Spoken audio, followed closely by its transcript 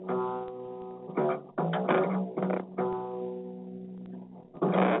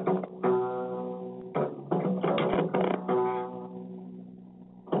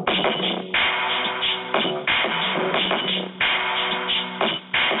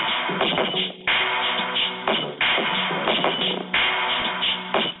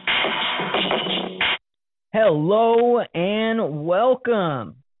Hello and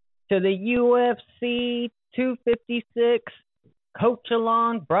welcome to the UFC 256 Coach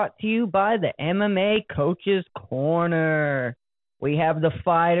Along, brought to you by the MMA Coaches Corner. We have the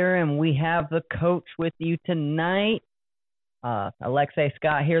fighter and we have the coach with you tonight. Alexei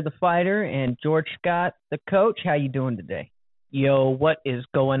Scott here, the fighter, and George Scott, the coach. How you doing today? Yo, what is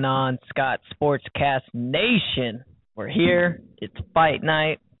going on, Scott Sportscast Nation? We're here. It's fight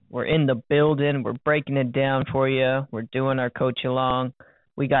night. We're in the building. We're breaking it down for you. We're doing our coach along.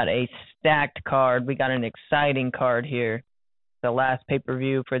 We got a stacked card. We got an exciting card here. The last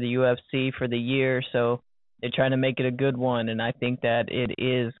pay-per-view for the UFC for the year, so they're trying to make it a good one, and I think that it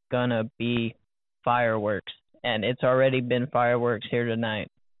is going to be fireworks, and it's already been fireworks here tonight.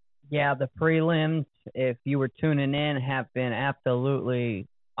 Yeah, the prelims, if you were tuning in, have been absolutely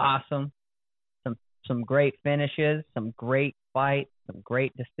awesome. Some great finishes, some great fights, some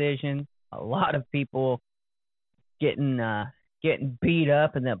great decisions. A lot of people getting beat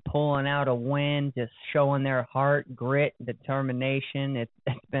up and then pulling out a win, just showing their heart, grit, determination. It's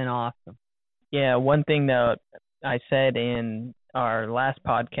been awesome. Yeah, one thing that I said in our last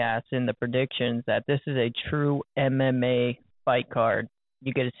podcast in the predictions, that this is a true MMA fight card.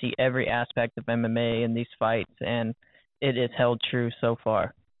 You get to see every aspect of MMA in these fights, and it is held true so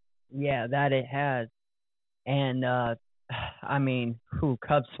far. Yeah, that it has. And,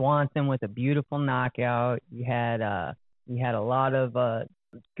 Cub Swanson with a beautiful knockout. You had a lot of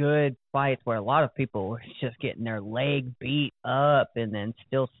good fights where a lot of people were just getting their leg beat up and then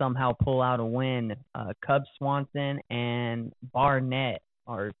still somehow pull out a win. Cub Swanson and Barnett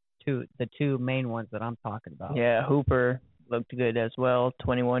are the two main ones that I'm talking about. Yeah, Hooper looked good as well,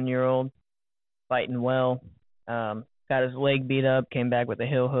 21-year-old, fighting well. Got his leg beat up, came back with a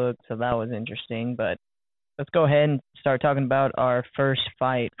heel hook, so that was interesting. But let's go ahead and start talking about our first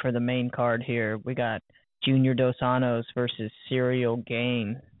fight for the main card here. We got Junior Dos Anjos versus Serial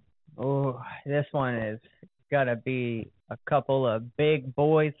Gain. Oh, this one is going to be a couple of big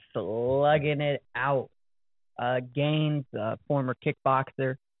boys slugging it out. Gain's former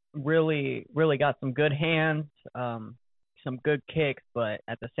kickboxer, really got some good hands, some good kicks, but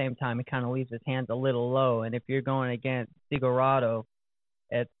at the same time, he kind of leaves his hands a little low. And if you're going against Figueroa,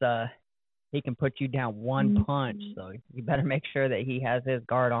 he can put you down one punch. So you better make sure that he has his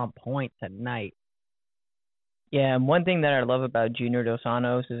guard on point tonight. Yeah, and one thing that I love about Junior Dos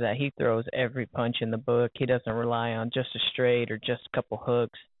Anjos is that he throws every punch in the book. He doesn't rely on just a straight or just a couple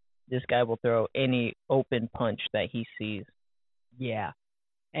hooks. This guy will throw any open punch that he sees. Yeah,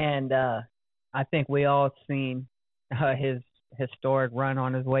 and I think we all seen his historic run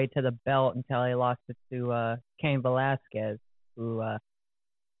on his way to the belt until he lost it to Cain Velasquez, who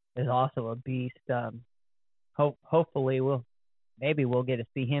is also a beast. Hopefully we'll get to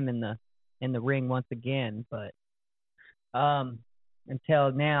see him in the ring once again, but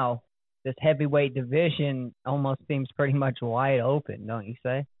until now, this heavyweight division almost seems pretty much wide open, don't you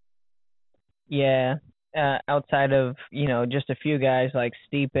say? Yeah, outside of just a few guys like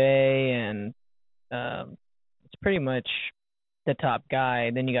Stipe, and it's pretty much the top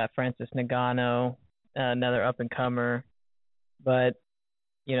guy. Then you got Francis Ngannou, another up and comer, but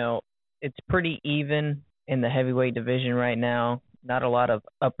it's pretty even in the heavyweight division right now. Not a lot of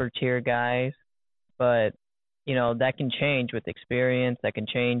upper tier guys, but that can change with experience. That can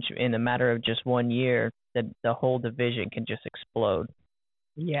change in a matter of just 1 year. The whole division can just explode.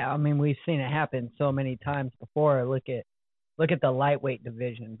 Yeah, I mean, we've seen it happen so many times before. Look at the lightweight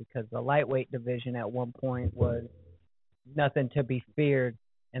division, because the lightweight division at one point was nothing to be feared,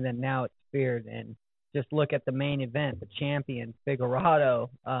 and then now it's feared. And just look at the main event, the champion Figueroa,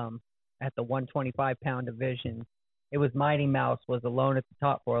 at the 125-pound division. It was Mighty Mouse was alone at the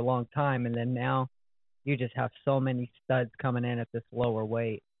top for a long time, and then now you just have so many studs coming in at this lower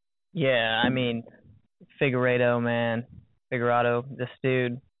weight. Yeah, I mean, Figueroa, this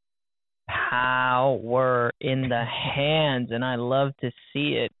dude, power in the hands, and I love to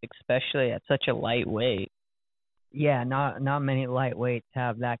see it, especially at such a lightweight. Yeah, not many lightweights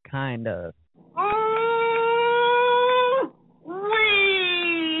have that kind of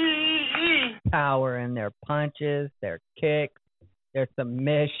power in their punches, their kicks, their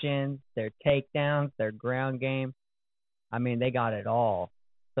submissions, their takedowns, their ground game. I mean, they got it all.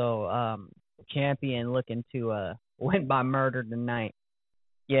 So, champion looking to win by murder tonight.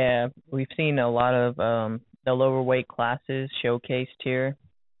 Yeah, we've seen a lot of the lower weight classes showcased here,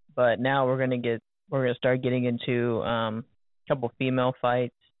 but now we're gonna start getting into a couple female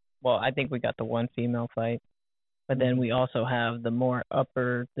fights. Well, I think we got the one female fight, but then we also have the more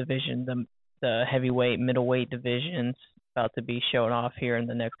upper division, the heavyweight, middleweight divisions about to be shown off here in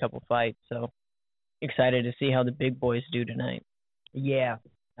the next couple fights. So excited to see how the big boys do tonight. Yeah,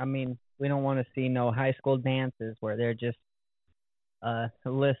 I mean, we don't want to see no high school dances where they're just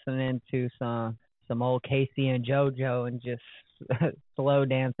listening to some old Casey and JoJo and just slow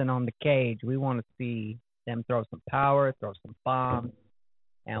dancing on the cage. We want to see them throw some power, throw some bombs,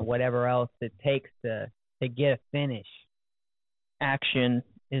 and whatever else it takes to get a finish. Action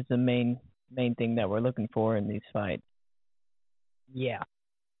is the main thing that we're looking for in these fights. Yeah,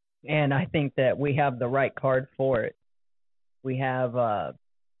 and I think that we have the right card for it. We have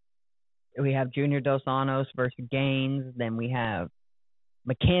Junior Dos Anjos versus Gaines. Then we have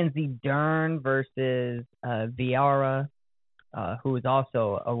Mackenzie Dern versus Viara, who is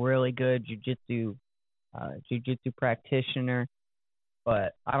also a really good jiu-jitsu practitioner,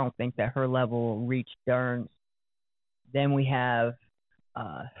 but I don't think that her level will reach Dern's. Then we have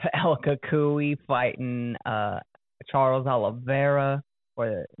El Kakui fighting Charles Oliveira for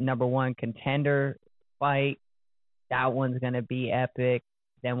the number one contender fight. That one's going to be epic.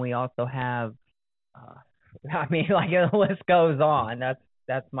 Then we also have, I mean, like the list goes on.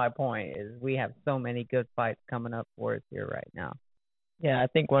 That's my point, is we have so many good fights coming up for us here right now. Yeah, I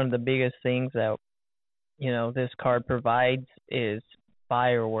think one of the biggest things that, this card provides is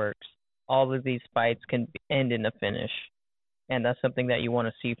fireworks. All of these fights can end in a finish, and that's something that you want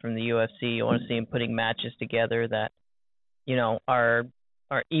to see from the UFC. You want to see them putting matches together that,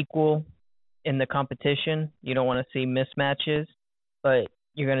 are equal in the competition. You don't want to see mismatches, but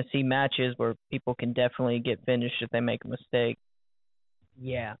you're going to see matches where people can definitely get finished if they make a mistake.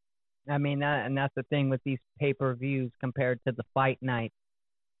 Yeah, I mean that's the thing with these pay-per-views compared to the fight night,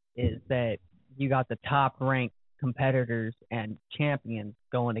 is that you got the top-ranked competitors and champions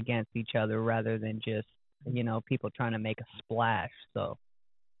going against each other rather than just people trying to make a splash. So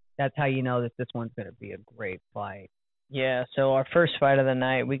that's how you know that this one's going to be a great fight. Yeah, so our first fight of the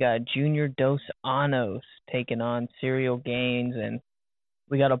night, we got Junior Dos Anjos taking on Serial Gaines, and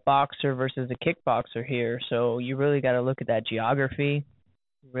we got a boxer versus a kickboxer here. So you really got to look at that geography.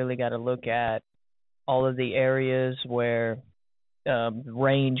 You really got to look at all of the areas where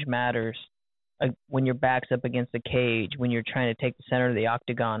range matters. When your back's up against the cage, when you're trying to take the center of the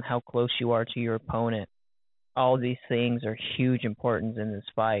octagon, how close you are to your opponent. All these things are huge importance in this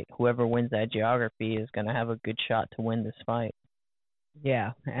fight. Whoever wins that geography is going to have a good shot to win this fight.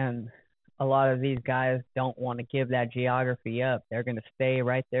 Yeah, and a lot of these guys don't want to give that geography up. They're going to stay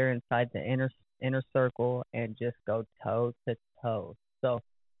right there inside the inner circle and just go toe to toe. So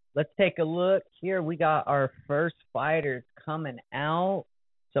let's take a look here. We got our first fighters coming out.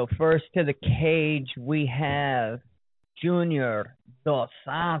 So first to the cage, we have Junior Dos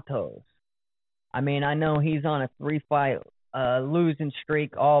Santos. I mean, I know he's on a 3-fight losing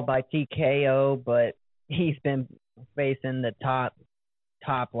streak, all by TKO, but he's been facing the top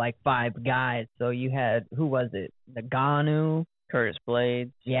like 5 guys. So you had, who was it? Nagano, Curtis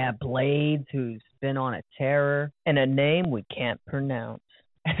Blades. Yeah, Blades, who's been on a terror. And a name we can't pronounce.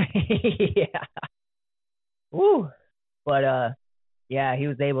 Yeah. Woo. But yeah, he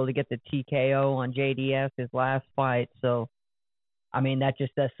was able to get the TKO on JDS his last fight. So I mean, that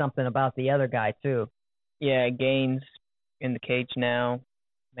just says something about the other guy, too. Yeah, Gaines in the cage now.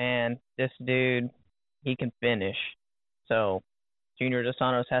 Man, this dude, he can finish. So Junior Dos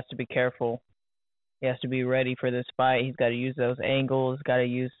Santos has to be careful. He has to be ready for this fight. He's got to use those angles, got to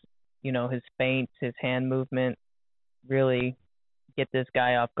use, his feints, his hand movement, really get this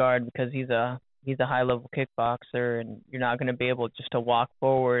guy off guard, because he's a high-level kickboxer, and you're not going to be able just to walk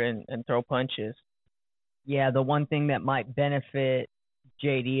forward and throw punches. Yeah, the one thing that might benefit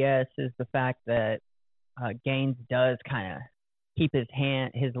JDS is the fact that Gaines does kind of keep his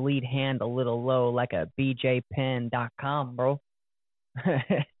lead hand a little low, like a BJPen.com, bro.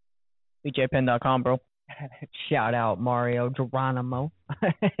 BJPen.com, bro. Shout out Mario Geronimo,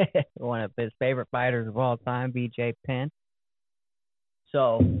 one of his favorite fighters of all time, BJ Penn.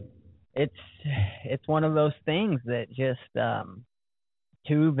 So it's one of those things that just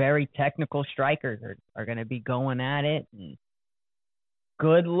two very technical strikers are going to be going at it. And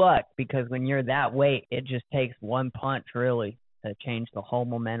good luck, because when you're that weight, it just takes one punch really to change the whole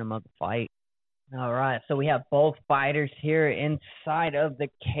momentum of the fight. All right, so we have both fighters here inside of the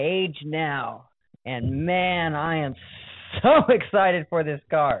cage now. And man, I am so excited for this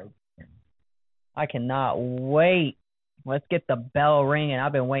card. I cannot wait. Let's get the bell ringing.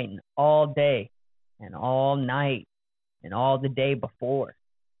 I've been waiting all day and all night and all the day before.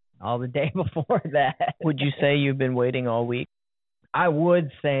 All the day before that. Would you say you've been waiting all week? I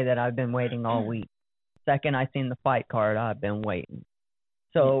would say that I've been waiting all week. Second I seen the fight card, I've been waiting.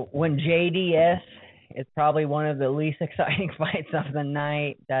 So when JDS is probably one of the least exciting fights of the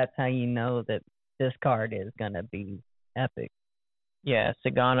night, that's how you know that this card is going to be epic. Yeah,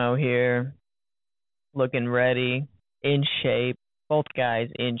 Sagano here, looking ready, in shape. Both guys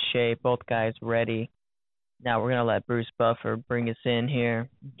in shape, both guys ready. Now we're going to let Bruce Buffer bring us in here.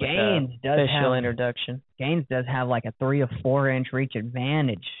 Gaines does official have introduction. Gaines does have like a 3 or 4 inch reach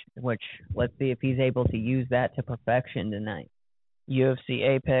advantage, which let's see if he's able to use that to perfection tonight. UFC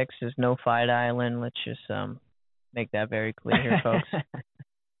Apex is no fight island. Let's just make that very clear here, folks.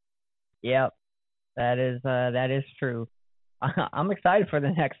 Yep, that is true. I'm excited for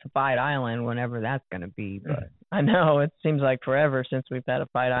the next Fight Island, whenever that's going to be. But I know it seems like forever since we've had a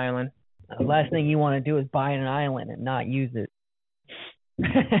Fight Island. The last thing you want to do is buy an island and not use it.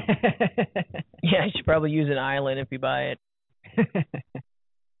 Yeah, you should probably use an island if you buy it.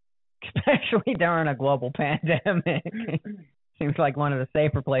 Especially during a global pandemic. Seems like one of the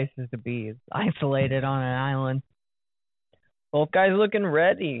safer places to be is isolated on an island. Both guys looking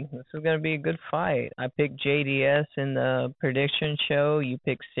ready. This is going to be a good fight. I picked JDS in the prediction show. You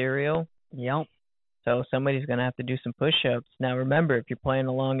picked Serial. Yep. So somebody's going to have to do some push-ups. Now, remember, if you're playing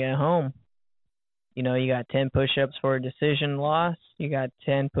along at home, you know, you got 10 push-ups for a decision loss. You got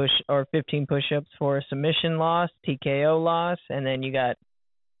 15 push-ups for a submission loss, TKO loss, and then you got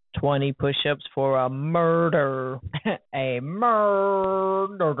 20 push-ups for a murder. A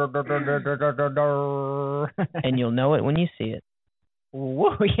murder. And you'll know it when you see it.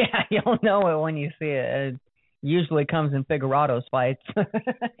 Whoa, yeah, you'll know it when you see it. It usually comes in Figueroado's fights.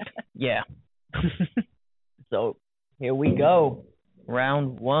 Yeah. So, here we go.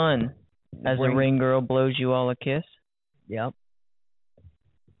 Round 1. As the ring girl blows you all a kiss. Yep.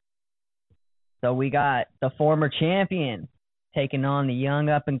 So we got the former champion taking on the young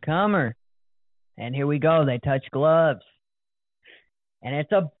up-and-comer. And here we go. They touch gloves. And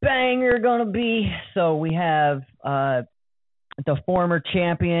it's a banger going to be. So we have the former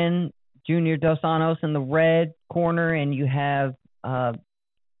champion, Junior Dos Santos, in the red corner. And you have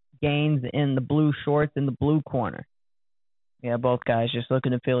Gaines in the blue shorts in the blue corner. Yeah, both guys just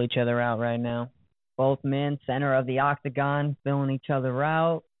looking to fill each other out right now. Both men, center of the octagon, filling each other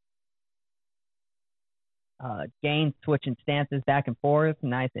out. Gaines switching stances back and forth.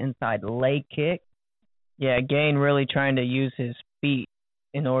 Nice inside leg kick. Yeah, Gain really trying to use his feet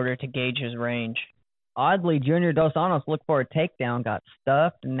in order to gauge his range. Oddly, Junior Dos Santos looked for a takedown, got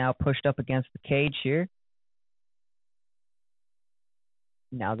stuffed, and now pushed up against the cage here.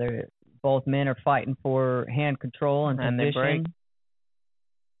 Now both men are fighting for hand control and position. They break.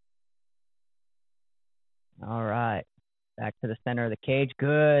 All right. Back to the center of the cage.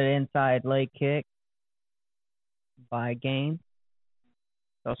 Good inside leg kick by Gaines.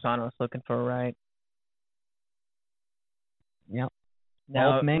 Dos Santos looking for a right. Yep.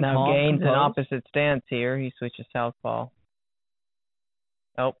 Now Gaines in opposite stance here. He switches southpaw.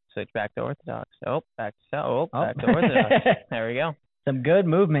 Oh, switch back to orthodox. Oh, back to orthodox. There we go. Some good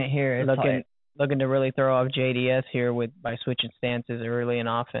movement here. Looking to really throw off JDS here by switching stances early and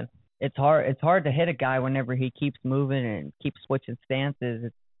often. It's hard to hit a guy whenever he keeps moving and keeps switching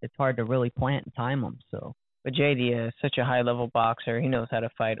stances. It's hard to really plant and time him. So, but JDS is such a high level boxer. He knows how to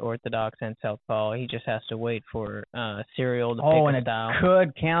fight orthodox and southpaw. He just has to wait for Serial to pick a style. Oh, and a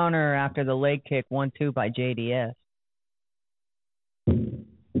good counter after the leg kick 1-2 by JDS.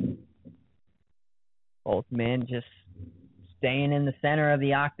 Both men just staying in the center of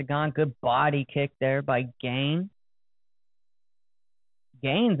the octagon. Good body kick there by Gaines.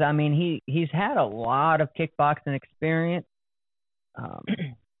 Gaines, I mean, he's had a lot of kickboxing experience.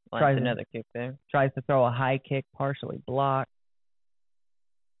 Tries another kick there. Tries to throw a high kick, partially blocked.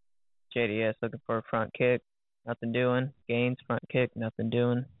 JDS looking for a front kick. Nothing doing. Gaines, front kick. Nothing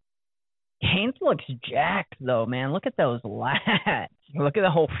doing. Gaines looks jacked, though, man. Look at those lats. Look at the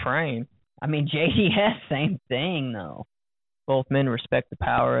whole frame. I mean, JDS, same thing, though. Both men respect the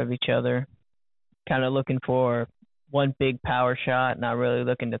power of each other. Kind of looking for one big power shot, not really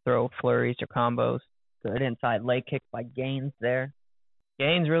looking to throw flurries or combos. Good inside leg kick by Gaines there.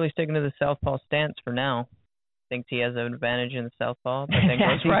 Gaines really sticking to the southpaw stance for now. Thinks he has an advantage in the southpaw, but then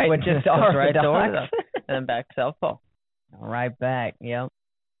goes right to orthodox, and then back to southpaw. Right back, yep.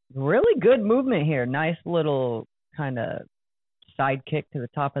 Really good movement here. Nice little kind of side kick to the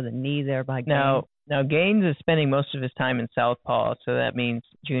top of the knee there by Gaines. Now Gaines is spending most of his time in southpaw, so that means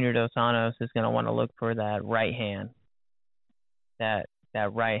Junior Dos Santos is going to want to look for that right hand. That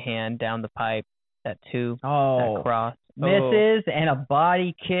right hand down the pipe, that cross. Misses, and a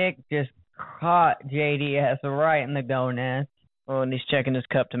body kick just caught JDS right in the gonad. Oh, and he's checking his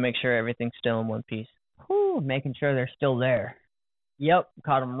cup to make sure everything's still in one piece. Whew, making sure they're still there. Yep,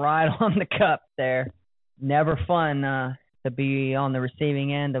 caught him right on the cup there. Never fun to be on the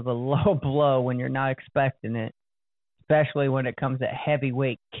receiving end of a low blow when you're not expecting it, especially when it comes to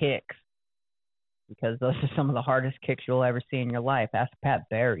heavyweight kicks, because those are some of the hardest kicks you'll ever see in your life. Ask Pat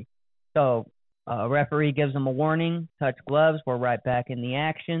Barry. So referee gives him a warning, touch gloves, we're right back in the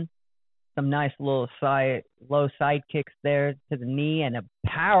action. Some nice little low side kicks there to the knee, and a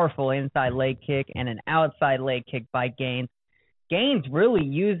powerful inside leg kick and an outside leg kick by Gaines. Gaines really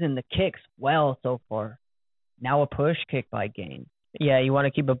using the kicks well so far. Now a push kick by Gaines. Yeah, you want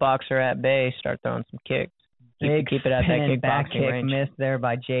to keep a boxer at bay, start throwing some kicks. Keep it at that kickboxing back kick range. missed there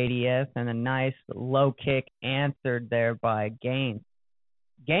by JDS, and a nice low kick answered there by Gaines.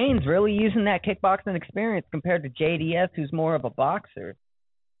 Gaines really using that kickboxing experience compared to JDS, who's more of a boxer.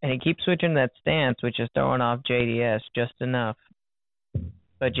 And he keeps switching that stance, which is throwing off JDS just enough.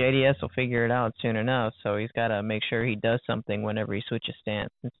 But JDS will figure it out soon enough, so he's got to make sure he does something whenever he switches stance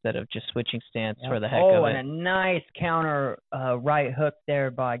instead of just switching stance for the heck of it. Oh, and a nice counter right hook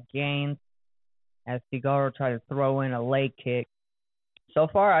there by Gaines as Figueroa tried to throw in a leg kick. So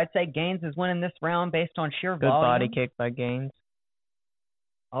far, I'd say Gaines is winning this round based on sheer volume. Good body kick by Gaines.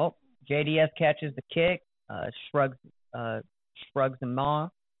 Oh, JDS catches the kick, shrugs him off.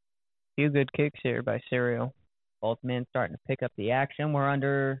 Few good kicks here by Serial. Both men starting to pick up the action.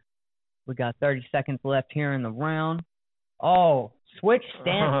 We got 30 seconds left here in the round. Oh, switch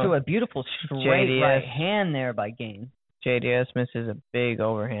stance to a beautiful straight right hand there by Gaines. JDS misses a big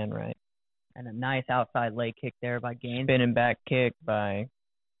overhand right. And a nice outside leg kick there by Gaines. Spinning back kick by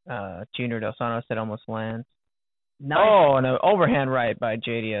Junior Dos Santos that almost lands. Nice. Oh, and an overhand right by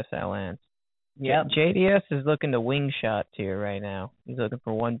JDS that lands. Yep. JDS is looking to wing shots here right now. He's looking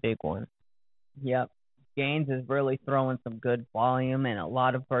for one big one. Yep. Gaines is really throwing some good volume and a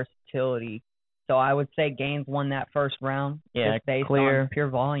lot of versatility. So I would say Gaines won that first round. Yeah, just based clear on pure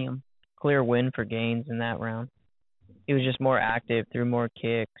volume. Clear win for Gaines in that round. He was just more active, threw more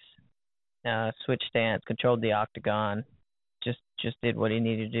kicks, switched stance, controlled the octagon, just did what he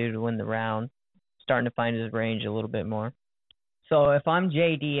needed to do to win the round. Starting to find his range a little bit more. So if I'm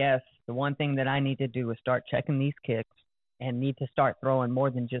JDS, the one thing that I need to do is start checking these kicks and need to start throwing more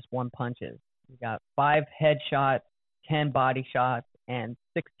than just one punches. We got 5 head shots, 10 body shots, and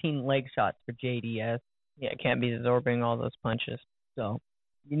 16 leg shots for JDS. Yeah, can't be absorbing all those punches. So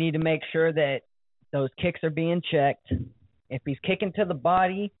you need to make sure that those kicks are being checked. If he's kicking to the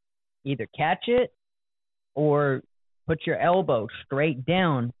body, either catch it or put your elbow straight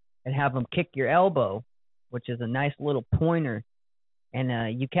down and have him kick your elbow, which is a nice little pointer.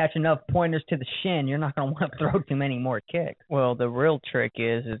 And you catch enough pointers to the shin, you're not going to want to throw too many more kicks. Well, the real trick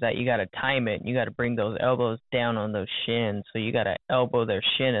is that you got to time it. You got to bring those elbows down on those shins. So you got to elbow their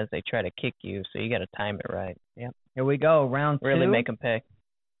shin as they try to kick you. So you got to time it right. Yep. Here we go. Round 2. Really make them pay.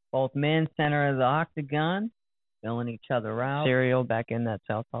 Both men center of the octagon, filling each other out. Serial back in that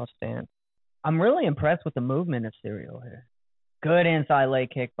southpaw stance. I'm really impressed with the movement of Serial here. Good inside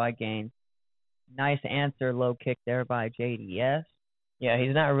leg kick by Gaines. Nice answer low kick there by JDS. Yeah,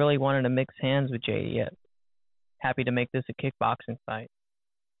 he's not really wanting to mix hands with JDS. Happy to make this a kickboxing fight.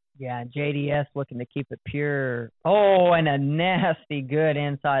 Yeah, JDS looking to keep it pure. Oh, and a nasty good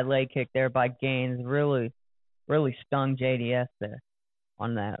inside leg kick there by Gaines. Really stung JDS there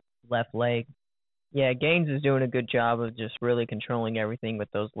on that left leg. Yeah, Gaines is doing a good job of just really controlling everything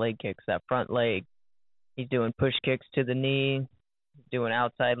with those leg kicks. That front leg, he's doing push kicks to the knee, doing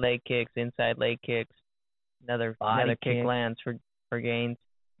outside leg kicks, inside leg kicks. Another kick lands for Gaines.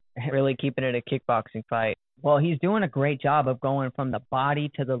 Really keeping it a kickboxing fight. Well, he's doing a great job of going from the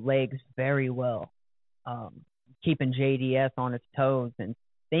body to the legs very well, keeping JDS on his toes and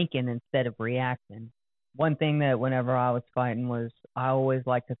thinking instead of reacting. One thing that whenever I was fighting was I always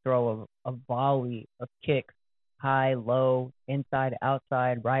like to throw a volley of kicks, high, low, inside,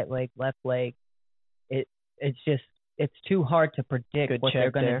 outside, right leg, left leg. It's too hard to predict what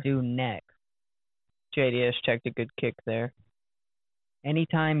they're going to do next. JDS checked a good kick there.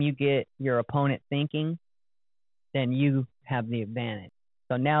 Anytime you get your opponent thinking, then you have the advantage.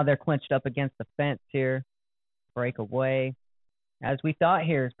 So now they're clinched up against the fence here. Break away. As we thought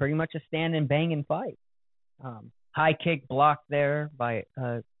here, it's pretty much a stand and banging fight. High kick blocked there by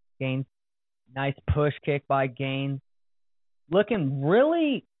Gaines. Nice push kick by Gaines. Looking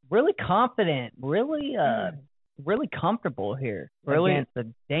really, really confident, really comfortable here against a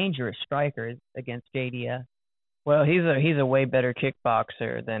dangerous striker against JDS. Well, he's a way better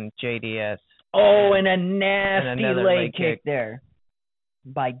kickboxer than JDS. Oh, and a nasty leg kick there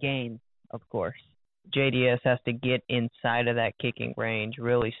by Gaines, of course. JDS has to get inside of that kicking range,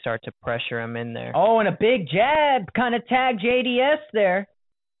 really start to pressure him in there. Oh, and a big jab kind of tagged JDS there.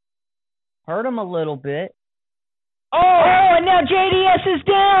 Hurt him a little bit. Oh, and now JDS is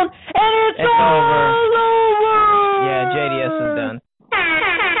down, and it's all over. Yeah, JDS is done.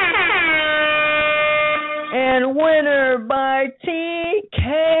 And winner by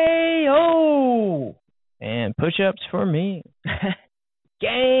TKO. And push-ups for me.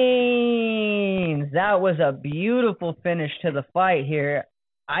 Gaines. That was a beautiful finish to the fight here.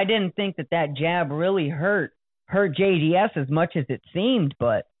 I didn't think that jab really hurt JDS as much as it seemed,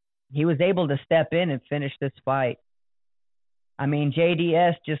 but he was able to step in and finish this fight. I mean,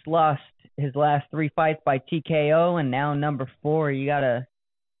 JDS just lost his last 3 fights by TKO, and now number 4. You gotta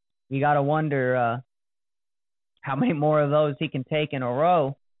wonder how many more of those he can take in a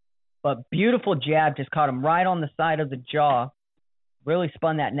row. But beautiful jab, just caught him right on the side of the jaw, really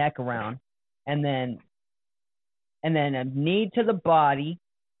spun that neck around, and then a knee to the body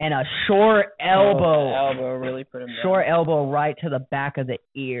and a short elbow. Elbow really put him down. Short elbow right to the back of the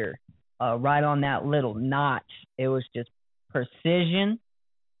ear, right on that little notch. It was just precision,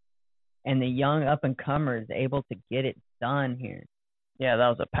 and the young up-and-comer is able to get it done here. Yeah, that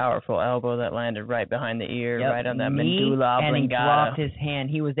was a powerful elbow that landed right behind the ear, right on that medulla oblongata. And he dropped his hand.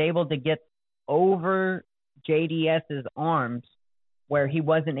 He was able to get over JDS's arms where he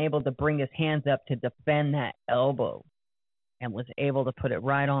wasn't able to bring his hands up to defend that elbow, and was able to put it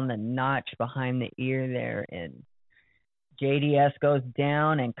right on the notch behind the ear there. And JDS goes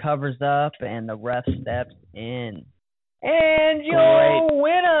down and covers up, and the ref steps in. And your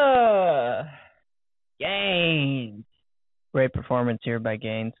winner, Gaines. Great performance here by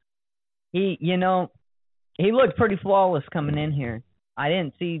Gaines. He looked pretty flawless coming in here. I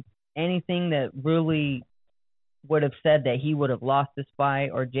didn't see anything that really would have said that he would have lost this fight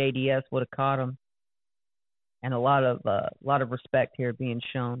or JDS would have caught him. And a lot of respect here being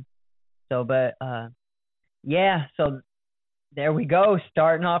shown. So, but so there we go,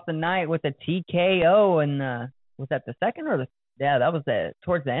 starting off the night with a TKO, and was that the second or that was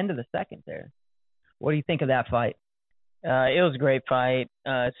towards the end of the second there. What do you think of that fight? It was a great fight.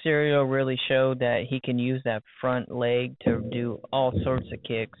 Ciryl really showed that he can use that front leg to do all sorts of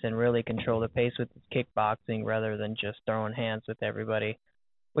kicks and really control the pace with his kickboxing rather than just throwing hands with everybody,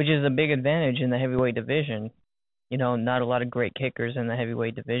 which is a big advantage in the heavyweight division. Not a lot of great kickers in the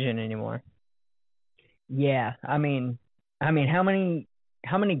heavyweight division anymore. Yeah, I mean, how many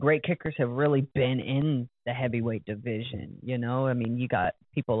great kickers have really been in the heavyweight division? I mean, you got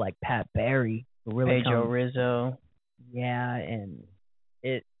people like Pat Barry, who really Pedro Rizzo. Yeah, and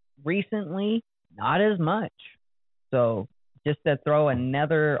it recently, not as much. So just to throw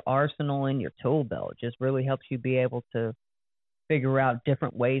another arsenal in your tool belt just really helps you be able to figure out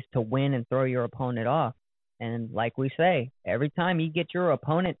different ways to win and throw your opponent off. And like we say, every time you get your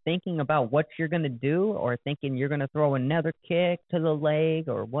opponent thinking about what you're going to do or thinking you're going to throw another kick to the leg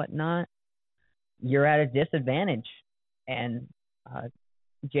or whatnot, you're at a disadvantage. And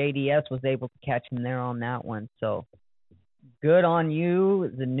JDS was able to catch him there on that one. So good on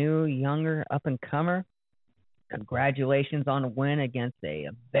you, the new, younger up-and-comer. Congratulations on a win against a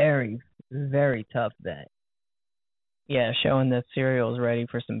very, very tough vet. Yeah, showing that Cyryl's ready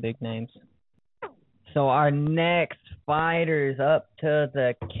for some big names. So our next fighters up to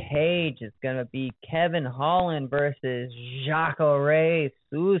the cage is going to be Kevin Holland versus Jacare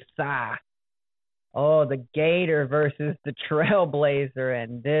Sousa. Oh, the Gator versus the Trailblazer,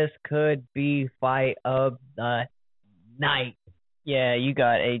 and this could be fight of the night. Yeah, you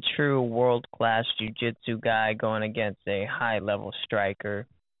got a true world-class jiu-jitsu guy going against a high-level striker,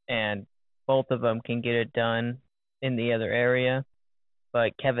 and both of them can get it done in the other area.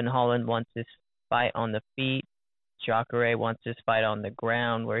 But Kevin Holland wants this fight on the feet. Jacare wants this fight on the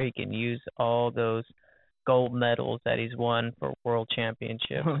ground where he can use all those gold medals that he's won for world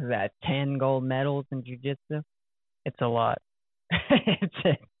championships. Was that 10 gold medals in jiu-jitsu? It's a lot.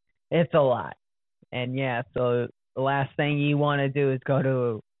 It's a lot. And yeah, so the last thing you want to do is go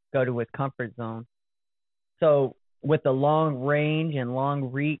to his comfort zone. So with the long range and long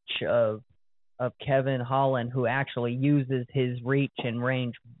reach of Kevin Holland, who actually uses his reach and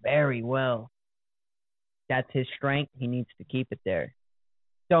range very well, that's his strength. He needs to keep it there.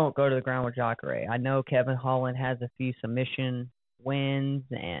 Don't go to the ground with Jacare. I know Kevin Holland has a few submission wins,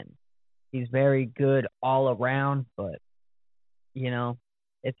 and he's very good all around, but,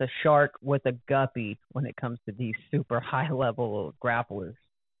 it's a shark with a guppy when it comes to these super high-level grapplers.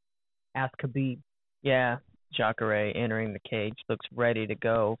 Ask Khabib. Yeah, Jacare entering the cage, looks ready to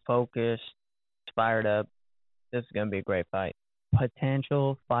go, focused, fired up. This is going to be a great fight.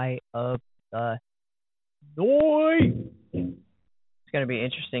 Potential fight of the night. It's going to be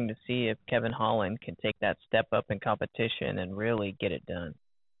interesting to see if Kevin Holland can take that step up in competition and really get it done.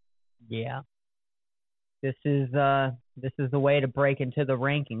 Yeah. this is the way to break into the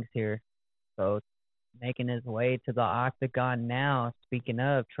rankings here. So making his way to the octagon now. Speaking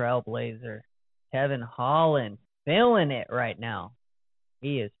of Trailblazer, Kevin Holland feeling it right now.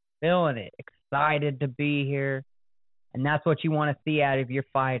 He is feeling it, excited to be here. And that's what you want to see out of your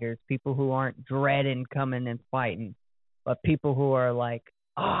fighters, people who aren't dreading coming and fighting, but people who are like,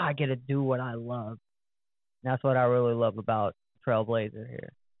 oh, I get to do what I love. And that's what I really love about Trailblazer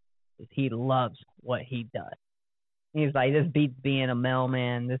here, is he loves what he does. He's like, this beats being a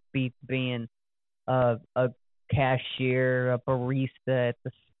mailman. This beats being a cashier, a barista at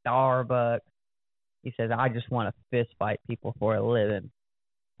the Starbucks. He says, I just want to fist fight people for a living.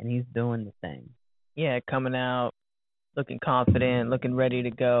 And he's doing the thing. Yeah, coming out, looking confident, looking ready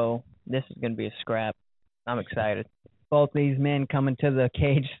to go. This is going to be a scrap. I'm excited. Both these men coming to the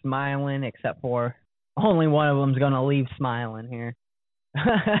cage smiling, except for only one of them's going to leave smiling here.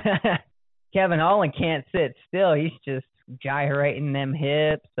 Kevin Holland can't sit still. He's just gyrating them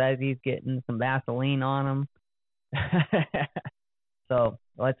hips as he's getting some Vaseline on him. So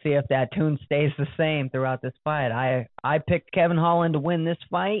let's see if that tune stays the same throughout this fight. I picked Kevin Holland to win this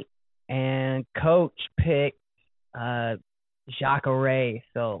fight, and Coach picked Jacare.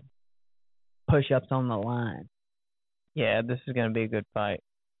 So push-ups on the line. Yeah, this is going to be a good fight.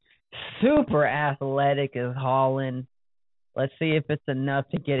 Super athletic is Holland. Let's see if it's enough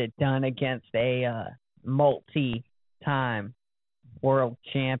to get it done against a multi-time world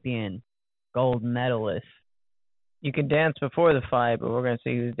champion gold medalist. You can dance before the fight, but we're going to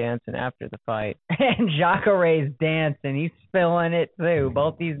see who's dancing after the fight. And Jacare's dancing. He's feeling it, too.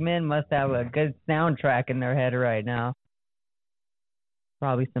 Both these men must have a good soundtrack in their head right now.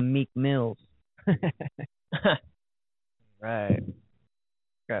 Probably some Meek Mills. Right.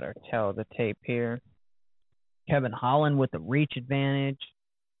 Got our tail of the tape here. Kevin Holland with the reach advantage.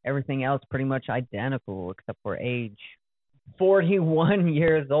 Everything else pretty much identical except for age. 41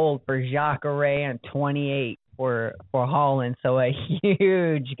 years old for Jacare and 28 for Holland, so a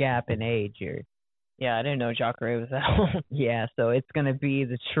huge gap in age here. Yeah, I didn't know Jacare was that old. Yeah, so it's going to be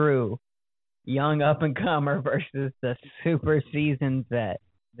the true young up-and-comer versus the super seasoned vet.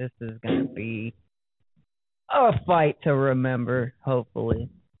 This is going to be a fight to remember, hopefully.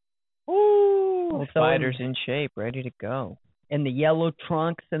 Both fighters in shape, ready to go. In the yellow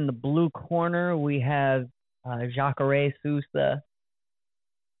trunks in the blue corner, we have Jacare Sousa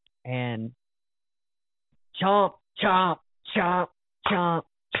and chomp, chomp, chomp, chomp,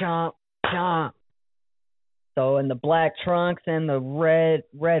 chomp, chomp. So in the black trunks and the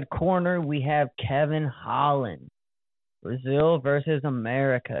red corner, we have Kevin Holland. Brazil versus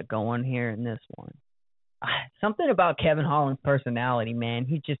America going here in this one. Something about Kevin Holland's personality, man.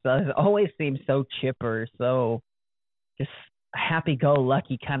 He just always seems so chipper, so just a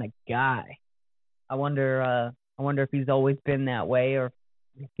happy-go-lucky kind of guy. I wonder if he's always been that way or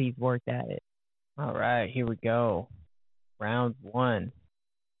if he's worked at it. All right, here we go. Round one.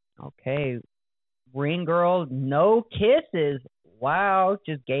 Okay. Ring girl, no kisses. Wow,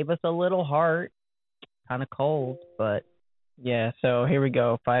 just gave us a little heart. Kind of cold, but... Yeah, so here we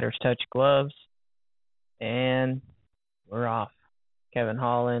go. Fighters touch gloves. And we're off. Kevin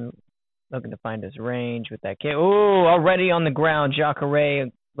Holland looking to find his range with that kick. Ooh, already on the ground. Jacare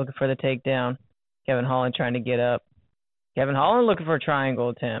looking for the takedown. Kevin Holland trying to get up. Kevin Holland looking for a triangle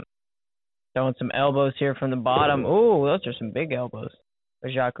attempt. Throwing some elbows here from the bottom. Ooh, those are some big elbows.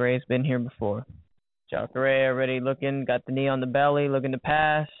 But Jacare's been here before. Jacare already looking, got the knee on the belly, looking to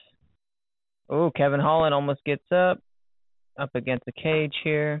pass. Ooh, Kevin Holland almost gets up against the cage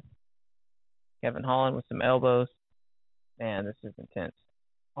here. Kevin Holland with some elbows. Man, this is intense.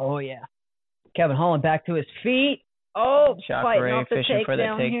 Oh, yeah. Kevin Holland back to his feet. Oh, Jacare fishing for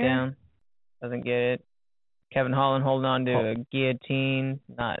that takedown. Here. Doesn't get it. Kevin Holland holding on to a guillotine.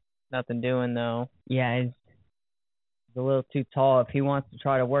 Nothing doing, though. Yeah, he's a little too tall. If he wants to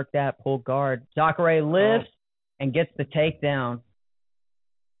try to work that pull guard. Jacare lifts and gets the takedown.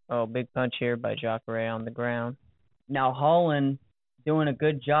 Oh, big punch here by Jacare on the ground. Now Holland doing a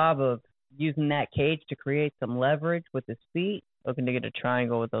good job of using that cage to create some leverage with his feet. Looking to get a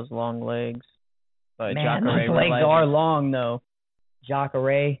triangle with those long legs. But Man, Jacare those legs are long, though.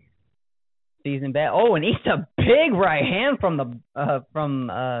 Jacare, seasoned vet. Oh, and he's a big right hand from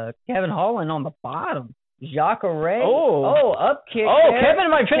Kevin Holland on the bottom. Jacare. Oh, up kick. Oh, there. Kevin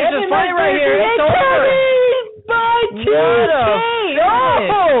might finish his fight right here. It's over. By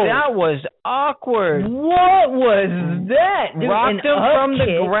Oh, that was awkward. What was that? Dude, rocked him from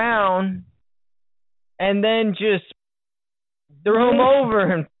the ground and then just threw him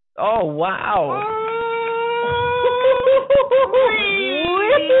over. And oh, wow.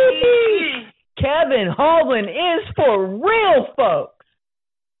 Kevin Kevin Holland is for real, folks.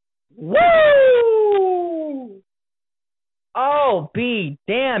 Woo! Oh, be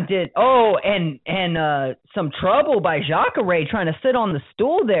damned it. Oh, and some trouble by Jacare trying to sit on the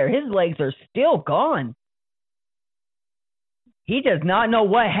stool there. His legs are still gone. He does not know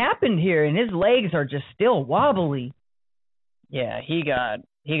what happened here, and his legs are just still wobbly. Yeah, he got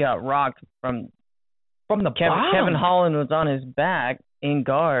rocked from the bottom. Kevin Holland was on his back in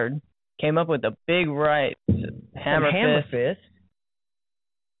guard, came up with a big right hammer fist.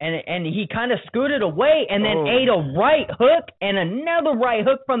 And he kind of scooted away and then ate a right hook and another right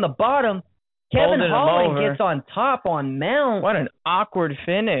hook from the bottom. Kevin Holland gets on top on Mount. What an awkward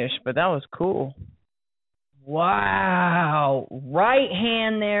finish, but that was cool. Wow. Right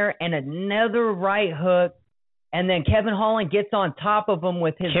hand there and another right hook. And then Kevin Holland gets on top of him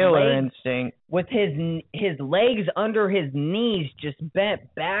with his killer instinct. With his legs under his knees, just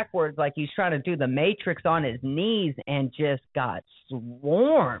bent backwards like he's trying to do the Matrix on his knees, and just got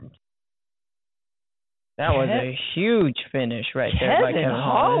swarmed. That was a huge finish right there by Kevin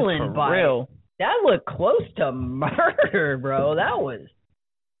Holland. For real. That looked close to murder, bro. That was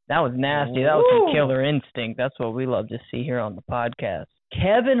nasty. Woo. That was some killer instinct. That's what we love to see here on the podcast.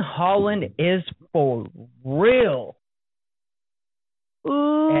 Kevin Holland is for real.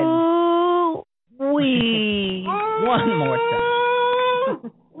 Ooh, wee. One more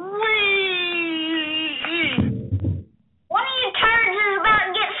time. One of you turds is about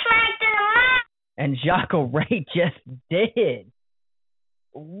to get smacked in the mouth. And Jacare just did.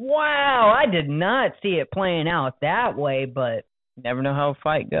 Wow, I did not see it playing out that way, but never know how a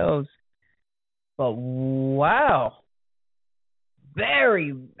fight goes. But wow.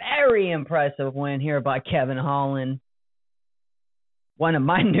 Very, very impressive win here by Kevin Holland. One of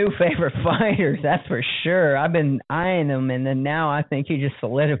my new favorite fighters, that's for sure. I've been eyeing him, and then now I think he just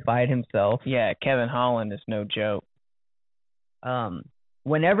solidified himself. Yeah, Kevin Holland is no joke.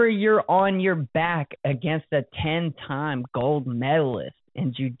 Whenever you're on your back against a 10-time gold medalist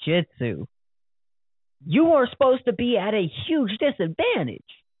in jiu-jitsu, you are supposed to be at a huge disadvantage.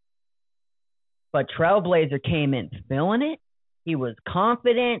 But Trailblazer came in feeling it. He was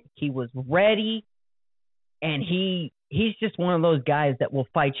confident. He was ready. And he's just one of those guys that will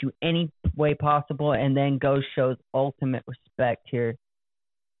fight you any way possible and then shows ultimate respect here.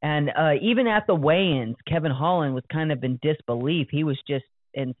 And even at the weigh-ins, Kevin Holland was kind of in disbelief. He was just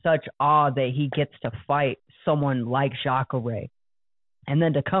in such awe that he gets to fight someone like Jacare. And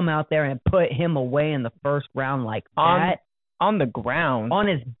then to come out there and put him away in the first round like that. On the ground. On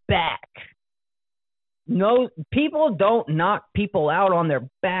his back. No, people don't knock people out on their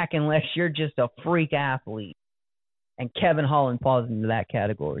back unless you're just a freak athlete. And Kevin Holland falls into that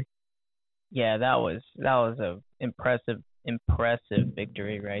category. Yeah, that was a impressive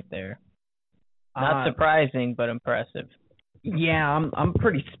victory right there. Not surprising, but impressive. Yeah, I'm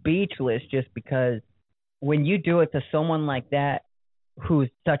pretty speechless just because when you do it to someone like that who's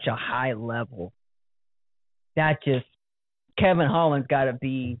such a high level, Kevin Holland's got to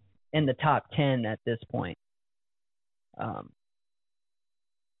be in the top 10 at this point.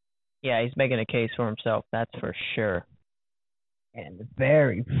 Yeah, he's making a case for himself, that's for sure. And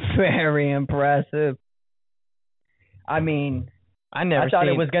very, very impressive. I mean, I thought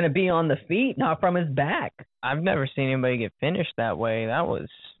it was going to be on the feet, not from his back. I've never seen anybody get finished that way. That was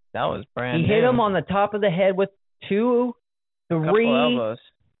brand new. He hit him on the top of the head with 2, 3, elbows.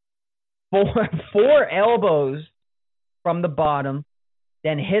 4 elbows from the bottom.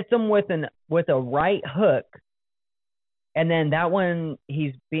 Then hits him with a right hook, and then that one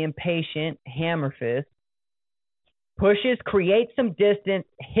he's being patient, hammer fist, pushes, creates some distance,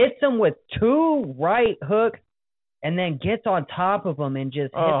 hits him with 2 right hooks, and then gets on top of him and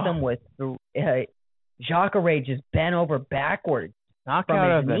just hits him with Jacare just bent over backwards.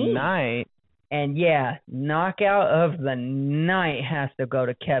 Knockout of the night. And yeah, knockout of the night has to go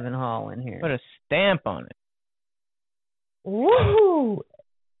to Kevin Holland here. Put a stamp on it. Woo!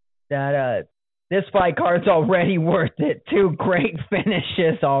 This fight card's already worth it. 2 great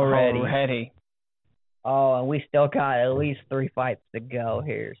finishes already. Oh, and we still got at least 3 fights to go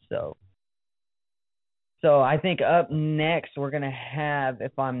here. So I think up next we're gonna have,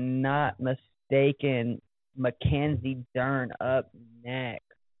 if I'm not mistaken, Mackenzie Dern up next.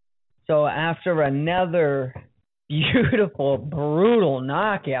 So after another beautiful, brutal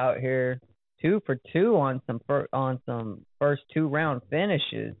knockout here. 2 for 2 on some first 2-round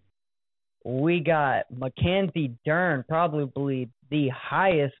finishes. We got Mackenzie Dern, probably the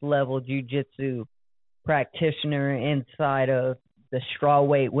highest level jiu-jitsu practitioner inside of the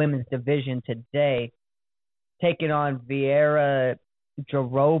strawweight women's division today, taking on Vieira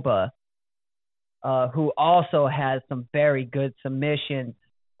Jaroba. who also has some very good submissions.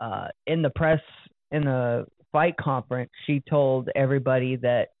 In the fight conference, she told everybody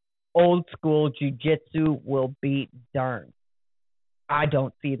that old school jiu-jitsu will beat Dern. I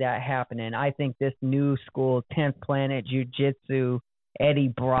don't see that happening. I think this new school 10th Planet Jiu-Jitsu,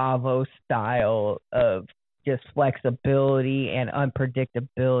 Eddie Bravo style of just flexibility and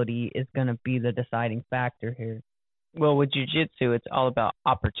unpredictability is going to be the deciding factor here. Well, with jiu-jitsu, it's all about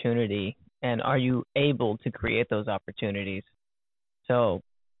opportunity, and are you able to create those opportunities? So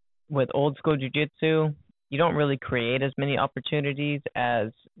with old school jiu-jitsu, you don't really create as many opportunities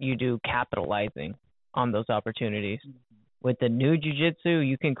as you do capitalizing on those opportunities. With the new jiu-jitsu,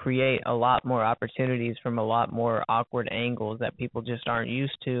 you can create a lot more opportunities from a lot more awkward angles that people just aren't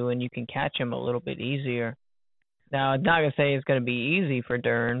used to, and you can catch them a little bit easier. Now, I'm not going to say it's going to be easy for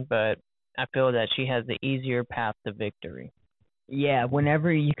Dern, but I feel that she has the easier path to victory. Yeah,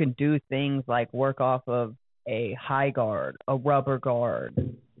 whenever you can do things like work off of a high guard, a rubber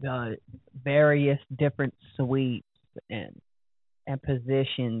guard, various different sweeps and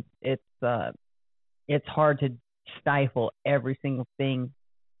positions, it's hard to stifle every single thing,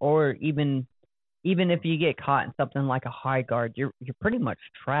 or even if you get caught in something like a high guard, you're pretty much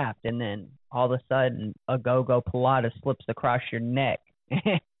trapped, and then all of a sudden a go-go Pilata slips across your neck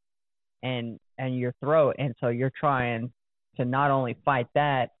and your throat, and so you're trying to not only fight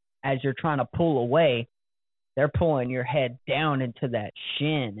that, as you're trying to pull away, they're pulling your head down into that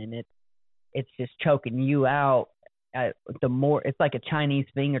shin, and it's just choking you out. The more, it's like a Chinese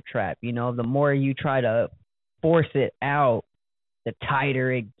finger trap, the more you try to force it out, the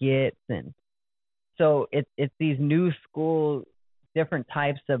tighter it gets. And so it's these new school, different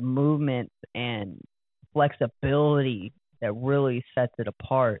types of movements and flexibility that really sets it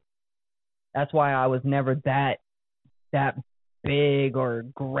apart. That's why I was never that big or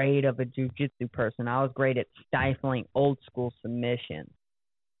great of a jiu-jitsu person. I was great at stifling old school submission.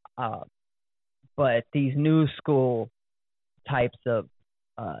 But these new school types of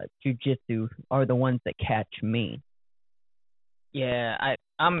jiu-jitsu are the ones that catch me. Yeah,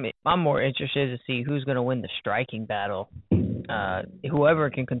 I'm more interested to see who's going to win the striking battle. Whoever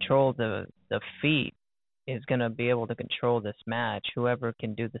can control the feet is going to be able to control this match. Whoever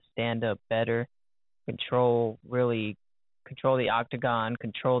can do the stand-up better, control the octagon,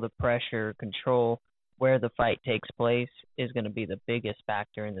 control the pressure, control where the fight takes place is going to be the biggest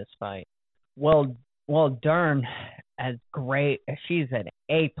factor in this fight. Well, Dern, as great, she's an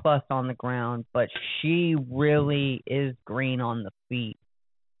A+ on the ground, but she really is green on the feet.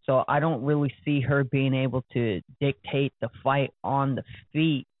 So I don't really see her being able to dictate the fight on the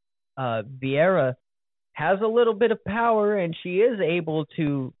feet. Vieira has a little bit of power, and she is able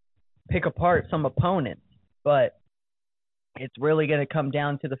to pick apart some opponents, but it's really going to come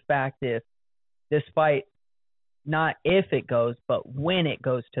down to the fact if this fight, not if it goes, but when it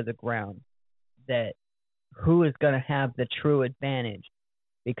goes to the ground, that who is going to have the true advantage.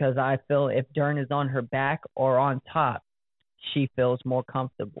 Because I feel if Dern is on her back or on top, she feels more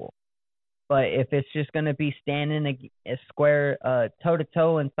comfortable. But if it's just going to be standing a square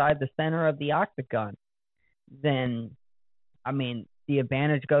toe-to-toe inside the center of the octagon, then, I mean, the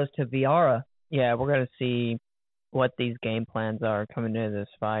advantage goes to Vieira. Yeah, we're going to see what these game plans are coming into this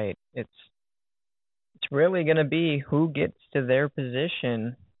fight. It's really going to be who gets to their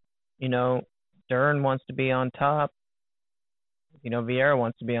position. Dern wants to be on top. Vieira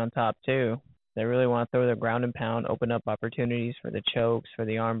wants to be on top too. They really want to throw their ground and pound, open up opportunities for the chokes, for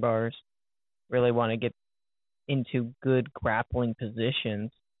the arm bars. Really want to get into good grappling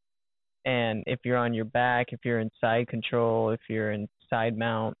positions. And if you're on your back, if you're in side control, if you're in side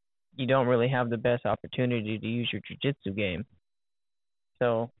mount, you don't really have the best opportunity to use your jiu-jitsu game.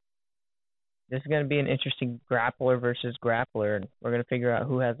 So this is going to be an interesting grappler versus grappler, and we're going to figure out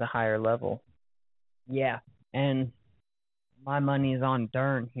who has a higher level. Yeah, and my money's on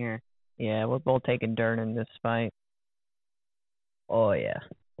Dern here. Yeah, we're both taking Dern in this fight. Oh, yeah.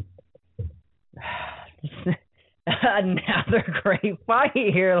 Another great fight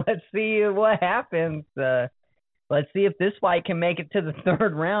here. Let's see what happens. Let's see if this fight can make it to the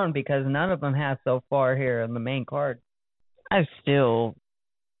third round, because none of them have so far here on the main card. I still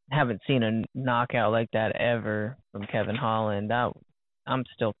haven't seen a knockout like that ever from Kevin Holland. I'm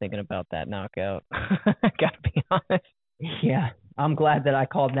still thinking about that knockout. I gotta be honest. Yeah, I'm glad that I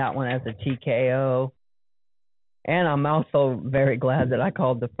called that one as a TKO. And I'm also very glad that I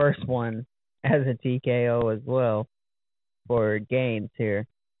called the first one as a TKO as well for Gaines here.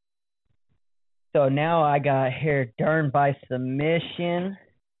 So now I got here Dern by submission.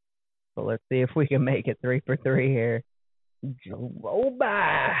 So let's see if we can make it 3 for 3 here.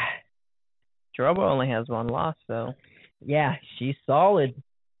 Joba. Drobo only has one loss, though. Yeah, she's solid.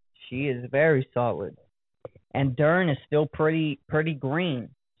 She is very solid. And Dern is still pretty green.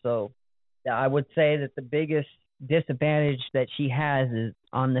 So I would say that the biggest disadvantage that she has is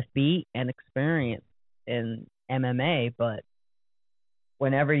on the feet and experience in MMA. But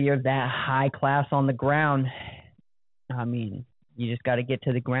whenever you're that high class on the ground, I mean, you just got to get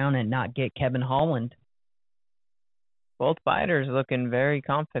to the ground and not get Kevin Holland. Both fighters looking very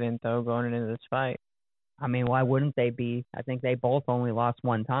confident, though, going into this fight. I mean, why wouldn't they be? I think they both only lost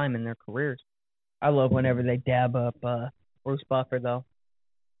one time in their careers. I love whenever they dab up Bruce Buffer, though.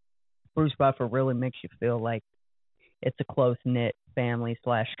 Bruce Buffer really makes you feel like it's a close-knit family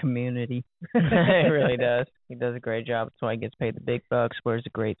 / community. It really does. He does a great job. That's why he gets paid the big bucks, wears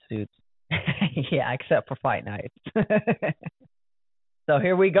the great suits. Yeah, except for fight nights. So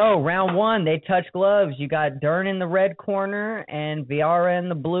here we go. Round 1, they touch gloves. You got Dern in the red corner and Viara in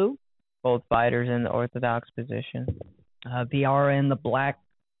the blue. Both fighters in the orthodox position. Viara in the black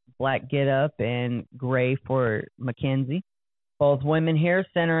get up and gray for Mackenzie. Both women here,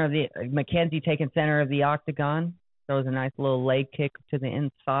 Mackenzie taking center of the octagon. Throws a nice little leg kick to the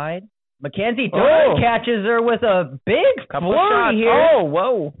inside. Mackenzie catches her with a big flurry here. Oh,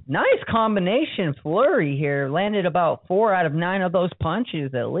 whoa. Nice combination flurry here. Landed about 4 out of 9 of those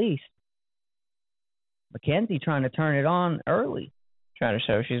punches at least. Mackenzie trying to turn it on early. Trying to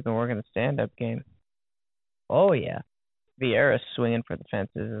show she's been working the stand-up game. Oh, yeah. Vieira's swinging for the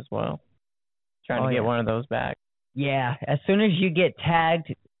fences as well. Trying to get one of those back. Yeah. As soon as you get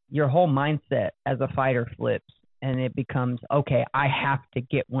tagged, your whole mindset as a fighter flips. And it becomes, okay, I have to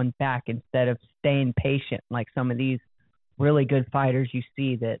get one back instead of staying patient like some of these really good fighters you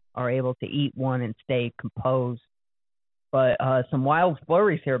see that are able to eat one and stay composed. But some wild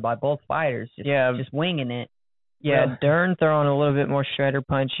flurries here by both fighters, just winging it. Yeah, Dern throwing a little bit more shredder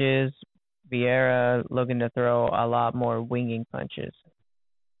punches. Vieira looking to throw a lot more winging punches.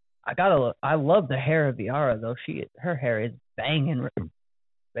 I love the hair of Viara though. Her hair is banging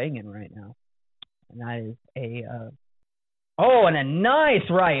right now. And that is and a nice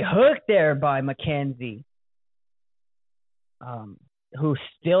right hook there by Mackenzie, who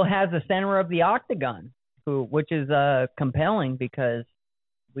still has the center of the octagon, which is compelling because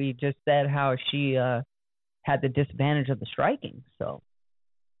we just said how she had the disadvantage of the striking. So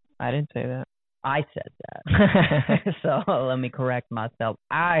I didn't say that. I said that. So let me correct myself.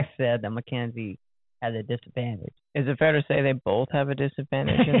 I said that Mackenzie had a disadvantage. Is it fair to say they both have a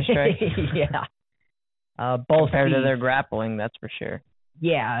disadvantage in the striking? Yeah. Both compared to their grappling, that's for sure.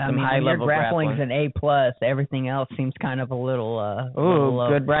 Yeah, I mean, when your grappling's an A+, everything else seems kind of a little low.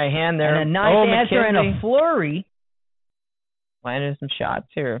 Good right hand there. And a nice answer and a flurry. Landed some shots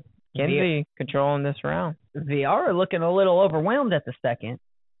here. Mackenzie controlling this round. Viara looking a little overwhelmed at the second.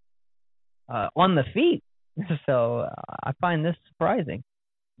 On the feet. So I find this surprising.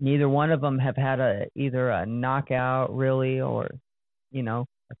 Neither one of them have had either a knockout really or,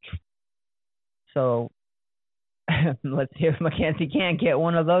 so let's see if Mackenzie can't get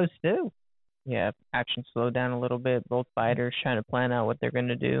one of those too. Yeah, action slowed down a little bit. Both fighters trying to plan out what they're going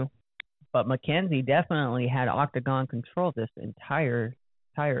to do. But Mackenzie definitely had octagon control this entire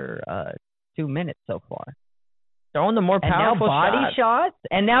 2 minutes so far. Throwing the more powerful shots.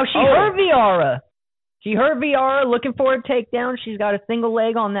 And now she hurt Viara. She hurt Viara looking for a takedown. She's got a single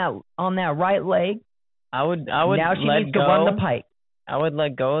leg on that right leg. I would now she needs to run the pike. I would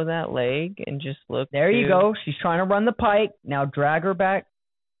let go of that leg and just look. There you go. She's trying to run the pike. Now drag her back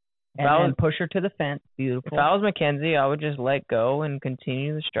and then push her to the fence. Beautiful. If I was Mackenzie, I would just let go and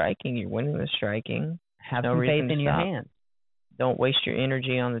continue the striking. You're winning the striking. Have some faith in your hands. Don't waste your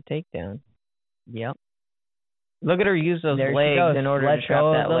energy on the takedown. Yep. Look at her use those legs in order to trap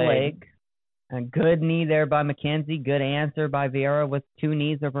that leg. A good knee there by Mackenzie. Good answer by Viera with 2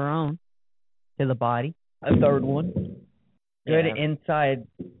 knees of her own to the body. A third one. Good inside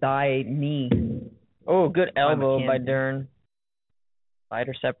thigh knee. Oh, good elbow by Dern.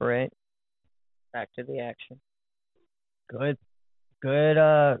 Fighter separate. Back to the action. Good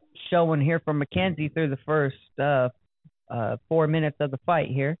showing here from Mackenzie through the first 4 minutes of the fight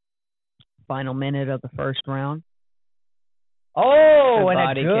here. Final minute of the first round. Oh,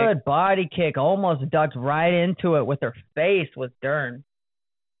 and a good body kick. Almost ducked right into it with her face with Dern.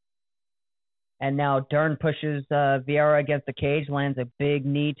 And now Dern pushes Viera against the cage, lands a big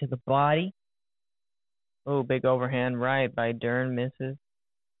knee to the body. Oh, big overhand right by Dern, misses.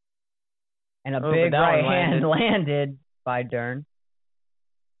 And a big right hand landed by Dern.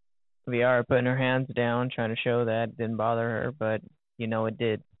 Viera putting her hands down, trying to show that didn't bother her, but it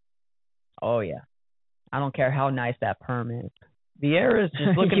did. Oh, yeah. I don't care how nice that perm is. Vieira's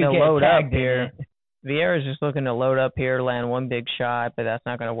just looking You to get load up tagged in here. it. Vieira's just looking to load up here, land one big shot, but that's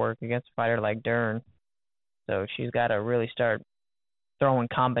not going to work against a fighter like Dern. So she's got to really start throwing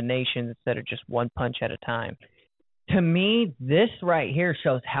combinations instead of just one punch at a time. To me, this right here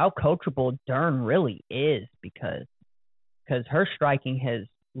shows how coachable Dern really is because her striking has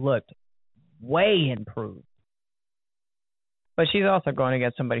looked way improved. But she's also going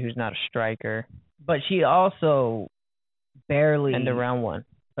against somebody who's not a striker. But she also barely End of round one.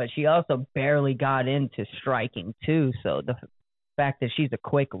 But she also barely got into striking too. So the fact that she's a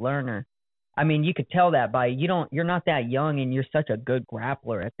quick learner, I mean, you could tell that by you're not that young and you're such a good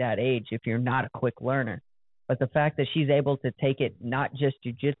grappler at that age if you're not a quick learner. But the fact that she's able to take it not just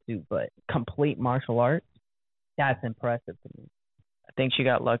jiu-jitsu but complete martial arts, that's impressive to me. I think she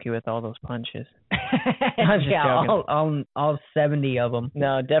got lucky with all those punches. Yeah, all 70 of them.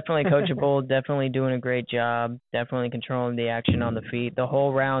 No, definitely coachable, definitely doing a great job, definitely controlling the action on the feet. The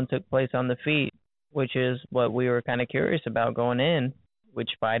whole round took place on the feet, which is what we were kind of curious about going in. Which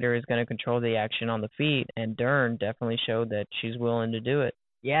fighter is going to control the action on the feet? And Dern definitely showed that she's willing to do it.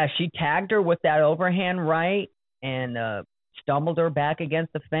 Yeah, she tagged her with that overhand right and stumbled her back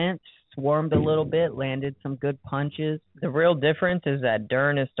against the fence, swarmed a little bit, landed some good punches. The real difference is that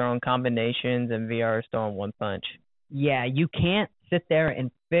Dern is throwing combinations and VR is throwing one punch. Yeah, you can't sit there and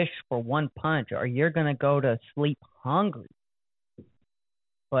fish for one punch or you're going to go to sleep hungry.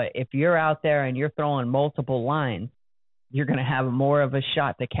 But if you're out there and you're throwing multiple lines, you're going to have more of a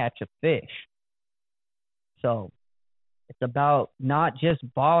shot to catch a fish. So it's about not just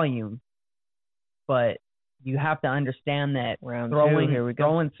volume, but you have to understand that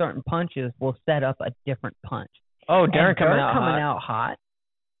throwing certain punches will set up a different punch. Oh, Dern coming out hot.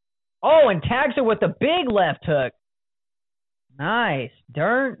 Oh, and tags her with a big left hook. Nice.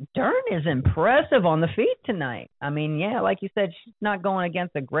 Dern is impressive on the feet tonight. I mean, yeah, like you said, she's not going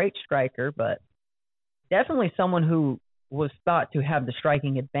against a great striker, but definitely someone who was thought to have the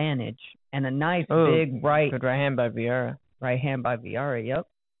striking advantage and a nice big right. Good right hand by Vieira. Right hand by Vieira, yep.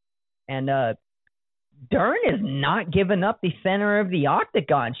 And Dern is not giving up the center of the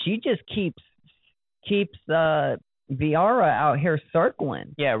octagon. She just keeps Vieira out here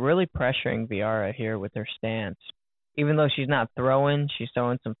circling. Yeah, really pressuring Vieira here with her stance. Even though she's not throwing, she's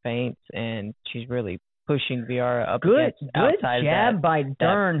throwing some feints, and she's really pushing Vieira up against outside good jab that, by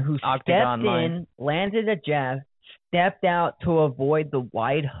Dern, who stepped line. landed a jab, stepped out to avoid the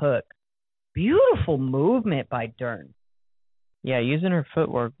wide hook. Beautiful movement by Dern. Yeah, using her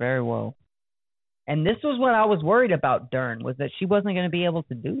footwork very well. And this was what I was worried about Dern, was that she wasn't going to be able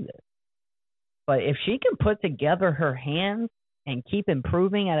to do this. But if she can put together her hands and keep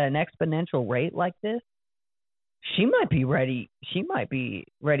improving at an exponential rate like this, she might be ready. She might be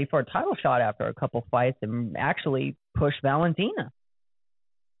ready for a title shot after a couple fights and actually push Valentina.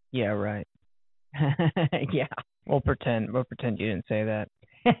 Yeah, right. Yeah. We'll pretend you didn't say that.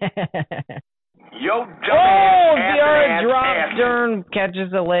 Yo, Vieira drops Dern,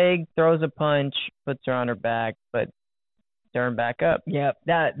 catches a leg, throws a punch, puts her on her back, but Dern back up. Yep,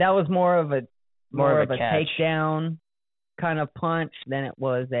 that was more of a catch. takedown kind of punch than it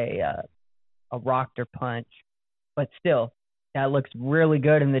was a rocked her punch. But still, that looks really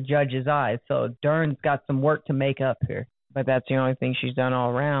good in the judge's eyes. So Dern's got some work to make up here. But that's the only thing she's done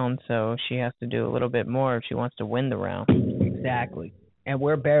all round, so she has to do a little bit more if she wants to win the round. Exactly. And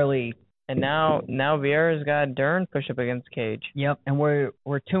we're barely. And now Vieira's got Dern push up against cage. Yep. And we're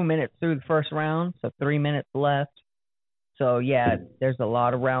 2 minutes through the first round, so 3 minutes left. So yeah, there's a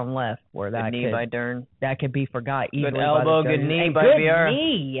lot of round left where that knee by Dern. That could be forgot easily. Good elbow, good knee by Vieira. Good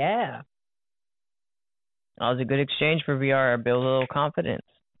knee, yeah. That was a good exchange for Vieira. Build a little confidence.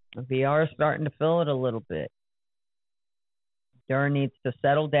 Vieira's starting to feel it a little bit. Dern needs to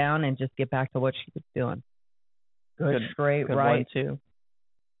settle down and just get back to what she was doing. Good straight right. 1-2.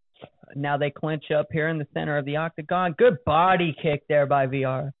 Now they clinch up here in the center of the octagon. Good body kick there by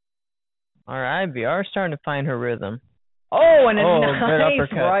Vieira. All right, Vieira's starting to find her rhythm. Oh, and a nice good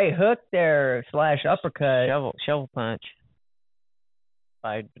uppercut. Right hook there / uppercut. Shovel punch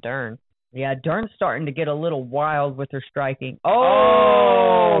by Dern. Yeah, Dern's starting to get a little wild with her striking.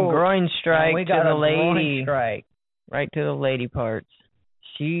 Groin strike we got to the groin lady. Strike. Right to the lady parts.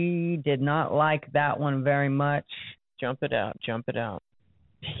 She did not like that one very much. Jump it out.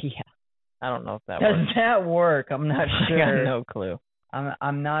 Yeah. I don't know if that works. works. Does that work? I'm not sure. I got no clue.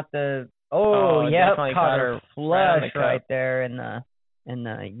 I'm not the. Yep, caught her flush right there in the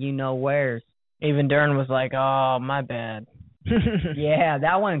you know wheres. Even Dern was like, "Oh, my bad." Yeah,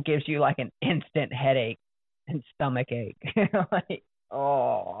 that one gives you like an instant headache and stomach ache. Like,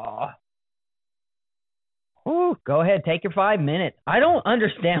 oh. Whew. Whew, go ahead, take your 5 minutes. I don't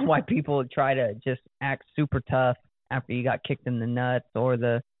understand why people try to just act super tough after you got kicked in the nuts or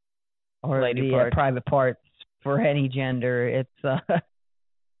the private parts for any gender. It's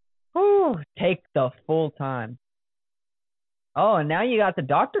take the full time. Oh, and now you got the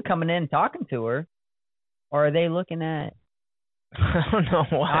doctor coming in talking to her. Or are they looking at? I don't know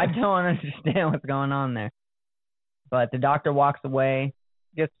why. I don't understand what's going on there. But the doctor walks away.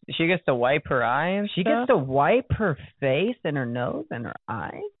 She gets to wipe her eye and She stuff? gets to wipe her face and her nose and her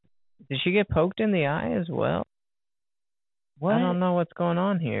eyes. Did she get poked in the eye as well? What? I don't know what's going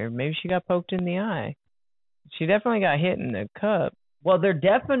on here. Maybe she got poked in the eye. She definitely got hit in the cup. Well, they're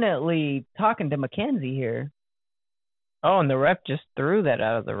definitely talking to Mackenzie here. Oh, and the ref just threw that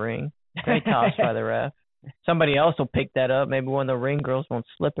out of the ring. Great toss by the ref. Somebody else will pick that up. Maybe one of the ring girls won't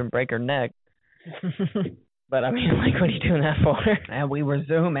slip and break her neck. But, I mean, like, what are you doing that for? And we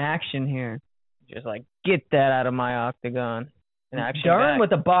resume action here. Just, like, get that out of my octagon. Dern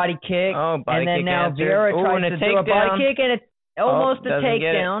with a body kick. Oh, body kick. And then now answered. Vieira tries to do a body kick, and it's almost a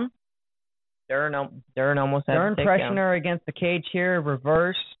takedown. Dern almost had a takedown. Pressing her against the cage here,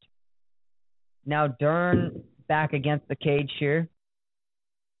 reversed. Now Dern back against the cage here.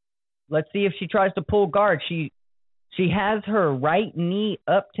 Let's see if she tries to pull guard. She has her right knee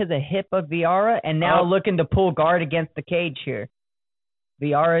up to the hip of Vieira and now looking to pull guard against the cage here.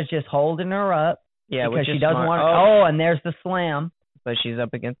 Vieira's just holding her up because she doesn't want to. Oh, and there's the slam. But she's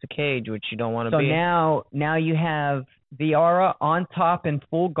up against the cage, which you don't want to be. So now you have Vieira on top in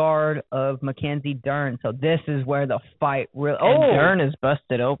full guard of Mackenzie Dern. So this is where the fight really... And Dern is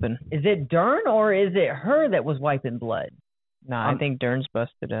busted open. Is it Dern or is it her that was wiping blood? No, I think Dern's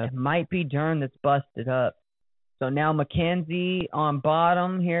busted up. It might be Dern that's busted up. So now Mackenzie on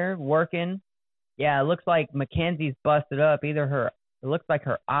bottom here working. Yeah, it looks like Mackenzie's busted up. It looks like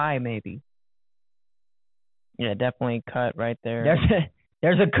her eye maybe. Yeah, definitely cut right there.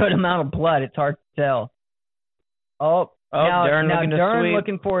 There's a good amount of blood. It's hard to tell. Now Dern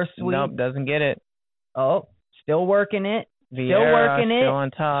looking for a sweep. Nope, doesn't get it. Oh, still working it. Vieira, still on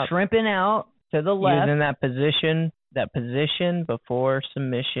top. Shrimping out to the left. Using that position before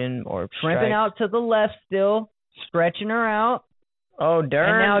submission or shrimping out to the left still. Stretching her out. Oh,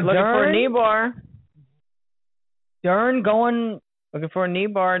 Dern looking for a knee bar. Dern looking for a knee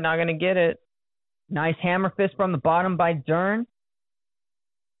bar, not going to get it. Nice hammer fist from the bottom by Dern.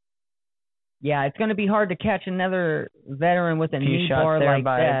 Yeah, it's going to be hard to catch another veteran with a knee bar like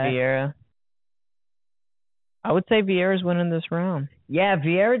by that. Vieira. I would say Vieira's winning this round. Yeah,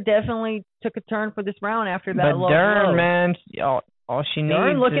 Vieira definitely took a turn for this round after that low Dern, blow. man, all she needs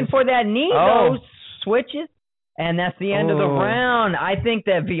Dern looking for that knee, though. Switches. And that's the end of the round. I think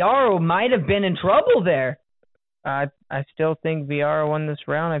that Vieira might have been in trouble there. I still think Vieira won this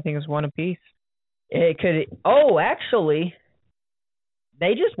round. I think it's one apiece. It could. Oh, actually,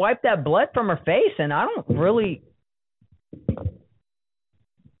 they just wiped that blood from her face, and I don't really.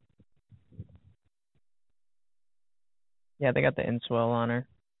 Yeah, they got the inswell on her.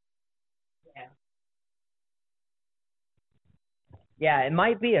 Yeah, it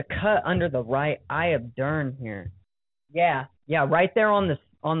might be a cut under the right eye of Dern here. Yeah, right there on the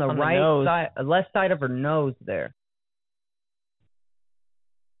right side, left side of her nose there.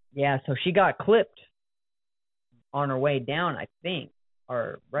 Yeah, so she got clipped on her way down, I think,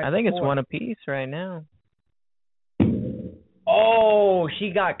 or right. I think it's one apiece right now. Oh, she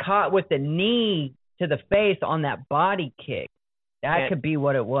got caught with the knee to the face on that body kick. That could be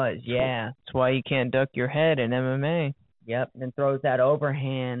what it was. Yeah, that's why you can't duck your head in MMA. Yep, then throws that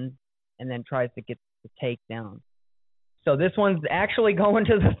overhand and then tries to get the takedown. So this one's actually going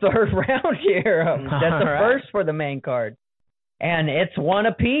to the third round here. That's the first for the main card. And it's one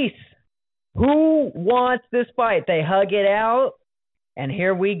apiece. Who wants this fight? They hug it out, and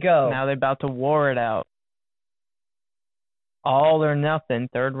here we go. Now they're about to war it out. All or nothing,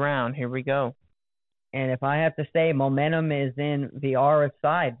 third round. Here we go. And if I have to say, momentum is in Vieira's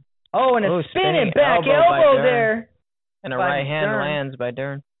side. Oh, and a spinning back elbow there. And a right hand lands by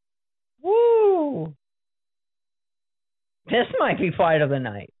Dern. Woo! This might be fight of the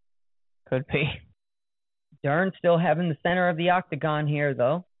night. Could be. Dern still having the center of the octagon here,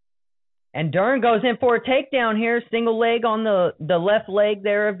 though. And Dern goes in for a takedown here. Single leg on the left leg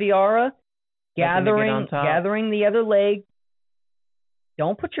there of Vieira. Gathering the other leg.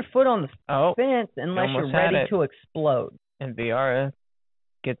 Don't put your foot on the fence unless you're ready to explode. And Vieira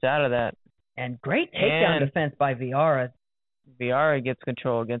gets out of that. And great takedown defense by Vieira. Vieira gets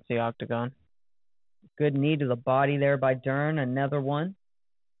control against the octagon. Good knee to the body there by Dern. Another one.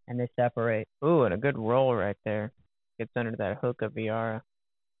 And they separate. Ooh, and a good roll right there. Gets under that hook of Vieira.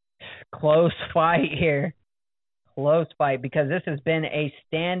 Close fight here. close fight because this has been a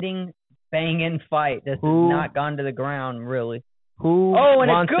standing, banging fight. This has not gone to the ground, really. Who and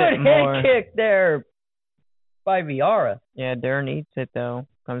wants a good it more? head kick there by Viara. Yeah, Dern eats it, though.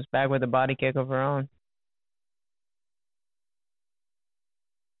 Comes back with a body kick of her own.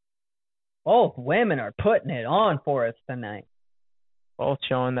 Both women are putting it on for us tonight. Both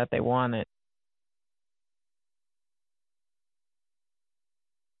showing that they want it.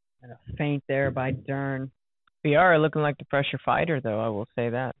 And a feint there by Dern. Viara looking like the pressure fighter, though, I will say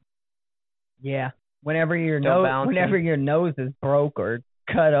that. Yeah. Whenever your nose is broke or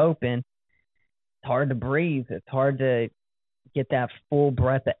cut open, it's hard to breathe. It's hard to get that full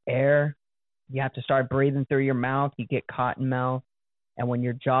breath of air. You have to start breathing through your mouth. You get cotton mouth. And when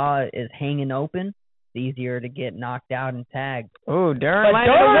your jaw is hanging open, it's easier to get knocked out and tagged. Oh, Dern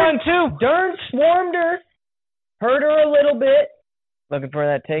landed a 1-2. Dern swarmed her, hurt her a little bit. Looking for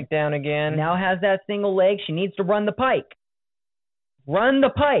that takedown again. Now has that single leg. She needs to run the pike. Run the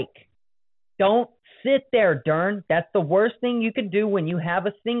pike. Don't sit there, Dern. That's the worst thing you could do when you have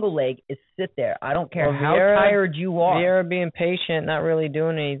a single leg is sit there. I don't care how tired you are. Viera being patient, not really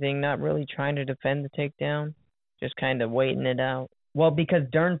doing anything, not really trying to defend the takedown, just kind of waiting it out. Well, because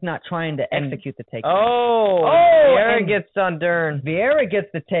Dern's not trying to execute the takedown. Viera gets on Dern. Viera gets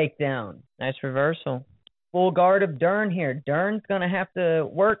the takedown. Nice reversal. Full guard of Dern here. Dern's going to have to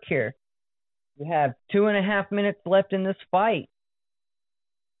work here. You have 2.5 minutes left in this fight.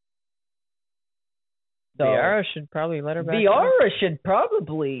 So Viera should probably let her back. Viera should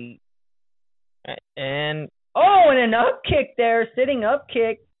probably. And an up kick there, sitting up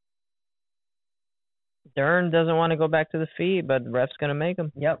kick. Dern doesn't want to go back to the feet, but the ref's going to make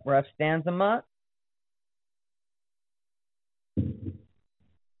him. Yep, ref stands him up.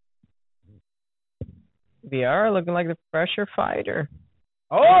 Viera looking like the pressure fighter.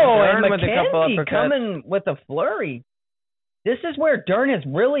 And McKenzie coming with a flurry. This is where Dern has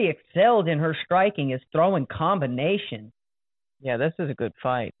really excelled in her striking, is throwing combinations. Yeah, this is a good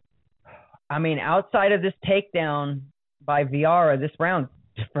fight. I mean, outside of this takedown by Viara, this round's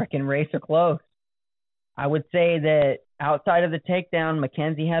freaking razor close. I would say that outside of the takedown,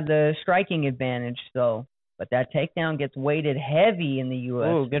 McKenzie had the striking advantage, but that takedown gets weighted heavy in the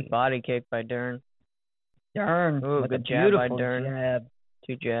UFC. Ooh, good body kick by Dern. Ooh, good jab by Dern. Jab.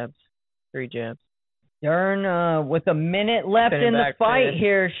 2 jabs. 3 jabs. Dern, with a minute left in the fight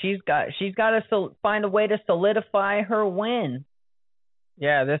here, she's got to find a way to solidify her win.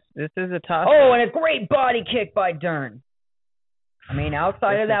 Yeah, this is a tough. And a great body kick by Dern. I mean,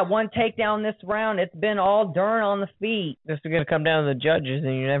 outside of that one takedown this round, it's been all Dern on the feet. This is going to come down to the judges,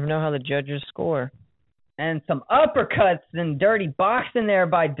 and you never know how the judges score. And some uppercuts and dirty boxing there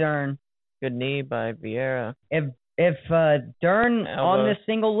by Dern. Good knee by Viera. If Dern on this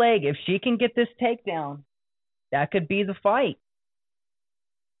single leg, if she can get this takedown, that could be the fight.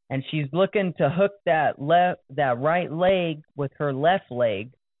 And she's looking to hook that right leg with her left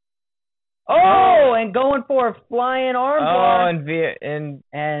leg. And going for a flying armbar.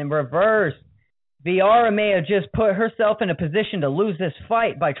 And reverse. Viara may have just put herself in a position to lose this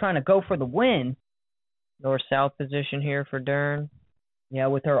fight by trying to go for the win. North-south position here for Dern. Yeah,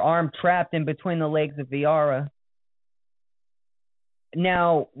 with her arm trapped in between the legs of Viara.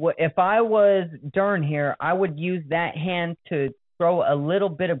 Now, if I was Dern here, I would use that hand to throw a little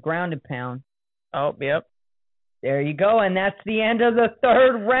bit of ground and pound. Oh, yep. There you go, and that's the end of the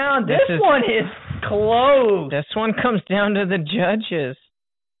third round. This one is close. This one comes down to the judges.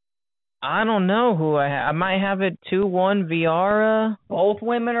 I don't know who I have. I might have it 2-1 Viara. Both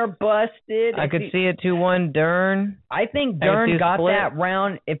women are busted. I could see it 2-1 Dern. I think Dern got that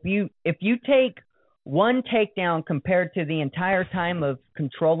round. If you take one takedown compared to the entire time of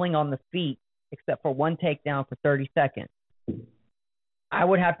controlling on the feet, except for one takedown for 30 seconds, I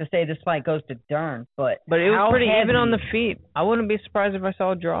would have to say this fight goes to Dern. But it was pretty even on the feet. I wouldn't be surprised if I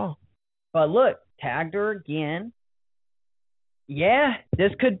saw a draw. But look, tagged her again. Yeah,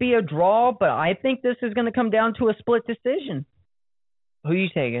 this could be a draw, but I think this is going to come down to a split decision. Who you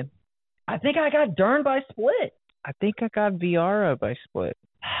taking? I think I got Dern by split. I think I got Viara by split.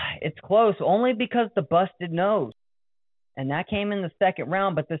 It's close, only because the busted nose. And that came in the second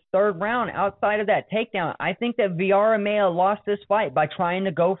round. But this third round, outside of that takedown, I think that Viara may have lost this fight by trying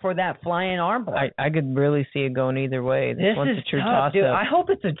to go for that flying armbar. I could really see it going either way. This one's is a true tough, dude. I hope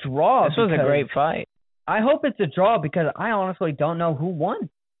it's a draw. This was a great fight. I hope it's a draw because I honestly don't know who won.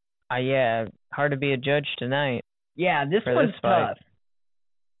 Yeah, hard to be a judge tonight. Yeah, this one's tough.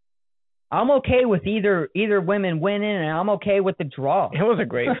 I'm okay with either women winning, and I'm okay with the draw. It was a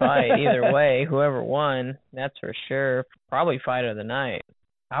great fight either way. Whoever won, that's for sure. Probably fight of the night.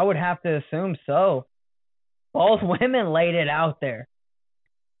 I would have to assume so. Both women laid it out there.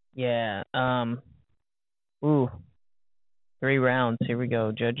 Yeah. 3 rounds. Here we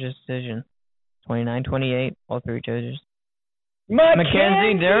go. Judges' decision. 29-28. All 3 judges.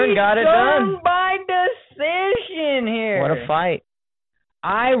 Mackenzie Dern got it done by decision here. What a fight.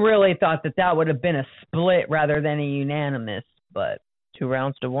 I really thought that would have been a split rather than a unanimous, but 2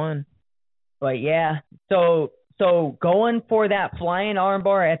 rounds to 1. But yeah, so going for that flying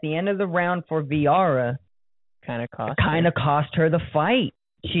armbar at the end of the round for Viara kind of cost her the fight.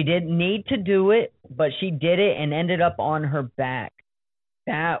 She didn't need to do it, but she did it and ended up on her back.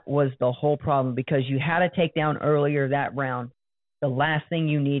 That was the whole problem because you had a takedown earlier that round. The last thing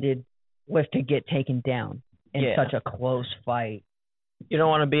you needed was to get taken down in such a close fight. You don't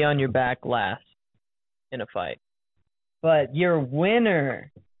want to be on your back last in a fight. But your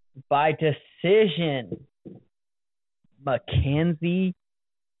winner by decision, Mackenzie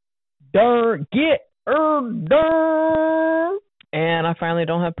Dern. Get her done. And I finally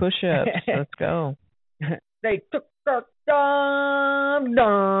don't have push-ups. Let's go. They took her done.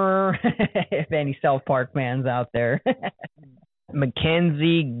 If any South Park fans out there.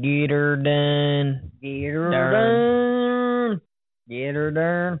 Mackenzie, get her done. Get her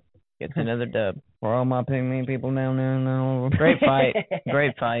done. Gets another dub. For all my pygmy people down there. No. Great fight.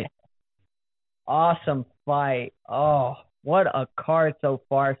 Great fight. Awesome fight. Oh, what a card so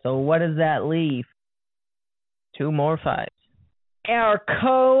far. So what does that leave? 2 more fights. Our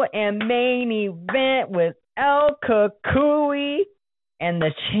and main event with El Cucuy and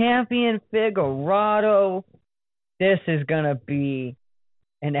the champion Figueroa. This is going to be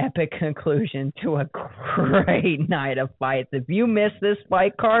an epic conclusion to a great night of fights. If you miss this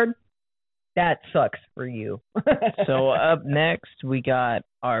fight card, that sucks for you. So up next, we got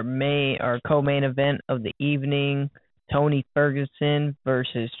our co-main event of the evening, Tony Ferguson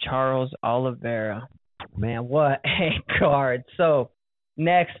versus Charles Oliveira. Man, what a card. So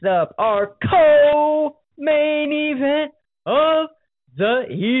next up, our co-main event of the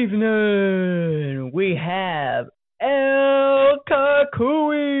evening. We have El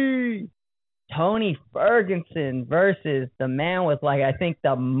Cucuy. Tony Ferguson versus the man with, I think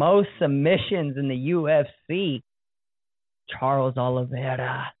the most submissions in the UFC, Charles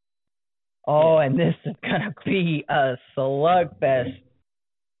Oliveira. Oh, and this is going to be a slugfest.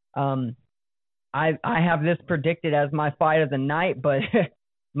 I have this predicted as my fight of the night, but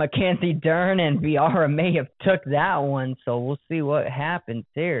Mackenzie Dern and Viara may have took that one, so we'll see what happens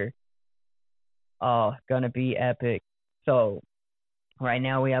here. Oh, going to be epic. So right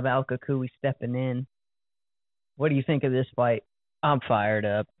now we have El Cucuy stepping in. What do you think of this fight? I'm fired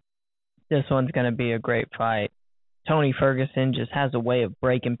up. This one's going to be a great fight. Tony Ferguson just has a way of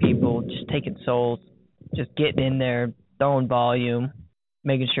breaking people, just taking souls, just getting in there, throwing volume,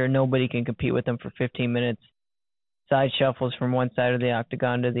 making sure nobody can compete with him for 15 minutes. Side shuffles from one side of the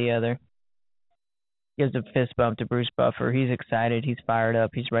octagon to the other. Gives a fist bump to Bruce Buffer. He's excited. He's fired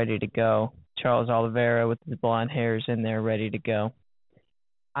up. He's ready to go. Charles Oliveira with his blonde hairs in there, ready to go.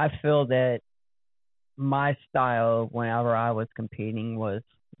 I feel that my style whenever I was competing was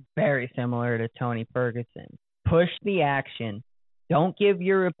very similar to Tony Ferguson. Push the action. Don't give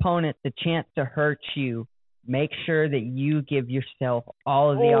your opponent the chance to hurt you. Make sure that you give yourself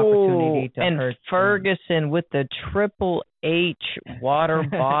all of the opportunity to hurt. And Ferguson with the Triple H water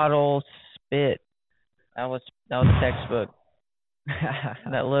bottle spit. That was textbook.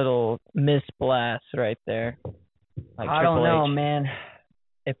 That little miss blast right there. I don't know, man.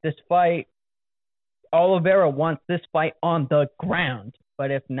 If this fight, Oliveira wants this fight on the ground.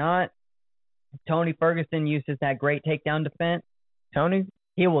 But if not, Tony Ferguson uses that great takedown defense.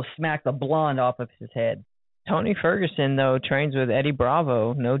 He will smack the blonde off of his head. Tony Ferguson, though, trains with Eddie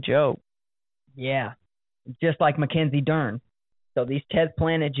Bravo. No joke. Yeah. Just like Mackenzie Dern. So these Test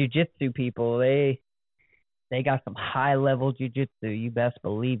Planet Jiu-Jitsu people, they got some high-level jiu-jitsu. You best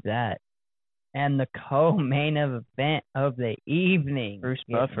believe that. And the co-main event of the evening. Bruce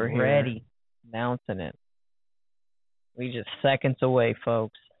Buffer ready. Here, announcing it. We just seconds away,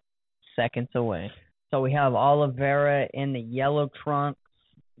 folks. Seconds away. So we have Oliveira in the yellow trunks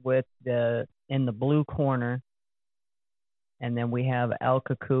with in the blue corner. And then we have El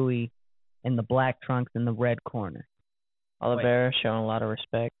Cucuy in the black trunks in the red corner. Oliveira showing a lot of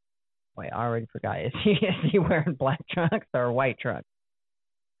respect. Wait, I already forgot. Is he wearing black trunks or white trunks?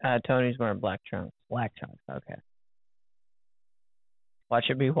 Tony's wearing black trunks. Black trunks, okay. Watch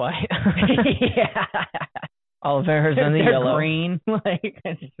it be white. Yeah. Oliveira's in the yellow. Green.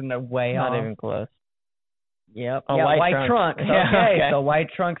 It's just in the way Not off. even close. Yep. Oh, yeah, white trunks. Yeah, okay. So white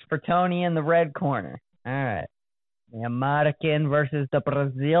trunks for Tony in the red corner. All right. The American versus the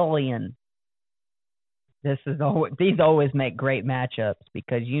Brazilian. These always make great matchups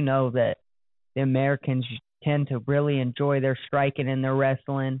because you know that the Americans tend to really enjoy their striking and their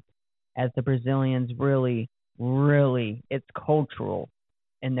wrestling, as the Brazilians really, it's cultural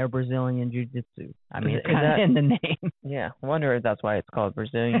in their Brazilian jiu-jitsu. I mean, it's kind of in the name. Yeah, I wonder if that's why it's called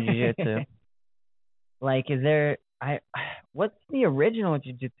Brazilian jiu-jitsu. Like, what's the original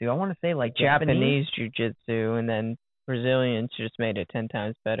jiu-jitsu? I want to say like Japanese jiu-jitsu, and then Brazilians just made it 10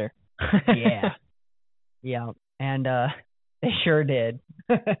 times better. Yeah. Yeah, and they sure did.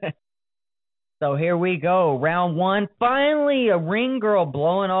 So here we go, round 1. Finally, a ring girl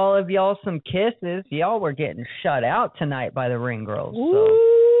blowing all of y'all some kisses. Y'all were getting shut out tonight by the ring girls.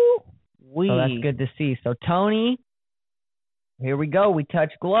 So that's good to see. So, Tony, here we go. We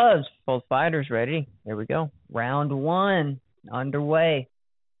touch gloves. Both fighters ready. Here we go. Round 1 underway.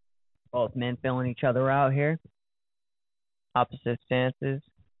 Both men filling each other out here. Opposite stances.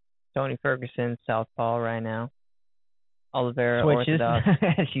 Tony Ferguson, southpaw right now. Oliveira, switches. orthodox.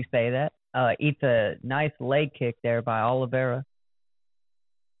 You say that. Eats a nice leg kick there by Oliveira.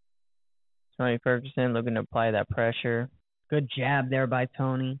 Tony Ferguson looking to apply that pressure. Good jab there by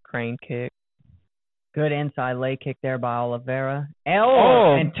Tony. Crane kick. Good inside leg kick there by Oliveira.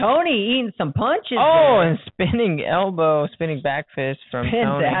 And Tony eating some punches there. And spinning elbow, spinning back fist from Spins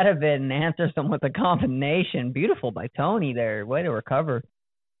Tony. out of it and answers them with a combination. Beautiful by Tony there. Way to recover.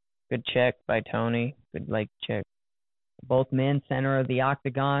 Good check by Tony. Good leg check. Both men center of the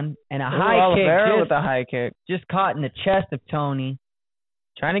octagon. And a high Oliveira kick. With a high kick. Just caught in the chest of Tony.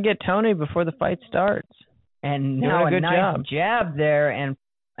 Trying to get Tony before the fight starts. And now a nice jab there and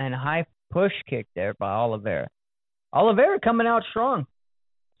a high push kick there by Oliveira. Oliveira coming out strong.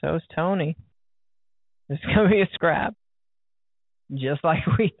 So is Tony. This is going to be a scrap. Just like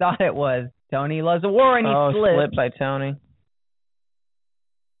we thought it was. Tony loves a war and he slipped. By Tony.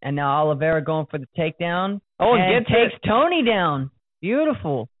 And now Oliveira going for the takedown. And takes Tony down.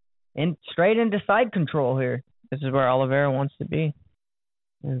 Beautiful. And straight into side control here. This is where Oliveira wants to be.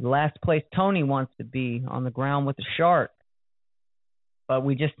 This is the last place Tony wants to be, on the ground with the shark. But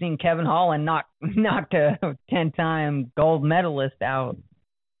we just seen Kevin Holland knocked a 10-time gold medalist out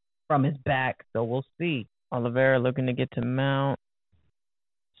from his back, so we'll see. Oliveira looking to get to mount.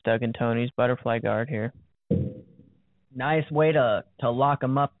 Stuck in Tony's butterfly guard here. Nice way to lock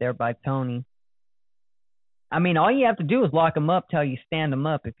him up there by Tony. I mean, all you have to do is lock him up till you stand him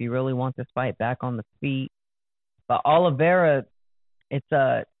up if you really want this fight back on the feet. But Oliveira, it's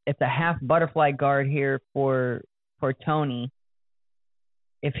a half butterfly guard here for Tony.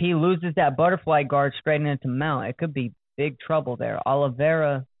 If he loses that butterfly guard straight into mount, it could be big trouble there.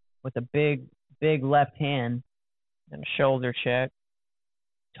 Oliveira with a big left hand. And a shoulder check.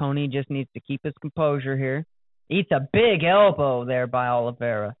 Tony just needs to keep his composure here. Eats a big elbow there by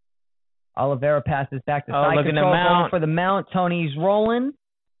Oliveira. Oliveira passes back to side control, going for the mount. Tony's rolling.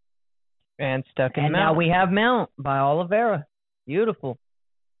 And stuck in mount. And now we have mount by Oliveira. Beautiful.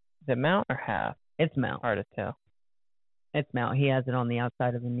 Is it mount or half? It's mount. Hard to tell. It's mount. He has it on the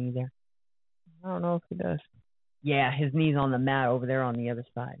outside of the knee there. I don't know if he does. Yeah, his knee's on the mat over there on the other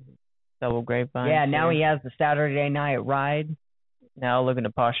side. Double grapevine. Yeah, now he has the Saturday night ride. Now looking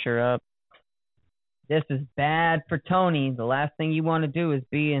to posture up. This is bad for Tony. The last thing you want to do is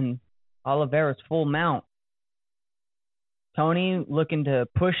be in Oliveira's full mount. Tony looking to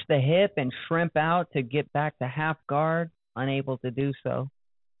push the hip and shrimp out to get back to half guard. Unable to do so.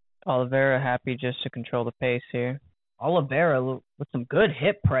 Oliveira happy just to control the pace here. Oliveira with some good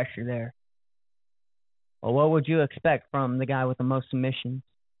hip pressure there. Well, what would you expect from the guy with the most submissions?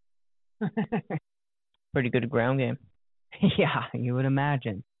 Pretty good ground game. Yeah, you would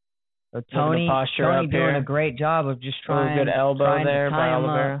imagine. So Tony doing here. A great job of just trying. Good elbow there by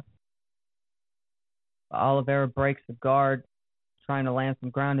Oliveira. Oliveira breaks the guard, trying to land some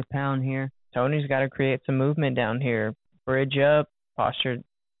ground and pound here. Tony's got to create some movement down here. Bridge up, posture,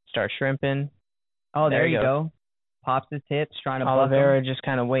 start shrimping. Oh, there you go. Pops his hips, trying to buck him. Oliveira just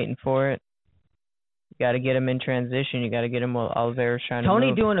kind of waiting for it. You got to get him in transition. You got to get him while Oliveira's trying to move.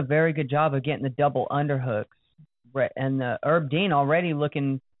 Tony doing a very good job of getting the double underhooks. And Herb Dean already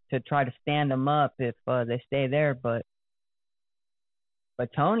looking to try to stand him up if they stay there. But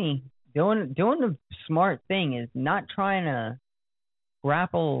Tony doing the smart thing is not trying to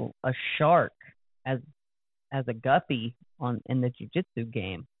grapple a shark as a guppy in the jiu-jitsu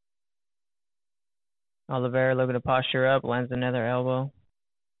game. Oliveira looking to posture up, lands another elbow.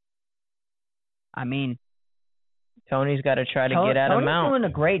 I mean, Tony's got to try to get out of mount. Tony's doing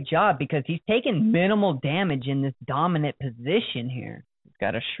a great job because he's taking minimal damage in this dominant position here. He's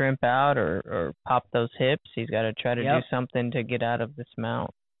got to shrimp out or pop those hips. He's got to try to do something to get out of this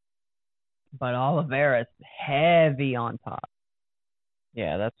mount. But Oliveira's heavy on top.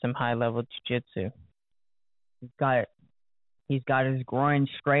 Yeah, that's some high-level jiu-jitsu. He's got his groin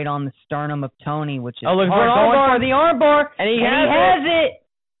straight on the sternum of Tony, which is look for the armbar, and he has it.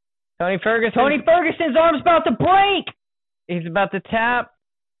 Tony Ferguson's arm's about to break. He's about to tap.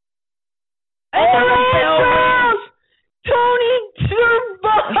 And Tony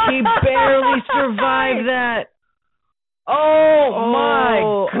survived. He barely survived that. Oh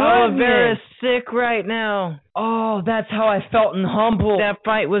my goodness. Oliveira's sick right now. Oh, that's how I felt in Humboldt. That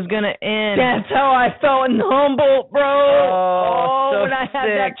fight was going to end. That's how I felt in Humboldt, bro. So when I had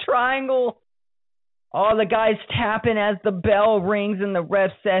that triangle. Oh, the guy's tapping as the bell rings and the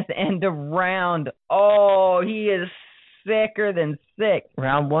ref says end of round. Oh, he is sicker than sick.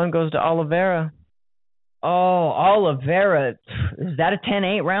 Round 1 goes to Oliveira. Oh, Oliveira. Is that a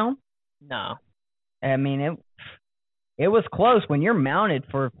 10-8 round? No. I mean, it was close when you're mounted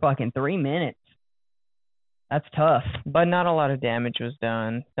for fucking 3 minutes. That's tough. But not a lot of damage was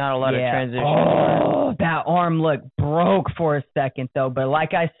done. Not a lot of transition. Oh, that arm looked broke for a second though. But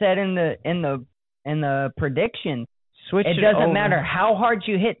like I said in the prediction, it doesn't matter how hard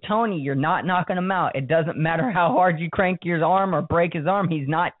you hit Tony, you're not knocking him out. It doesn't matter how hard you crank his arm or break his arm, he's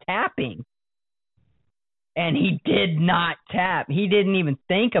not tapping. And he did not tap. He didn't even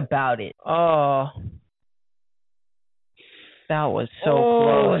think about it. Oh. That was so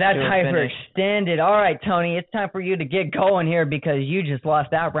close. That hyperextended. All right, Tony, it's time for you to get going here because you just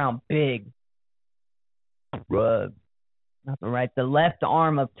lost that round big. Nothing right. The left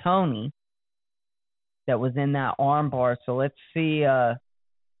arm of Tony that was in that arm bar. So let's see. The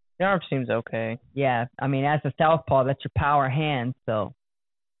arm seems okay. Yeah, I mean, as a southpaw, that's your power hand. So,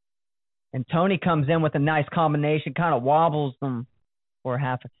 and Tony comes in with a nice combination, kind of wobbles them for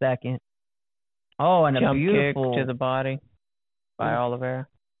half a second. Oh, and jump a beautiful kick to the body by Oliveira.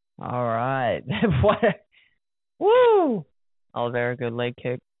 All right. What? Woo! Oliveira, good leg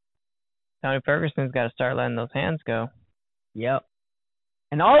kick. Tony Ferguson's got to start letting those hands go. Yep.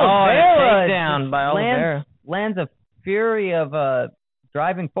 And Oliveira takedown by Oliveira lands a fury of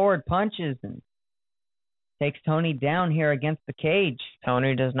driving forward punches and takes Tony down here against the cage.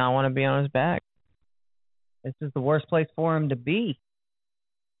 Tony does not want to be on his back. This is the worst place for him to be.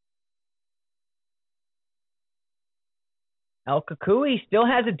 El Kukui still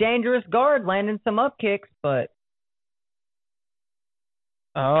has a dangerous guard, landing some up kicks, but...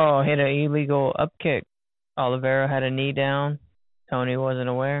 Oh, hit an illegal up kick. Oliveira had a knee down. Tony wasn't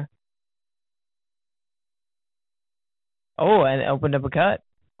aware. Oh, and opened up a cut.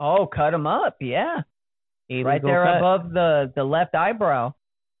 Oh, cut him up, yeah. Illegal right there cut. above the left eyebrow.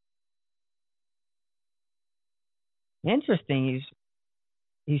 Interesting.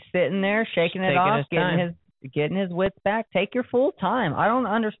 He's sitting there, shaking it off, getting his wits back. Take your full time. I don't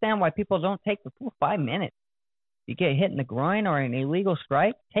understand why people don't take the full 5 minutes. You get hit in the groin or an illegal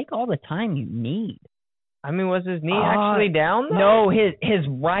strike, take all the time you need. I mean, was his knee actually down, though? No, his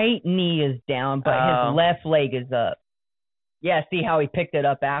right knee is down, but his left leg is up. Yeah, see how he picked it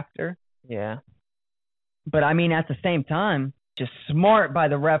up after? Yeah. But, I mean, at the same time, just smart by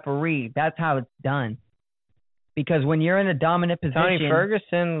the referee. That's how it's done. Because when you're in a dominant position... Tony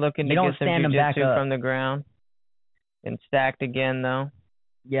Ferguson looking to get some jiu-jitsu from the ground. And stacked again, though.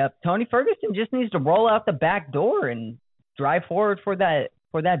 Yep. Tony Ferguson just needs to roll out the back door and drive forward for that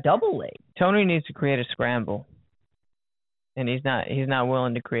double leg. Tony needs to create a scramble. And he's not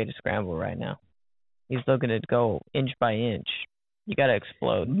willing to create a scramble right now. He's looking to go inch by inch. You got to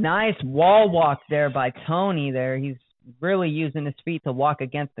explode. Nice wall walk there by Tony there. He's really using his feet to walk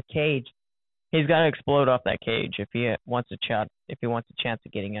against the cage. He's got to explode off that cage if he wants a chance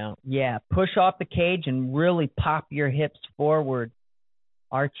of getting out. Yeah, push off the cage and really pop your hips forward.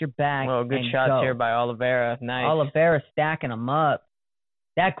 Arch your back. Oh, good shots here by Oliveira. Nice. Oliveira stacking them up.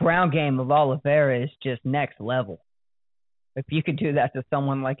 That ground game of Oliveira is just next level. If you could do that to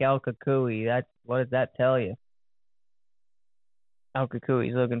someone like El Kukui, what does that tell you? El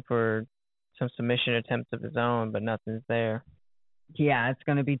Kukui's looking for some submission attempts of his own, but nothing's there. Yeah, it's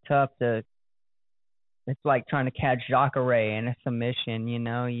going to be tough to... It's like trying to catch Jacare in a submission, you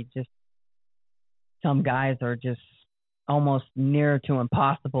know? Some guys are just almost near to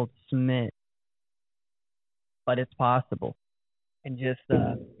impossible to submit. But it's possible. And just...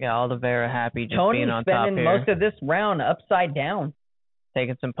 Oliveira happy just Tony's being on top here. Tony's spending most of this round upside down.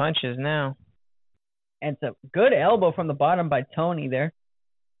 Taking some punches now. And it's a good elbow from the bottom by Tony there.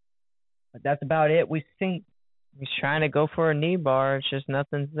 But that's about it we've seen. He's trying to go for a knee bar. It's just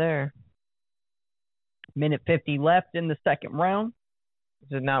nothing's there. Minute 50 left in the second round.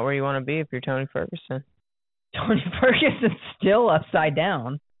 This is not where you want to be if you're Tony Ferguson. Tony Ferguson's still upside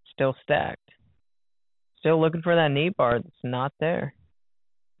down. Still stacked. Still looking for that knee bar that's not there.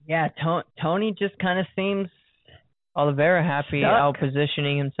 Yeah, Tony just kind of seems Oliveira happy stuck. out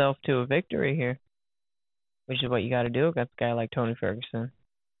positioning himself to a victory here, which is what you got to do against a guy like Tony Ferguson.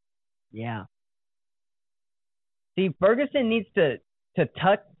 Yeah. See, Ferguson needs to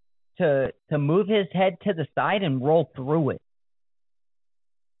move his head to the side and roll through it.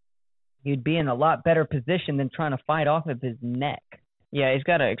 He'd be in a lot better position than trying to fight off of his neck. Yeah, he's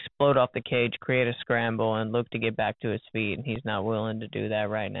got to explode off the cage, create a scramble, and look to get back to his feet, and he's not willing to do that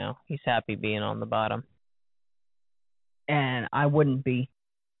right now. He's happy being on the bottom. And I wouldn't be,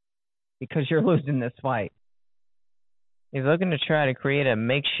 because you're losing this fight. He's looking to try to create a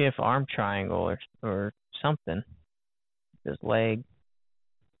makeshift arm triangle or something with his leg.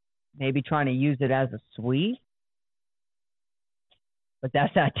 Maybe trying to use it as a sweep. But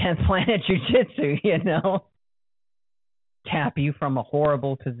that's that 10th planet jiu-jitsu, you know? Tap you from a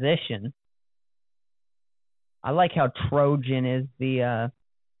horrible position. I like how Trojan is the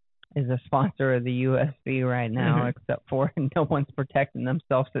sponsor of the UFC right now, except for no one's protecting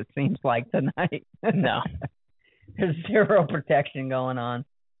themselves, it seems like, tonight. No. There's zero protection going on.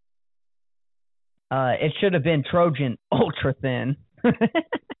 It should have been Trojan Ultra Thin.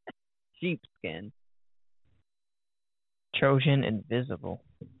 Sheepskin. Trojan Invisible.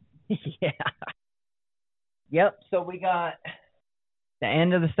 Yeah. Yep, so we got the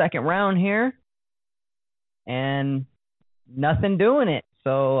end of the second round here, and nothing doing it.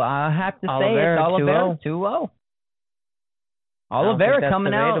 So I have to say it's Oliveira 2-0. Oliveira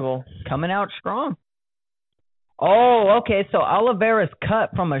coming out strong. Oh, okay, so Oliveira's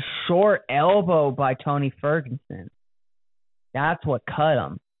cut from a short elbow by Tony Ferguson. That's what cut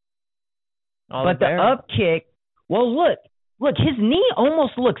him. Oliveira. But the up kick, well, look, his knee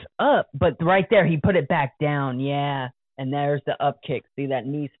almost looks up, but right there he put it back down. Yeah, and there's the up kick. See, that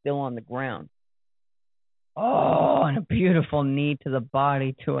knee's still on the ground. Oh, and a beautiful knee to the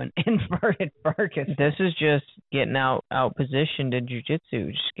body to an inverted Ferguson. This is just getting out positioned in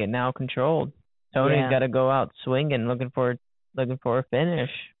jiu-jitsu, just getting out controlled. Tony's got to go out swinging, looking for a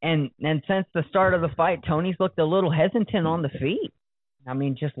finish. And since the start of the fight, Tony's looked a little hesitant on the feet. I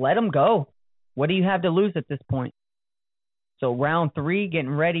mean, just let him go. What do you have to lose at this point? So round 3,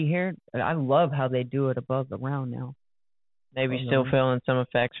 getting ready here. I love how they do it above the round now. Maybe still feeling some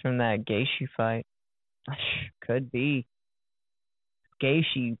effects from that Gaethje fight. Could be.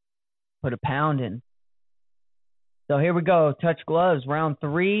 Gaethje put a pound in. So here we go. Touch gloves. Round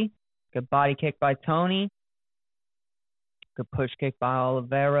 3. Good body kick by Tony. Good push kick by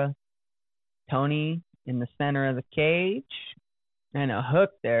Oliveira. Tony in the center of the cage. And a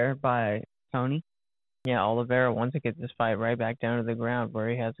hook there by Tony. Yeah, Oliveira wants to get this fight right back down to the ground where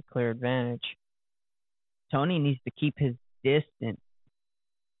he has a clear advantage. Tony needs to keep his distance,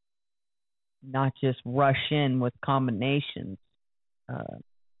 not just rush in with combinations.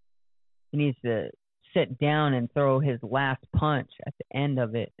 He needs to sit down and throw his last punch at the end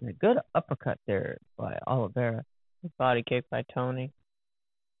of it. And a good uppercut there by Oliveira. Good body kick by Tony.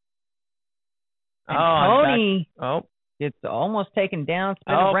 And Tony gets almost taken down,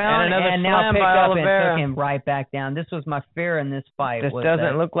 spin around, and now picked up Oliveira. and took him right back down. This was my fear in this fight. This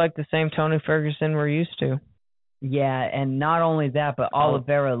doesn't look like the same Tony Ferguson we're used to. Yeah, and not only that, but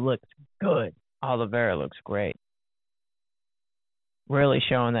Oliveira looks good. Oliveira looks great. Really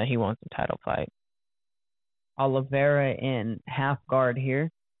showing that he wants a title fight. Oliveira in half guard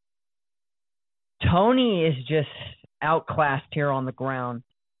here. Tony is just outclassed here on the ground.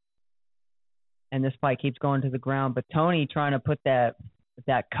 And this fight keeps going to the ground. But Tony trying to put that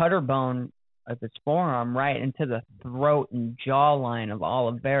cutter bone of his forearm right into the throat and jawline of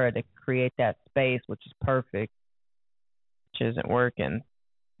Oliveira to create that space, which is perfect. Which isn't working.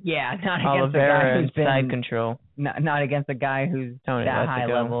 Yeah, not against Oliveira a guy who's been side control. Not against a guy who's Tony that high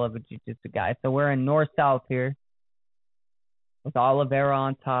level of a jiu-jitsu guy. So we're in north-south here with Oliveira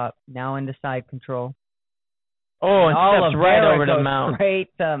on top, now into side control. Oh, and steps right over the mount. Straight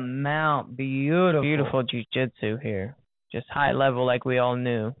to mount. Beautiful. Beautiful jiu-jitsu here. Just high level like we all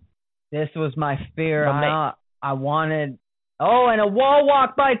knew. This was my fear. I wanted... Oh, and a wall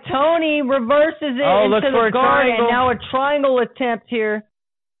walk by Tony reverses it into the guard, and now a triangle attempt here.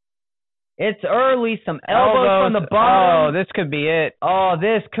 It's early. Some elbows from the bottom. Oh, this could be it. Oh,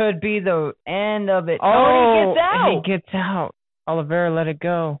 this could be the end of it. Tony gets out. He gets out. Oliveira let it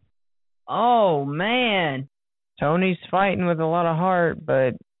go. Oh, man. Tony's fighting with a lot of heart,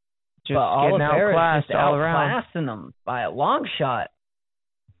 but getting outclassed all around. Outclassing him by a long shot.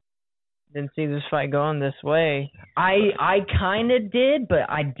 Didn't see this fight going this way. I kind of did, but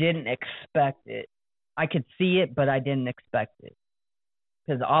I didn't expect it. I could see it, but I didn't expect it.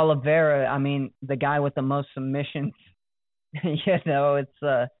 Because Oliveira, I mean, the guy with the most submissions, it's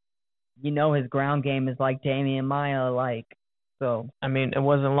his ground game is like Damian Maia, like, so. I mean, it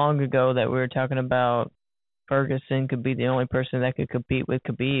wasn't long ago that we were talking about Ferguson could be the only person that could compete with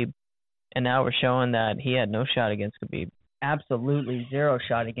Khabib, and now we're showing that he had no shot against Khabib. Absolutely zero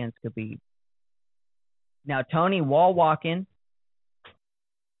shot against Khabib. Now, Tony wall walking.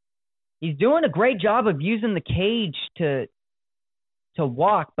 He's doing a great job of using the cage to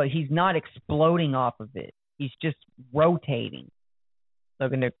walk, but he's not exploding off of it. He's just rotating.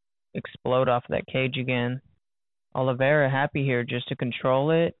 Looking to explode off of that cage again. Oliveira happy here just to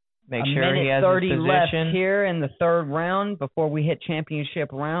control it. Make sure he has his position. 30 left here in the third round before we hit championship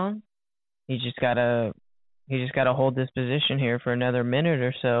round. He's just gotta hold this position here for another minute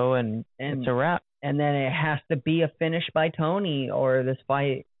or so, and it's a wrap. And then it has to be a finish by Tony, or this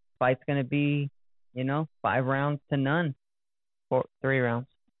fight's gonna be, 5 rounds to none. 3 rounds.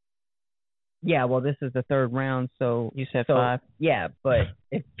 Yeah, well, this is the third round, so you said 5. Yeah, but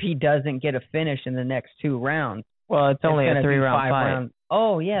if he doesn't get a finish in the next 2 rounds, well, it's only a 3-round fight. Rounds.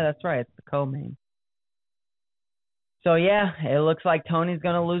 Oh, yeah, that's right. It's the co-main. So yeah, it looks like Tony's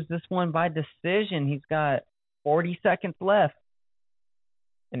gonna lose this one by decision. He's got 40 seconds left,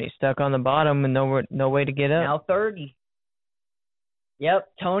 and he's stuck on the bottom with no way to get up. Now 30. Yep,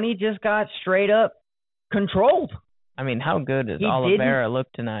 Tony just got straight up controlled. I mean, how good does Oliveira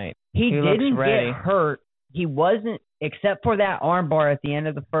look tonight? He didn't looks ready. Get hurt. He wasn't, except for that armbar at the end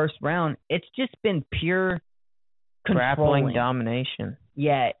of the first round. It's just been pure grappling domination.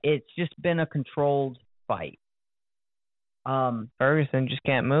 Yeah, it's just been a controlled fight. Ferguson just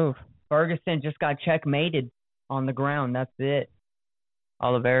can't move. Ferguson just got checkmated on the ground. That's it.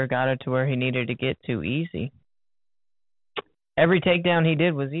 Oliveira got it to where he needed to get to easy. Every takedown he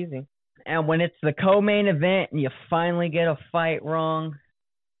did was easy. And when it's the co-main event and you finally get a fight wrong,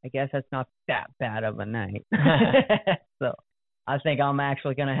 I guess that's not that bad of a night. So I think I'm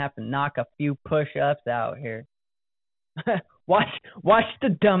actually going to have to knock a few push-ups out here. Watch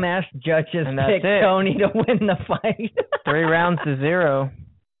the dumbass judges pick Tony to win the fight. 3 rounds to 0.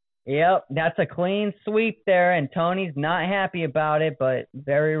 Yep, that's a clean sweep there, and Tony's not happy about it, but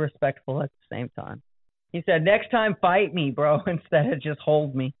very respectful at the same time. He said, next time fight me, bro, instead of just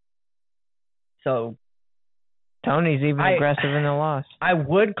hold me. So Tony's even aggressive in the loss. I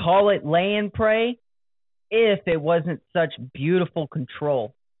would call it lay and pray if it wasn't such beautiful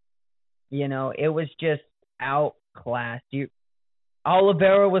control. It was just outclassed.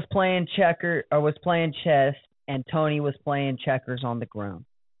 Oliveira was playing chess, and Tony was playing checkers on the ground.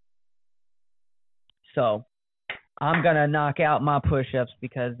 So I'm gonna knock out my push-ups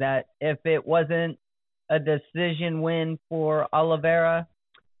because that, if it wasn't a decision win for Oliveira,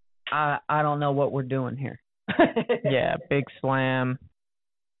 I don't know what we're doing here. Yeah, big slam,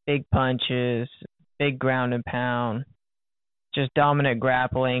 big punches, big ground and pound, just dominant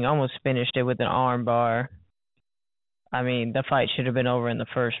grappling, almost finished it with an arm bar. I mean, the fight should have been over in the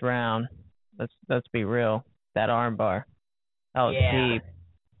first round. Let's be real. That arm bar, that was deep.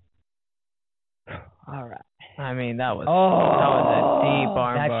 All right. I mean, that was a deep arm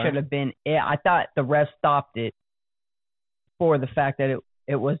bar. That should have been it. I thought the ref stopped it for the fact that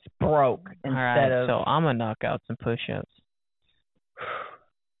it was broke instead of. So I'm gonna knock out some push-ups.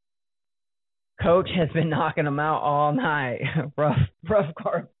 Coach has been knocking them out all night. rough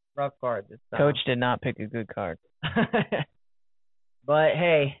card this time. Coach did not pick a good card. But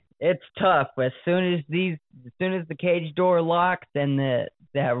hey, it's tough. As soon as the cage door locks and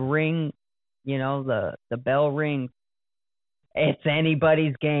that ring, the bell rings, it's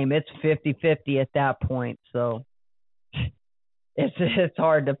anybody's game. It's 50-50 at that point. So it's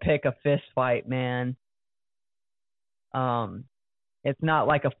hard to pick a fist fight, man. It's not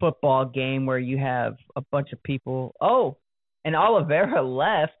like a football game where you have a bunch of people. Oh, and Oliveira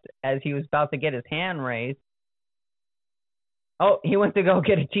left as he was about to get his hand raised. Oh, he went to go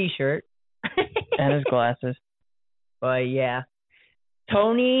get a T-shirt. And his glasses. But yeah,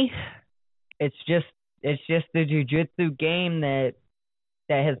 Tony, it's just the jiu-jitsu game that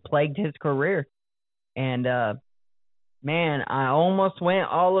has plagued his career. And man, I almost went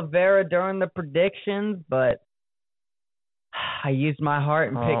Oliveira during the predictions, but I used my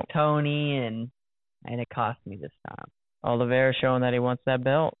heart and picked Tony, and it cost me this time. Oliveira showing that he wants that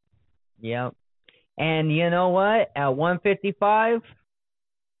belt. Yep. And you know what? At 155,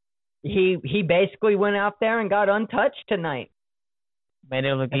 he basically went out there and got untouched tonight. Made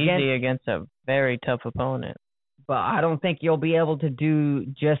it look easy against a very tough opponent. But I don't think you'll be able to do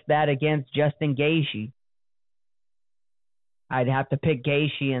just that against Justin Gaethje. I'd have to pick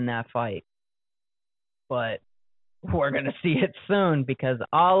Gaethje in that fight. But we're going to see it soon because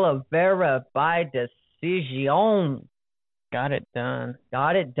Oliveira by decision Got it done.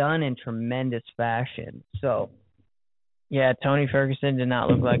 got it done in tremendous fashion. So, Yeah, Tony Ferguson did not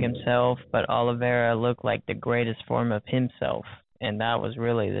look like himself, but Oliveira looked like the greatest form of himself, and that was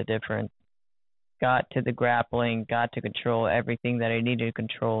really the difference. Got to the grappling, got to control everything that he needed to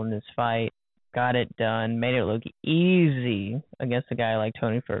control in this fight, got it done, made it look easy against a guy like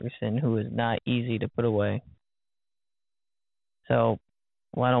Tony Ferguson, who is not easy to put away. So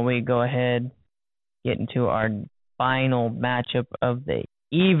why don't we go ahead, get into our final matchup of the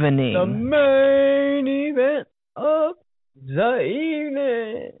evening. the main event of the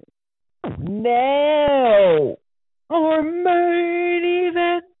evening. Now, our main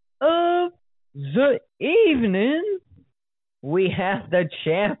event of the evening, we have the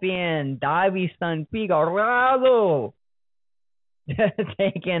champion, Davison Figueroa,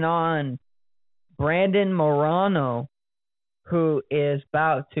 taking on Brandon Morano, who is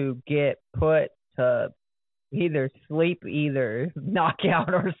about to get put to either sleep, either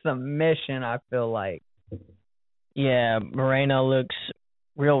knockout or submission, I feel like. Yeah, Moreno looks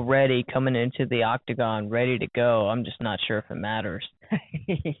real ready coming into the octagon, ready to go. I'm just not sure if it matters.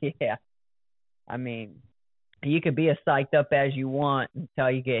 Yeah. I mean, you could be as psyched up as you want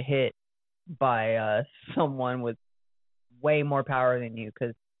until you get hit by someone with way more power than you,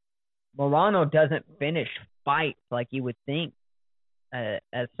 because Morano doesn't finish fights like you would think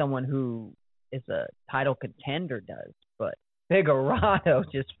as someone who is a title contender does, but Figueroa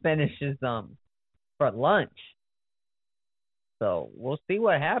just finishes them for lunch. So we'll see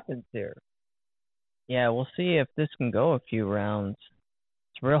what happens here. Yeah, we'll see if this can go a few rounds.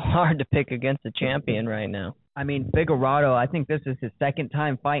 It's real hard to pick against a champion right now. I mean, Figueroa, I think this is his second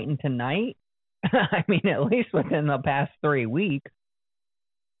time fighting tonight. I mean, at least within the past 3 weeks.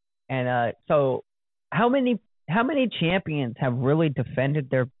 And so how many champions have really defended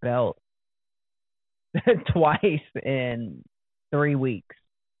their belt twice in 3 weeks?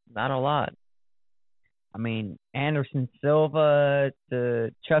 Not a lot. I mean, Anderson Silva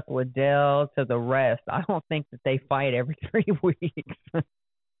to Chuck Liddell to the rest. I don't think that they fight every 3 weeks.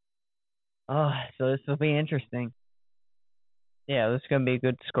 So this will be interesting. Yeah, this is going to be a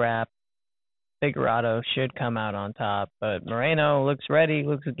good scrap. Figueroa should come out on top, but Moreno looks ready,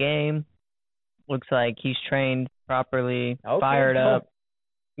 looks game, looks like he's trained properly, fired up.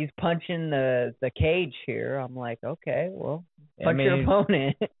 He's punching the cage here. I'm like, okay, well, punch your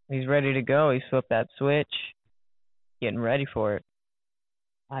opponent. He's ready to go. He flipped that switch, getting ready for it.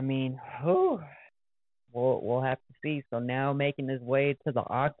 I mean, we'll have to see. So now making his way to the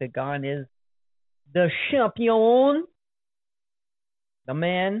octagon is the champion, the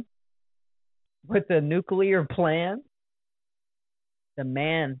man with the nuclear plan, the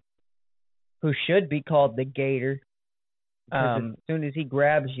man who should be called the Gator. Because as soon as he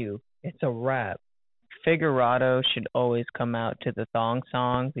grabs you, it's a wrap. Figueroa should always come out to the thong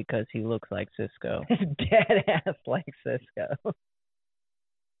song because he looks like Cisco. Dead ass like Cisco.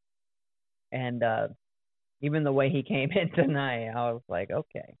 And even the way he came in tonight, I was like,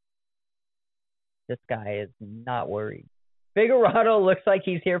 okay, this guy is not worried. Figueroa looks like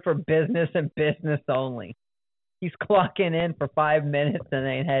he's here for business and business only. He's clocking in for 5 minutes and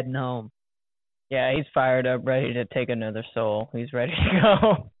ain't heading home. Yeah, he's fired up, ready to take another soul. He's ready to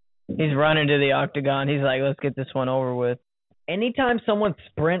go. He's running to the octagon. He's like, let's get this one over with. Anytime someone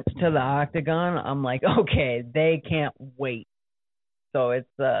sprints to the octagon, I'm like, okay, they can't wait. So it's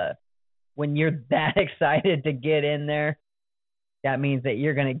when you're that excited to get in there, that means that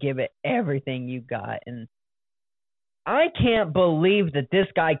you're going to give it everything you got. And I can't believe that this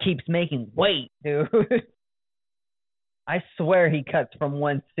guy keeps making weight, dude. I swear he cuts from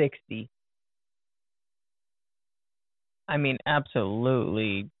 160. I mean,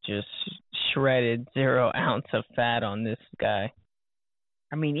 absolutely just shredded 0 ounce of fat on this guy.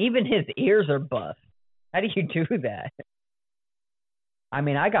 I mean, even his ears are buff. How do you do that? I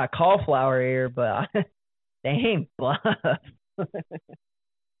mean, I got cauliflower ear, but they ain't buff.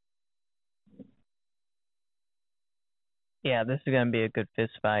 Yeah, this is going to be a good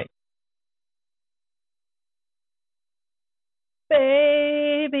fist fight.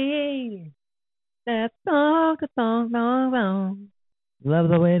 Baby, that song, love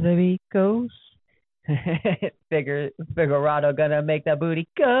the way the beat goes. Figueroa gonna make that booty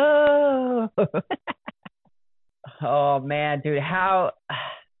go. Oh man, dude, how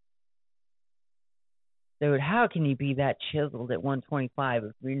can you be that chiseled at 125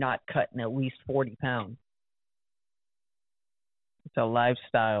 if you're not cutting at least 40 pounds? It's a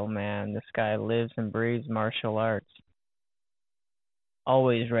lifestyle, man. This guy lives and breathes martial arts.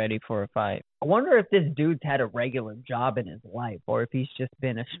 always ready for a fight. I wonder if this dude's had a regular job in his life or if he's just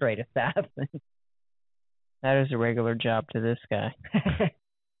been a straight assassin. That is a regular job to this guy.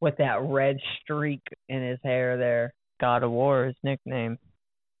 With that red streak in his hair there. God of War, his nickname.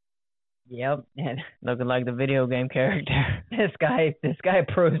 Yep. And looking like the video game character. This guy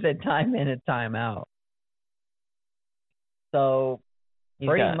proves it time in and time out. So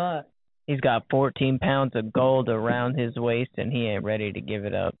pretty much. He's got 14 pounds of gold around his waist, and he ain't ready to give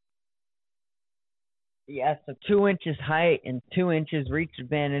it up. Yeah, so 2 inches height and 2 inches reach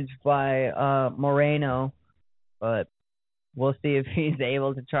advantage by Moreno. But we'll see if he's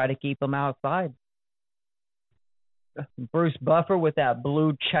able to try to keep him outside. Bruce Buffer with that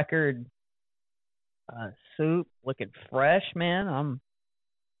blue checkered suit, looking fresh, man. I'm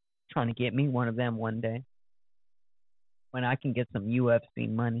trying to get me one of them one day when I can get some UFC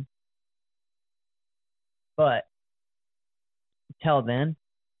money. But until then,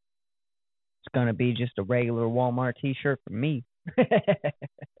 it's going to be just a regular Walmart t-shirt for me.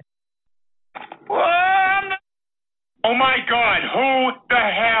 Oh my God, who the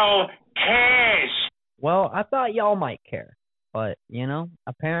hell cares? Well, I thought y'all might care. But,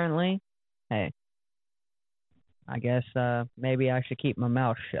 apparently, hey, I guess maybe I should keep my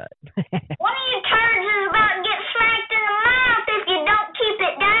mouth shut. One of you turds is about to get smacked in the mouth if you don't keep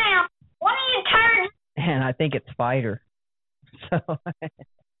it down. One of you turds. And I think it's Fighter.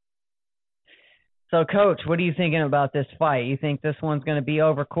 So, Coach, what are you thinking about this fight? You think this one's going to be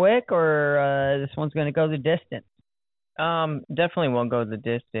over quick or this one's going to go the distance? Definitely won't go the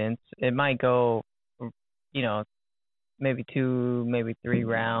distance. It might go, maybe 2, maybe 3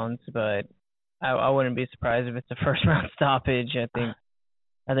 rounds, but I wouldn't be surprised if it's a first round stoppage.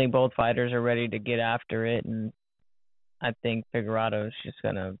 I think both fighters are ready to get after it, and I think Figueiredo's just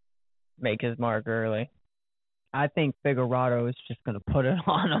gonna make his mark early. I think Figueiredo is just gonna put it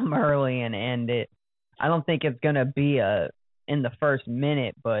on him early and end it. I don't think it's gonna be in the first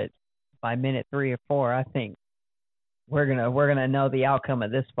minute, but by minute 3 or 4, I think we're gonna know the outcome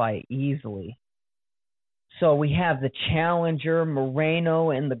of this fight easily. So we have the challenger,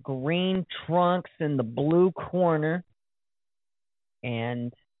 Moreno, in the green trunks in the blue corner.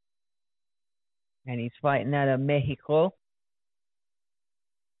 And he's fighting out of Mexico.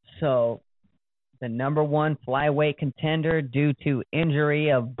 So the number 1 flyweight contender due to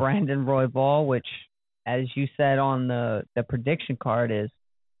injury of Brandon Royval, which, as you said on the prediction card,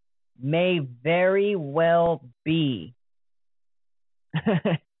 may very well be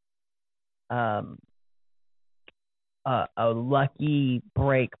a lucky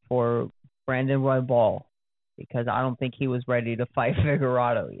break for Brandon Royval, because I don't think he was ready to fight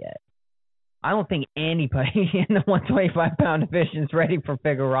Figueiredo yet. I don't think anybody in the 125-pound division is ready for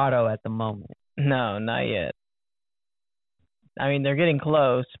Figueiredo at the moment. No, not yet. I mean, they're getting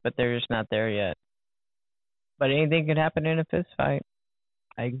close, but they're just not there yet. But anything could happen in a fist fight.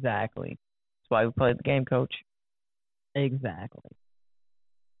 Exactly. That's why we play the game, Coach. Exactly.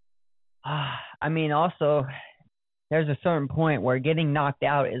 I mean, also, there's a certain point where getting knocked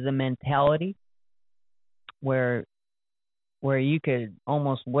out is a mentality where you could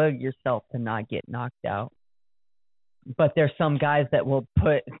almost will yourself to not get knocked out. But there's some guys that will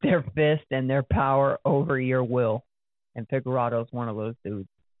put their fist and their power over your will. And Figueiredo's one of those dudes.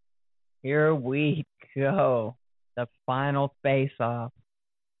 Here we go. The final face-off.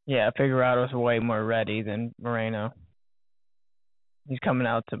 Yeah, Figueiredo's way more ready than Moreno. He's coming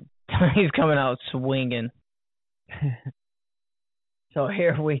out swinging. So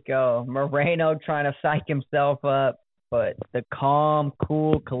here we go. Moreno trying to psych himself up, but the calm,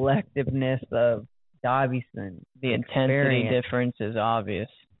 cool collectiveness of Davison. The intensity difference is obvious.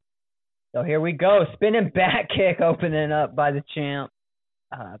 So here we go. Spinning back kick opening up by the champ.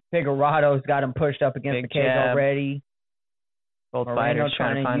 Figueiredo's got him pushed up against the cage already. Both fighters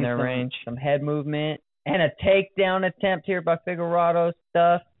trying to find their range. Some head movement. And a takedown attempt here by Figueiredo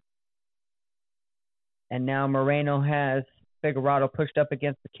stuff. And now Moreno has Figueiredo pushed up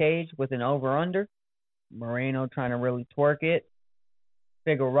against the cage with an over-under. Moreno trying to really twerk it.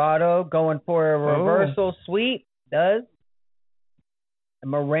 Figueiredo going for a reversal sweep. Does.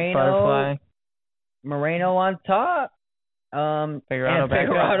 And Moreno on top.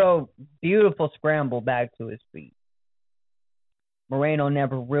 Figueiredo, beautiful scramble back to his feet. Moreno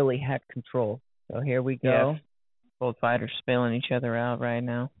never really had control. So here we go. Yeah. Both fighters spilling each other out right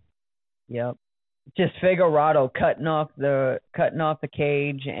now. Yep. Just Figueiredo cutting off the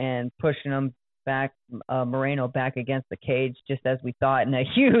cage and pushing him back, Moreno back against the cage, just as we thought, and a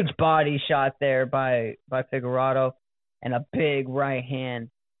huge body shot there by Figueiredo, and a big right hand,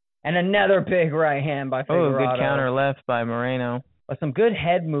 and another big right hand by Figueiredo. Oh, good counter left by Moreno. But some good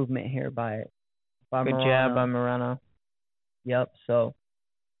head movement here by Good Moreno. jab by Moreno. Yep, so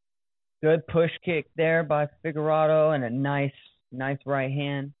good push kick there by Figueroa and a nice right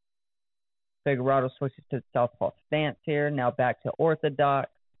hand. Figueroa switches to the southpaw stance here. Now back to orthodox.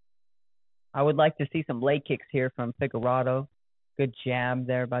 I would like to see some leg kicks here from Figueroa. Good jab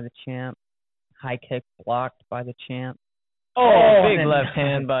there by the champ. High kick blocked by the champ. Oh, big left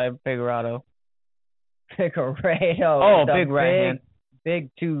hand by Figueroa. Figueroa. Oh, big right hand. Big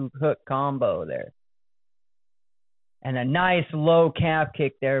 2-hook combo there. And a nice low calf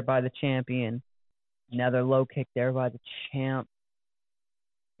kick there by the champion. Another low kick there by the champ.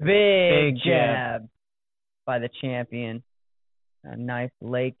 Big jab by the champion. A nice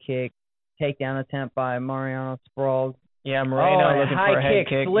leg kick. Takedown attempt by Mariano sprawled. Yeah, Moreno looking for a head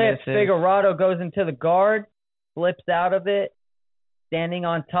kick. Flips. Figueroa goes into the guard. Flips out of it. Standing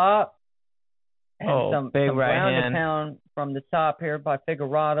on top. And some right ground hand. and pound from the top here by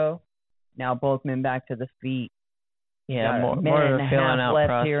Figueroa. Now both men back to the feet. Yeah, more of a feeling out left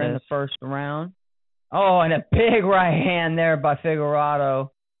process here in the first round. Oh, and a big right hand there by Figueroa.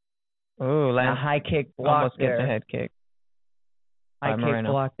 Ooh, a high kick block almost there. Gets a head kick. High kick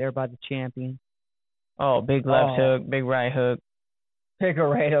block there by the champion. Oh, big left hook, big right hook.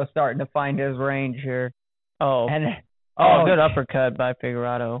 Figueroa starting to find his range here. Good uppercut by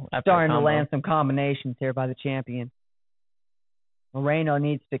Figueroa. Starting to land some combinations here by the champion. Moreno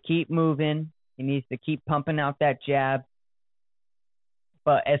needs to keep moving. He needs to keep pumping out that jab.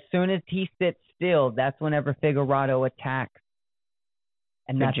 But as soon as he sits still, that's whenever Figueroa attacks.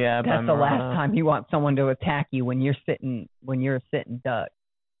 And that's the last time you want someone to attack you when you're a sitting duck.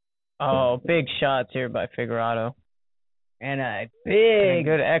 Oh, big shots here by Figueroa. And a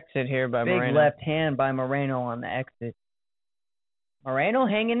good exit here by Moreno. Big left hand by Moreno on the exit. Moreno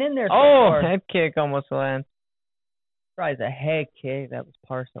hanging in there. Head kick almost lands. Tries a head kick. That was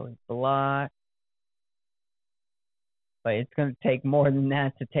partially blocked. But it's going to take more than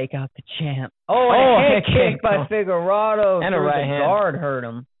that to take out the champ. A head kick by Figueroa. And a right hand. Guard hurt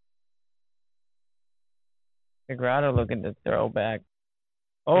him. Figueroa looking to throw back.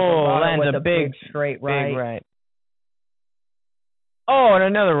 Lands a big straight right. Big right. And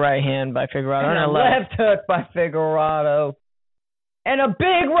another right hand by Figueroa. And a left hook by Figueroa. And a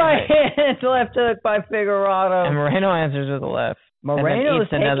big right hand left hook by Figueroa. And Moreno answers with a left. Moreno is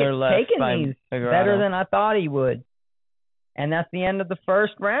taking by these Figueroa. better than I thought he would. And that's the end of the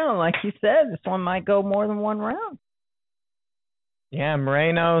first round. Like you said, this one might go more than one round. Yeah,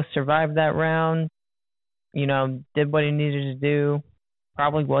 Moreno survived that round. Did what he needed to do.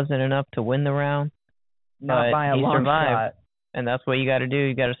 Probably wasn't enough to win the round. Not by a long shot. And that's what you got to do.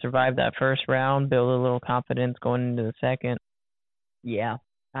 You got to survive that first round, build a little confidence going into the second. Yeah.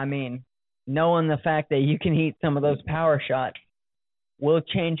 I mean, knowing the fact that you can eat some of those power shots will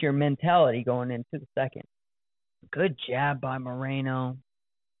change your mentality going into the second. Good jab by Moreno.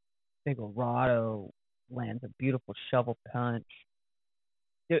 Figueroa lands a beautiful shovel punch.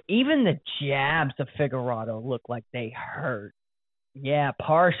 Dude, even the jabs of Figueroa look like they hurt. Yeah,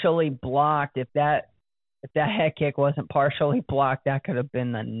 partially blocked. If that head kick wasn't partially blocked, that could have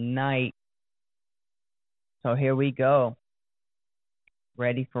been the night. So here we go.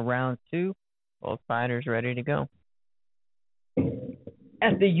 Ready for round 2. Both fighters ready to go.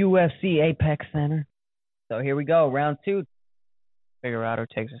 At the UFC Apex Center. So here we go, round 2. Figueroa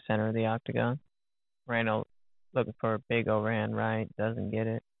takes the center of the octagon. Moreno looking for a big overhand right, doesn't get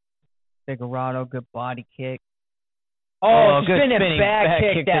it. Figueroa, good body kick. Good spinning back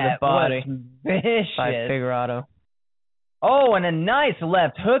kick to the body vicious. By Figueroa. And a nice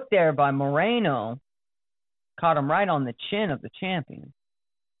left hook there by Moreno. Caught him right on the chin of the champion.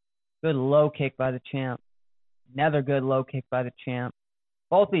 Good low kick by the champ. Another good low kick by the champ.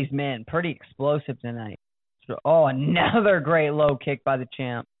 Both these men pretty explosive tonight. Another great low kick by the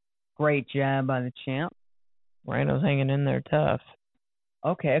champ. Great jab by the champ. Moreno's hanging in there tough.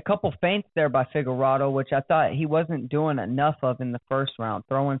 Okay, a couple feints there by Figueroa, which I thought he wasn't doing enough of in the first round.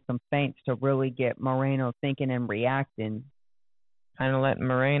 Throwing some feints to really get Moreno thinking and reacting. Kind of letting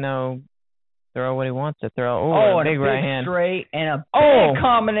Moreno throw what he wants to throw. And big a right hand. Straight and a big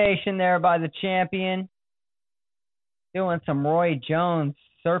combination there by the champion. Doing some Roy Jones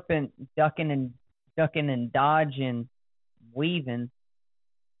serpent ducking and dodging, weaving.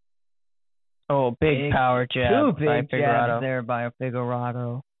 Big power jab. Two big by jabs there by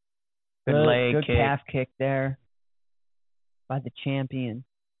Figueroa. Good leg good kick. Calf kick there by the champion.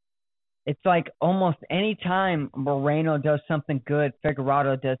 It's like almost any time Moreno does something good,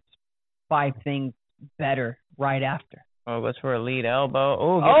 Figueroa does 5 things better right after. Oh, goes for a lead elbow.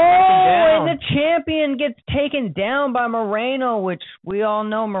 Oh, gets Oh, taken down. and the champion gets taken down by Moreno, which we all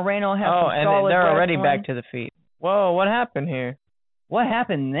know Moreno has some and solid they're already wrestling. back to the feet. Whoa, what happened here? What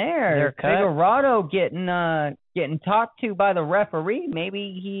happened there? They're cut. Figueroa getting talked to by the referee.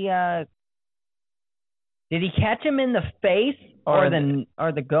 Maybe he did he catch him in the face or the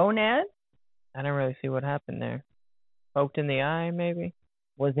gonad? I didn't really see what happened there. Poked in the eye, maybe?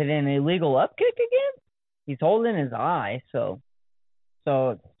 Was it an illegal upkick again? He's holding his eye, so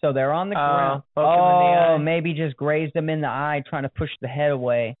they're on the ground. Poked him in the eye. Maybe just grazed him in the eye, trying to push the head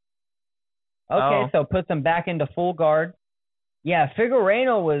away. Okay, so puts him back into full guard. Yeah,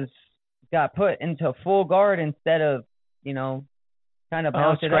 Figueiredo got put into full guard instead of, kind of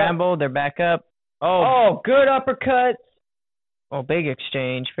bounced it up. Scrambled, they're back up. Oh, good uppercuts. Oh, big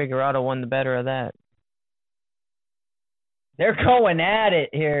exchange. Figueroa won the better of that. They're going at it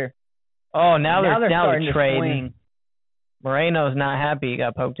here. Oh, now they're starting to trading. swing. Moreno's not happy he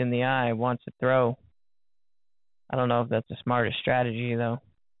got poked in the eye. Wants to throw. I don't know if that's the smartest strategy, though.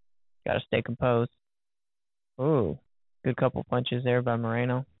 Got to stay composed. Ooh, good couple punches there by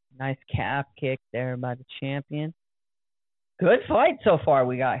Moreno. Nice calf kick there by the champion. Good fight so far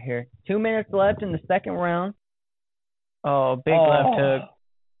we got here. 2 minutes left in the second round. Oh, big left hook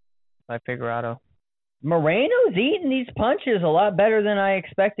by Figueroa. Moreno's eating these punches a lot better than I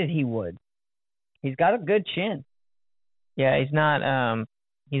expected he would. He's got a good chin. Yeah, he's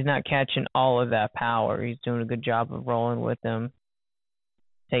not catching all of that power. He's doing a good job of rolling with them,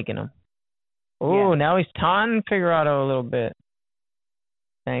 taking them. Oh, Now he's taunting Figueroa a little bit.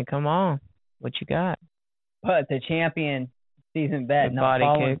 Saying, come on, what you got? But the champion seasoned vet not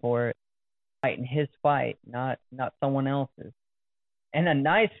falling for it. Fighting his fight, not someone else's. And a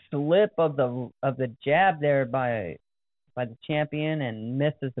nice slip of the jab there by the champion, and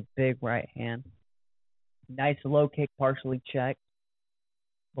misses a big right hand. Nice low kick, partially checked.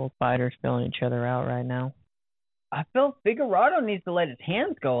 Both fighters feeling each other out right now. I feel Figueroa needs to let his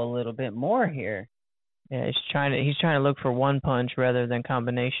hands go a little bit more here. Yeah, he's trying to look for one punch rather than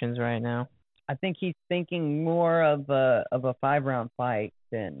combinations right now. I think he's thinking more of a 5-round fight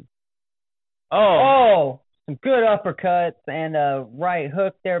than. Some good uppercuts and a right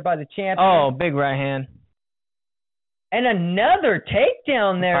hook there by the champion. Oh, big right hand. And another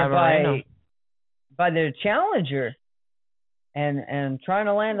takedown there by the challenger. And trying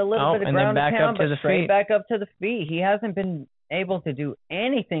to land a little bit of ground and pound, but straight back up to the feet. He hasn't been able to do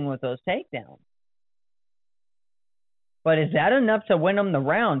anything with those takedowns. But is that enough to win him the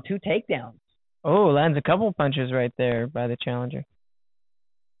round? 2 takedowns. Oh, lands a couple punches right there by the challenger.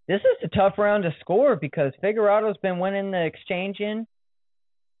 This is a tough round to score because Figueroa's been winning the exchange in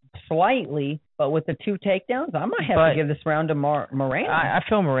slightly, but with the 2 takedowns, I might have to give this round to Moreno. I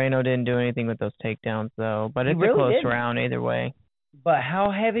feel Moreno didn't do anything with those takedowns, though, but it's a close round either way. But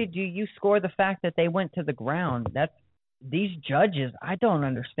how heavy do you score the fact that they went to the ground? These judges, I don't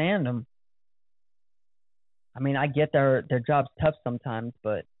understand them. I mean, I get their job's tough sometimes,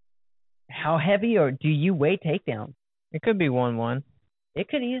 but how heavy or do you weigh takedowns? It could be 1-1. It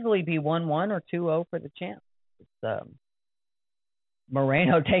could easily be 1-1 or 2-0 for the champ. It's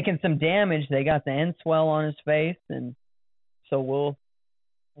Moreno taking some damage. They got the end swell on his face, and so we'll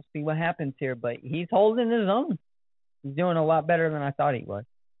see what happens here. But he's holding his own. He's doing a lot better than I thought he was.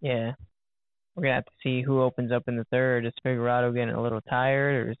 Yeah. We're going to have to see who opens up in the third. Is Figueroa getting a little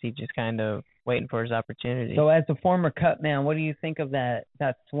tired, or is he just kind of waiting for his opportunity? So as a former cut man, what do you think of that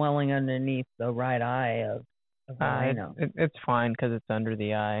swelling underneath the right eye of Moreno? It's fine because it's under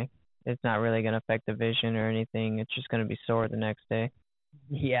the eye. It's not really going to affect the vision or anything. It's just going to be sore the next day.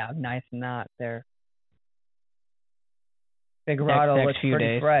 Yeah, nice knot there. Figueroa looks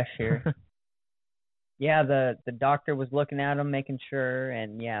pretty fresh here. Yeah, the doctor was looking at him, making sure,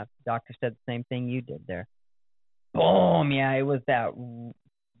 and yeah, the doctor said the same thing you did there. Boom! Yeah, it was that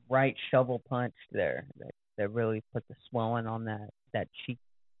right shovel punch there that really put the swelling on that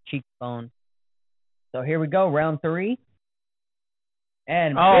cheekbone. So here we go, round 3.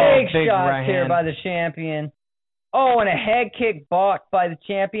 And big shots right here hand by the champion. Oh, and a head kick blocked by the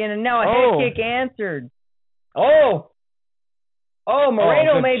champion, and now a head kick answered.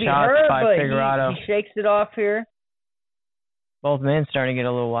 Moreno may be hurt, but he shakes it off here. Both men starting to get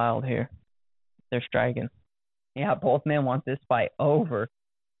a little wild here. They're striking. Yeah, both men want this fight over.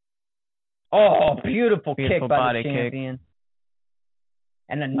 Oh, beautiful kick by the champion. Kick.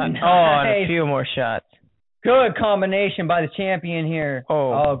 And and a few more shots. Good combination by the champion here.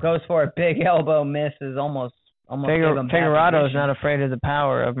 Goes for a big elbow, misses, almost Figueroa is not afraid of the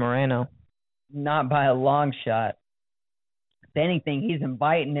power of Moreno. Not by a long shot. If anything, he's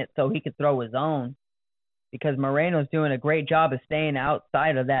inviting it so he could throw his own. because Moreno's doing a great job of staying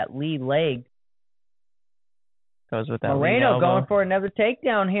outside of that lead leg. Goes with that Moreno lead going for another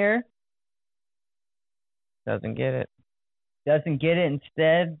takedown here. Doesn't get it. Doesn't get it.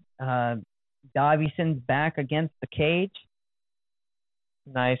 Instead, Davidson's back against the cage.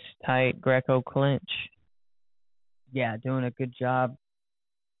 Nice, tight Greco clinch. Yeah, doing a good job.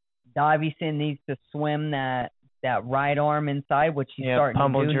 Davison needs to swim that right arm inside, which he's starting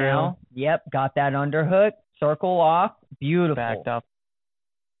to do now. Yep, got that underhook. Circle off. Beautiful. Backed up.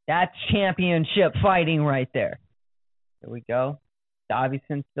 That's championship fighting right there. Here we go.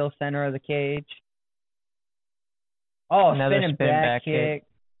 Davison still center of the cage. Oh, another spinning back kick.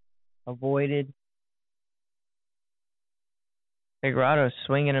 Avoided. Figueroado's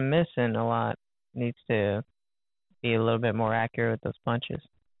swinging and missing a lot. Needs to be a little bit more accurate with those punches.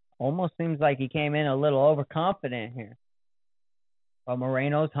 Almost seems like he came in a little overconfident here. But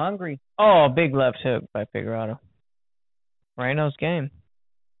Moreno's hungry. Oh, big left hook by Figueroado. Moreno's game.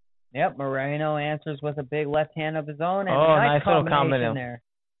 Yep, Moreno answers with a big left hand of his own. And nice little combination there.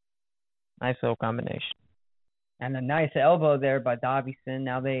 Nice little combination. And a nice elbow there by Davison.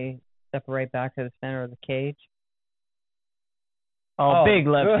 Now they separate back to the center of the cage. Oh, big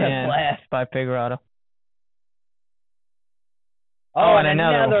left hand by Figueroado. Oh, and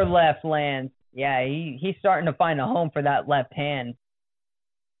another left lands. Yeah, he's starting to find a home for that left hand.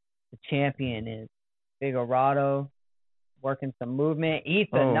 The champion is Figueroado, working some movement. Eats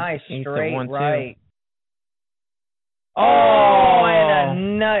a nice straight right. Oh, and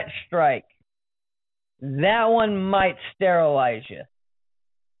a nut strike. That one might sterilize you.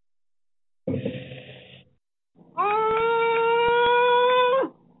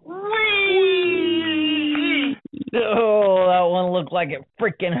 Oh, that one looked like it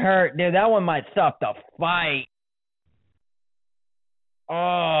freaking hurt, dude. That one might stop the fight.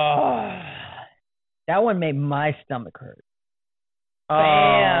 Oh, that one made my stomach hurt.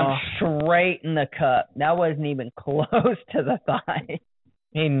 Bam, straight in the cup. That wasn't even close to the thigh.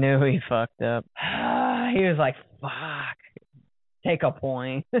 He knew he fucked up. He was like, fuck. Take a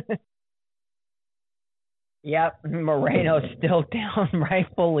point. Yep, Moreno's still down,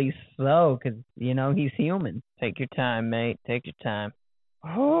 rightfully so, because, he's human. Take your time, mate. Take your time.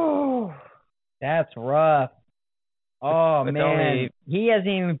 Oh, that's rough. Oh, man. He hasn't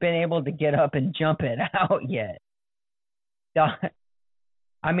even been able to get up and jump it out yet.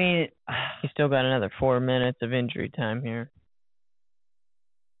 I mean... He's still got another 4 minutes of injury time here.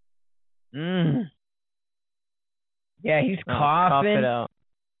 Yeah, he's coughing. Cough it out.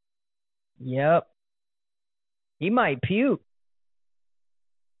 Yep. He might puke.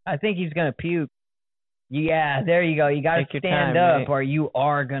 I think he's going to puke. Yeah, there you go. You got to stand up or you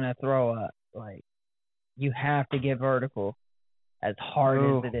are going to throw up. Like, you have to get vertical as hard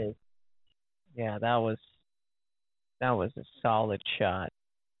as it is. Yeah, that was a solid shot.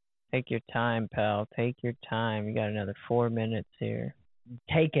 Take your time, pal. Take your time. You got another 4 minutes here.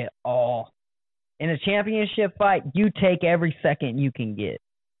 Take it all. In a championship fight, you take every second you can get.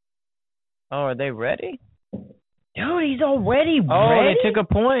 Oh, are they ready? Dude, he's already ready. Oh, they took a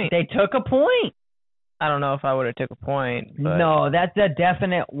point. They took a point. I don't know if I would have took a point. But... No, that's a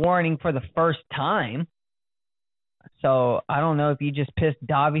definite warning for the first time. So, I don't know if you just pissed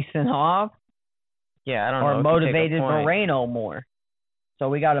Davison off. Yeah, I don't know. Or motivated Moreno more. So,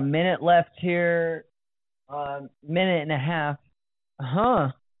 we got a minute left here. Minute and a half.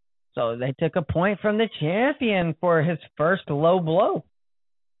 So, they took a point from the champion for his first low blow.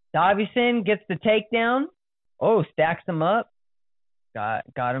 Davison gets the takedown. Oh, stacks him up. Got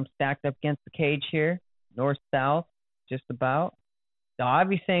him stacked up against the cage here. North-south, just about.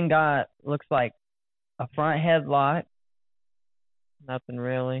 Davison looks like a front headlock. Nothing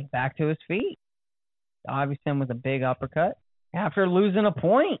really. Back to his feet. Davison with a big uppercut. After losing a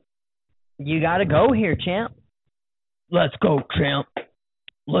point, you got to go here, champ. Let's go, champ.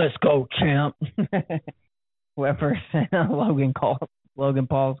 Let's go, champ. Whoever's in Logan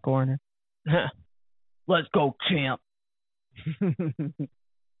Paul's corner. Let's go, champ.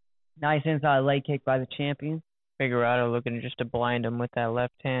 Nice inside leg kick by the champion. Figueroado looking just to blind him with that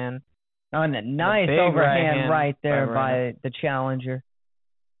left hand. Oh, and a nice overhand right there by the challenger.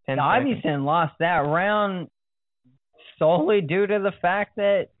 Davison lost that round solely due to the fact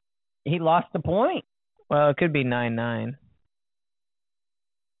that he lost the point. Well, it could be 9-9.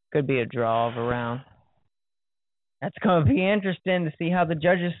 Could be a draw of a round. That's going to be interesting to see how the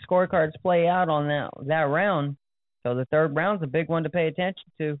judges' scorecards play out on that round. So the third round's a big one to pay attention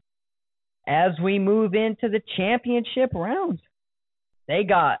to. As we move into the championship rounds, they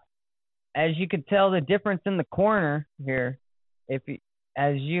got, as you could tell, the difference in the corner here,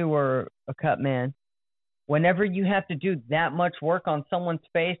 as you were a cut man, whenever you have to do that much work on someone's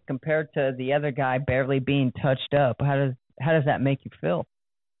face compared to the other guy barely being touched up, how does that make you feel?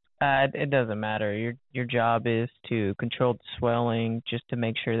 It doesn't matter. Your job is to control the swelling, just to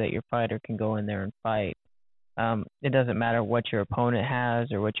make sure that your fighter can go in there and fight. It doesn't matter what your opponent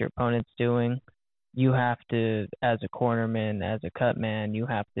has or what your opponent's doing. You have to, as a cornerman, as a cut man, you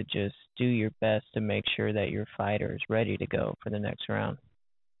have to just do your best to make sure that your fighter is ready to go for the next round.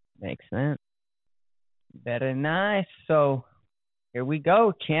 Makes sense. Very nice. So here we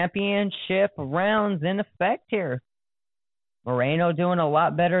go. Championship rounds in effect here. Moreno doing a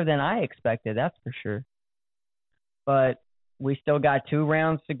lot better than I expected, that's for sure. But we still got 2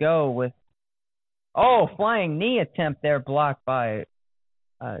 rounds to go with, flying knee attempt there blocked by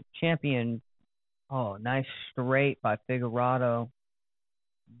champion. Oh, nice straight by Figueroa.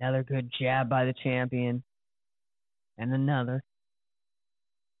 Another good jab by the champion. And another.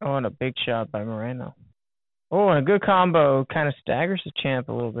 Oh, and a big shot by Moreno. Oh, and a good combo. Kind of staggers the champ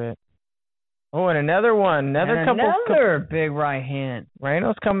a little bit. Oh, and another one. Another big right hand.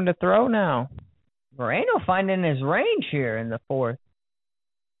 Moreno's coming to throw now. Moreno finding his range here in the 4th.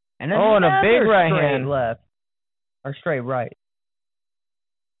 And and a big right hand. Left. Or straight right.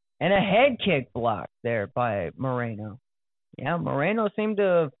 And a head kick block there by Moreno. Yeah, Moreno seemed to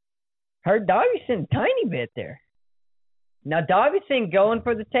have hurt Davison a tiny bit there. Now Davison going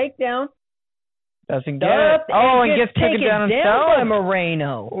for the takedown. Doesn't get it. And gets taken down himself by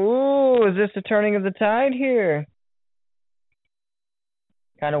Moreno. Ooh, is this the turning of the tide here?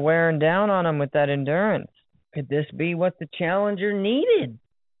 Kind of wearing down on him with that endurance. Could this be what the challenger needed?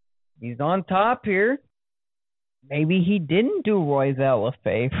 He's on top here. Maybe he didn't do Royval a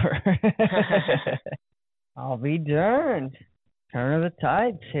favor. I'll be darned. Turn of the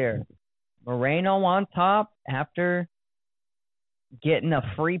tides here. Moreno on top after getting a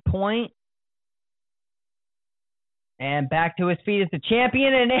free point. And back to his feet as the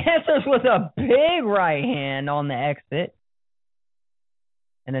champion and answers with a big right hand on the exit.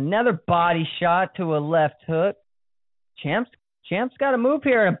 And another body shot to a left hook. Champ's got to move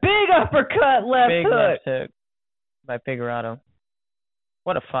here. And a big uppercut big left hook by Figueroa.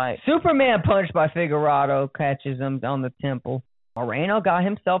 What a fight. Superman punch by Figueroa catches him on the temple. Moreno got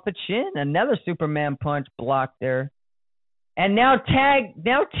himself a chin. Another Superman punch blocked there. And now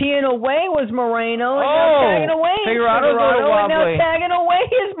teeing away was Moreno. And now tagging away is Figueroa. And now tagging away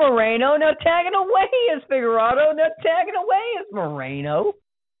is Moreno. Now tagging away is Figueroa. Now tagging away is Moreno.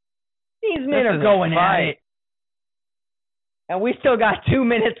 These men are going at it. And we still got 2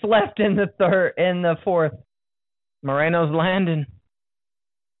 minutes left in the 4th. Moreno's landing.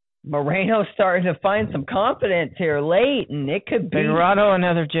 Moreno's starting to find some confidence here late, and it could be Figueroa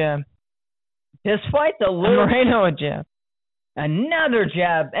another jab. This fight's a little. Moreno a jab. Another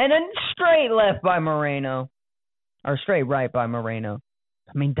jab and a straight left by Moreno, or straight right by Moreno.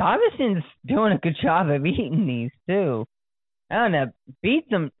 I mean, Davison's doing a good job of eating these too. I don't know, beats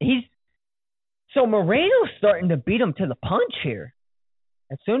him. So Moreno's starting to beat him to the punch here.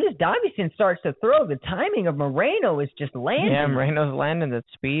 As soon as Davison starts to throw, the timing of Moreno is just landing. Yeah, Moreno's landing. The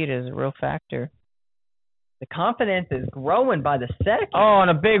speed is a real factor. The confidence is growing by the second. Oh, and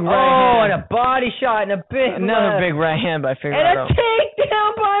a big right hand. And a body shot and a big Another left. big right hand by Figueroa. And a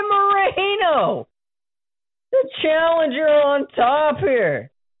takedown by Moreno. The challenger on top here.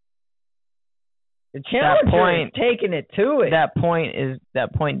 The challenger is taking it to it. That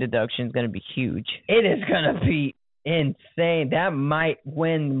point deduction is going to be huge. It is going to be insane. That might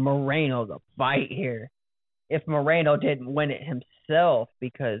win Moreno the fight here. If Moreno didn't win it himself,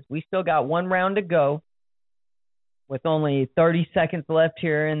 because we still got 1 round to go. With only 30 seconds left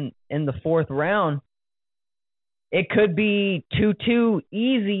here in the 4th round, it could be 2-2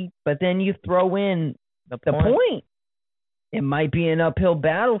 easy, but then you throw in the point. It might be an uphill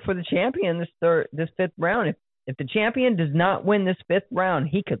battle for the champion this 5th round. If the champion does not win this 5th round,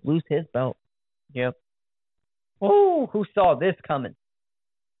 he could lose his belt. Yep. Oh, who saw this coming?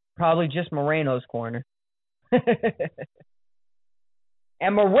 Probably just Moreno's corner.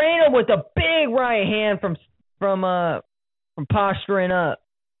 And Moreno with a big right hand from posturing up.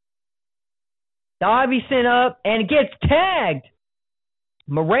 Davison up and gets tagged.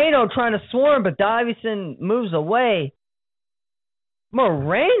 Moreno trying to swarm, but Davison moves away.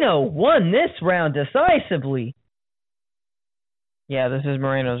 Moreno won this round decisively. Yeah, this is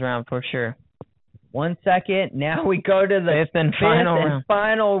Moreno's round for sure. 1 second. Now we go to the fifth and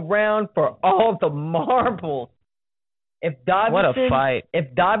final round for all the marbles. What a fight.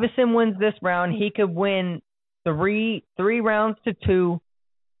 If Davison wins this round, he could win three rounds to 2,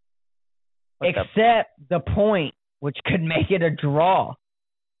 except the point, which could make it a draw.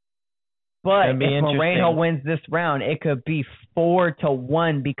 But It'd be if Moreno interesting. wins this round, it could be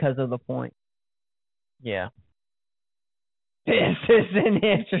 4-1 because of the point. Yeah. This is an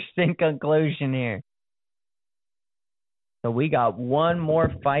interesting conclusion here. So we got one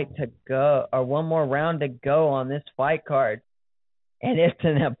more fight to go, or one more round to go on this fight card. And it's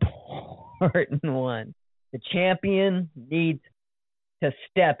an important one. The champion needs to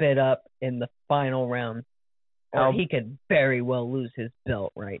step it up in the final round, or he could very well lose his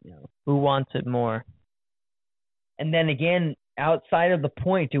belt right now. Who wants it more? And then again, outside of the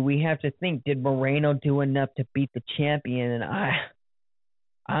point, do we have to think, did Moreno do enough to beat the champion?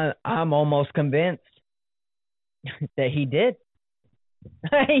 And I'm almost convinced that he did.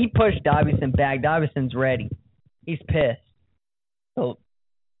 He pushed Davison back. Davison's ready. He's pissed. So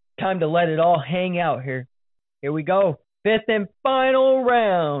time to let it all hang out here. Here we go. 5th and final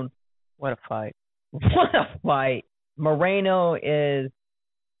round. What a fight. What a fight. Moreno is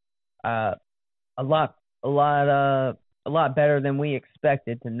a lot better than we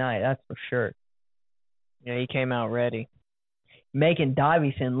expected tonight, that's for sure. Yeah, he came out ready. Making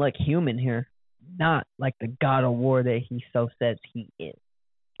Davison look human here. Not like the God of War that he so says he is.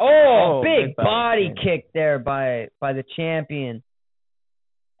 Oh, big body kick there by the champion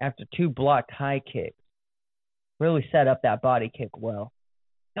after 2 blocked high kicks. Really set up that body kick well.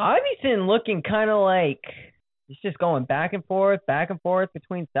 Davison looking kind of like he's just going back and forth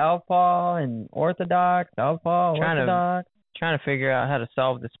between southpaw and orthodox, southpaw, orthodox. Trying to figure out how to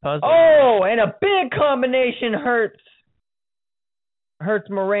solve this puzzle. Oh, and a big combination hurts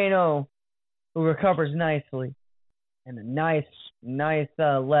Moreno, who recovers nicely. And a nice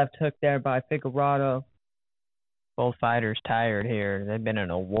left hook there by Figueroa. Both fighters tired here. They've been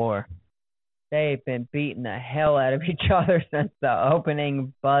in a war. They've been beating the hell out of each other since the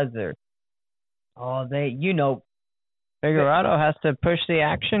opening buzzer. Oh, Figueroa has to push the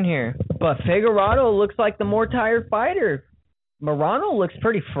action here. But Figueroa looks like the more tired fighter. Moreno looks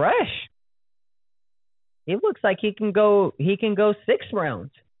pretty fresh. He looks like he can go 6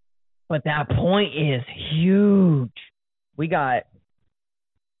 rounds. But that point is huge. We got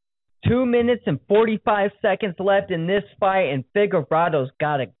 2 minutes and 45 seconds left in this fight, and Figueroa's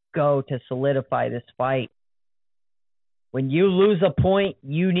got to go to solidify this fight. When you lose a point,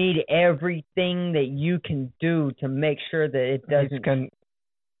 you need everything that you can do to make sure that it doesn't...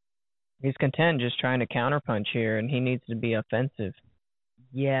 He's content just trying to counterpunch here, and he needs to be offensive.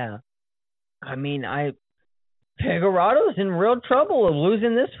 Yeah. I mean, Figueroa's in real trouble of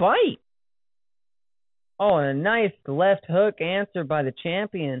losing this fight. Oh, and a nice left hook answer by the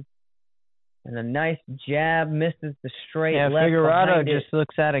champion. And a nice jab misses the straight left. Yeah, Figueroa just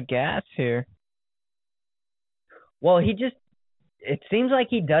looks out of gas here. Well, it seems like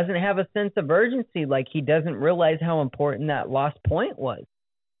he doesn't have a sense of urgency, like he doesn't realize how important that lost point was.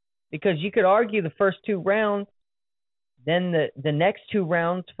 Because you could argue the first 2 rounds, then the next 2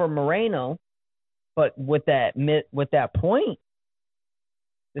 rounds for Moreno, but with that point,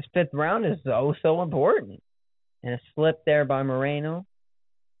 this 5th round is so important. And a slip there by Moreno.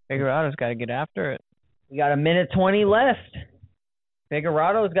 Figueroa's got to get after it. We got 1:20 left.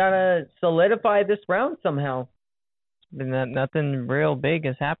 Figueroa's got to solidify this round somehow. Nothing real big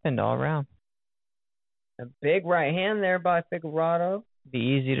has happened all around. A big right hand there by Figueroa. Be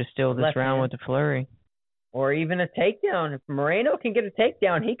easy to steal this round with the flurry. Or even a takedown. If Moreno can get a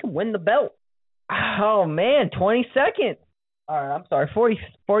takedown, he can win the belt. Oh, man, 20 seconds. All right, I'm sorry,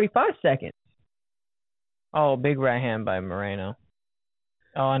 45 seconds. Oh, big right hand by Moreno.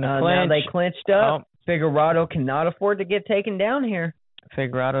 Oh, and a clinch. Now they clinched up. Figueroa cannot afford to get taken down here.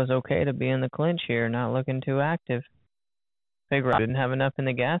 Figueroa's okay to be in the clinch here, not looking too active. Figueroa didn't have enough in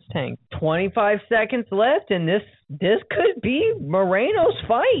the gas tank. 25 seconds left, and this could be Moreno's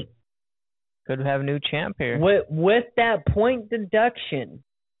fight. Could have a new champ here. With that point deduction,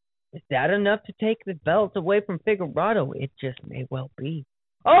 is that enough to take the belt away from Figueroa? It just may well be.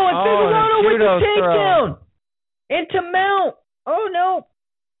 Oh, and Figueroa with the takedown! Into mount! Oh, no.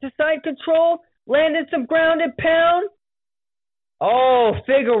 To side control. Landed some grounded pound. Oh,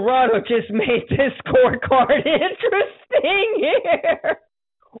 Figueroa just made this scorecard interesting here.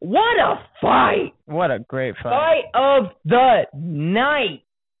 What a fight. What a great fight. Fight of the night.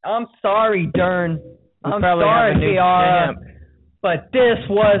 I'm sorry, Dern. I'm sorry, Ciara. But this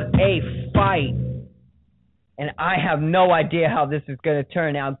was a fight. And I have no idea how this is going to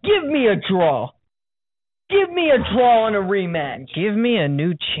turn out. Give me a draw. Give me a draw on a rematch. Give me a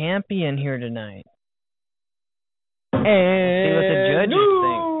new champion here tonight. And see what the judges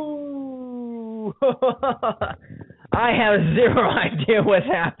think. I have zero idea what's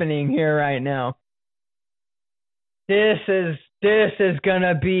happening here right now. This is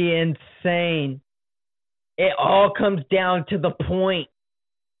gonna be insane. saying it all comes down to the point.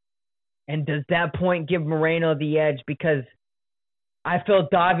 And does that point give Moreno the edge? Because I feel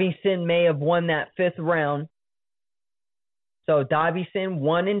Davison may have won that 5th round. So Davison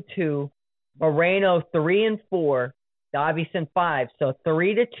 1 and 2, Moreno 3 and 4, Davison 5. So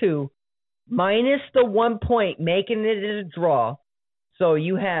 3-2, minus the 1 point, making it a draw. So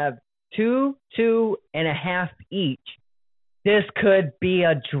you have 2, 2.5 each. This could be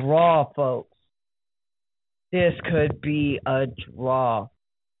a draw, folks. This could be a draw.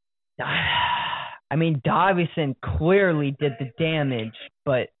 I mean, Davison clearly did the damage,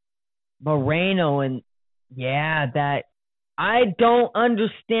 but Moreno I don't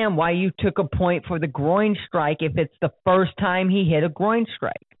understand why you took a point for the groin strike if it's the first time he hit a groin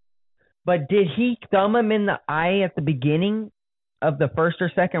strike. But did he thumb him in the eye at the beginning of the first or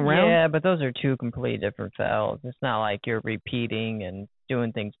second round? Yeah, but those are 2 completely different fouls. It's not like you're repeating and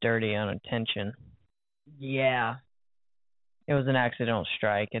doing things dirty on intention. Yeah. It was an accidental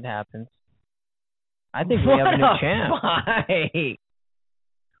strike. It happens. I think we have a new champ. Fight.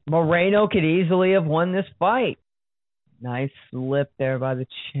 Moreno could easily have won this fight. Nice slip there by the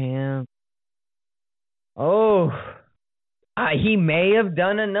champ. Oh, he may have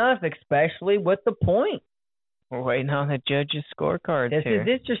done enough, especially with the point. We're waiting on the judges' scorecards here.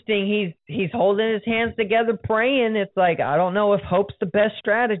 This is interesting. He's holding his hands together, praying. It's like, I don't know if hope's the best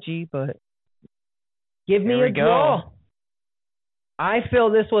strategy, but give me a draw. I feel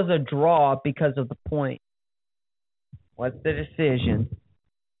this was a draw because of the point. What's the decision?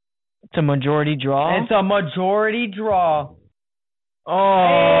 It's a majority draw? It's a majority draw.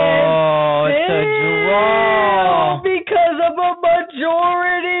 Oh, it's a draw. Because of a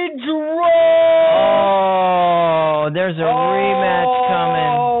majority draw. Oh, there's a rematch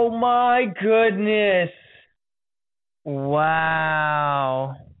coming. Oh, my goodness.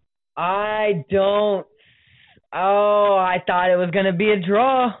 Wow. I thought it was going to be a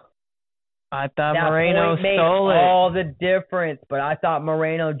draw. I thought that Moreno point made stole it. all the difference, but I thought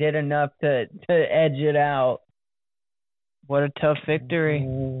Moreno did enough to edge it out. What a tough victory.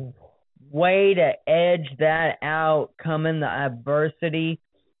 Way to edge that out, coming the adversity.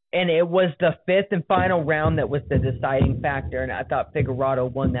 And it was the 5th and final round that was the deciding factor, and I thought Figueroa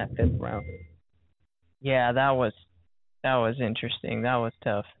won that 5th round. Yeah, that was interesting. That was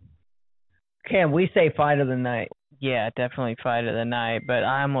tough. Can we say fight of the night? Yeah, definitely fight of the night, but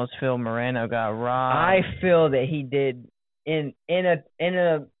I almost feel Moreno got robbed. I feel that he did in a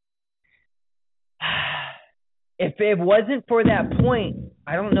if it wasn't for that point,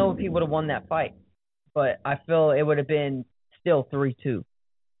 I don't know if he would have won that fight. But I feel it would have been still 3-2.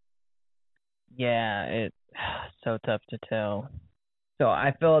 Yeah, it's so tough to tell. So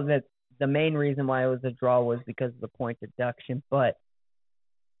I feel that the main reason why it was a draw was because of the point deduction, but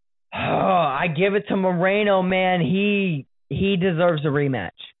I give it to Moreno, man. He deserves a rematch.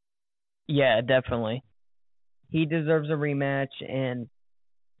 Yeah, definitely. He deserves a rematch, and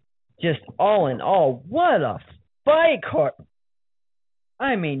just all in all, what a fight card.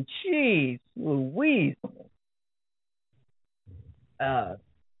 I mean, jeez Louise.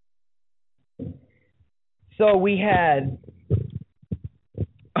 So we had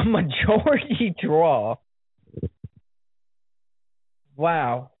a majority draw.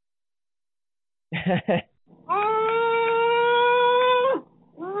 Wow.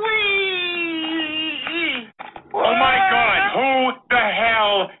 Oh my God, who the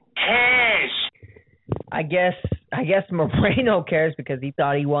hell cares? I guess Moreno cares because he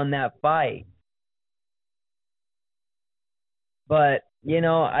thought he won that fight. But,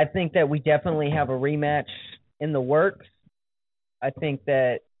 I think that we definitely have a rematch in the works. I think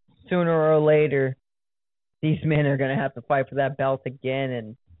that sooner or later, these men are going to have to fight for that belt again.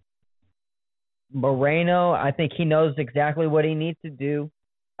 And Moreno, I think he knows exactly what he needs to do.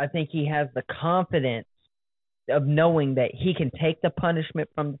 I think he has the confidence of knowing that he can take the punishment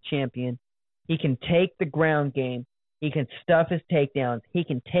from the champion. He can take the ground game. He can stuff his takedowns. He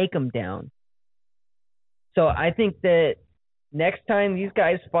can take them down. So I think that next time these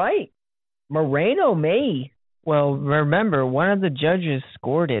guys fight, Moreno may. Well, remember, one of the judges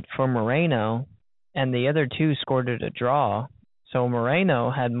scored it for Moreno, and the other 2 scored it a draw. So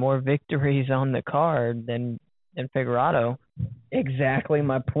Moreno had more victories on the card than Figueroa. Exactly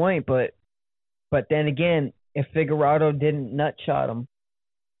my point, but then again, if Figueroa didn't nutshot him.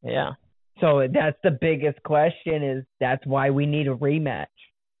 Yeah. So that's the biggest question, is that's why we need a rematch.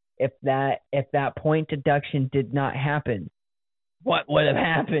 If that point deduction did not happen, what would have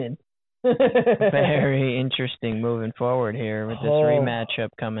happened? Very interesting moving forward here with this rematch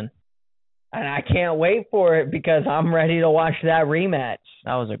upcoming. And I can't wait for it because I'm ready to watch that rematch.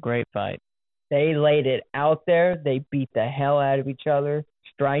 That was a great fight. They laid it out there. They beat the hell out of each other.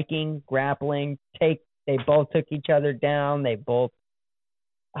 Striking, grappling, they both took each other down. They both,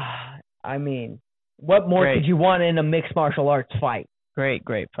 I mean, what more could you want in a mixed martial arts fight? Great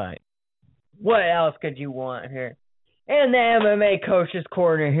fight. What else could you want here? And the MMA Coach's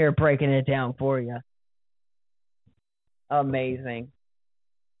Corner here breaking it down for you. Amazing.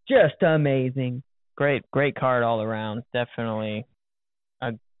 Just amazing. Great card all around. Definitely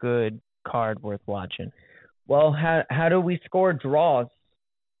a good card worth watching. Well, how do we score draws?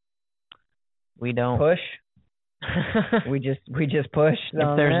 We don't push. we just push.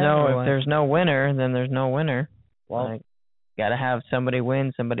 If there's no winner, then there's no winner. Well, gotta have somebody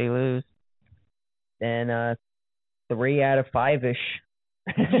win, somebody lose. Then 3 out of 5-ish.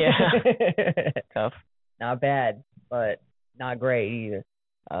 Yeah. Tough. Not bad, but not great either.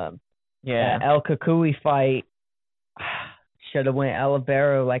 Yeah. That El Kukui fight should have went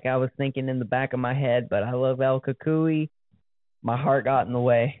Oliveira like I was thinking in the back of my head, but I love El Kukui. My heart got in the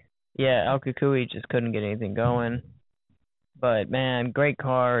way. Yeah, El Kukui just couldn't get anything going. But, man, great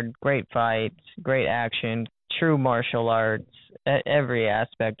card, great fight, great action, true martial arts. Every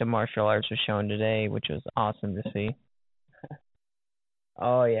aspect of martial arts was shown today, which was awesome to see.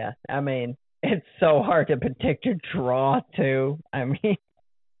 Oh, yeah. I mean, it's so hard to predict a draw, too. I mean,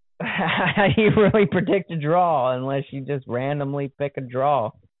 how do you really predict a draw unless you just randomly pick a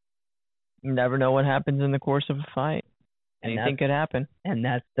draw? You never know what happens in the course of a fight. Anything could happen. And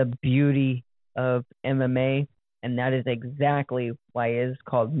that's the beauty of MMA, and that is exactly why it is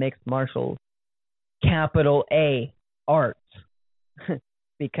called mixed martial, capital A, arts.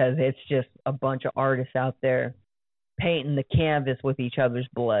 Because it's just a bunch of artists out there painting the canvas with each other's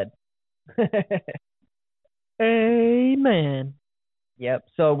blood. Amen. Yep.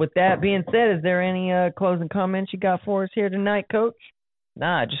 So with that being said, is there any closing comments you got for us here tonight, Coach?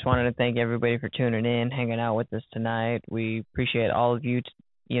 Nah, I just wanted to thank everybody for tuning in, hanging out with us tonight. We appreciate all of you,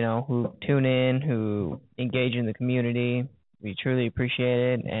 who tune in, who engage in the community. We truly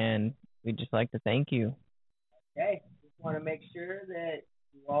appreciate it, and we'd just like to thank you. Okay. Just want to make sure that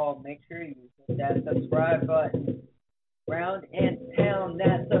you all make sure you hit that subscribe button. Round and pound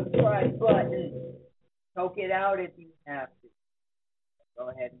that subscribe button. Choke it out if you have to. Go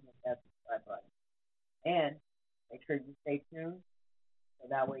ahead and hit that subscribe button. And make sure you stay tuned so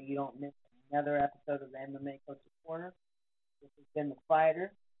that way you don't miss another episode of the MMA Coach's Corner. This has been the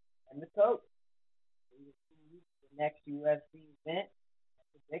fighter and the coach. We will see you for the next UFC event.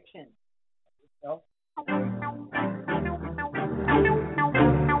 Prediction. Yourself.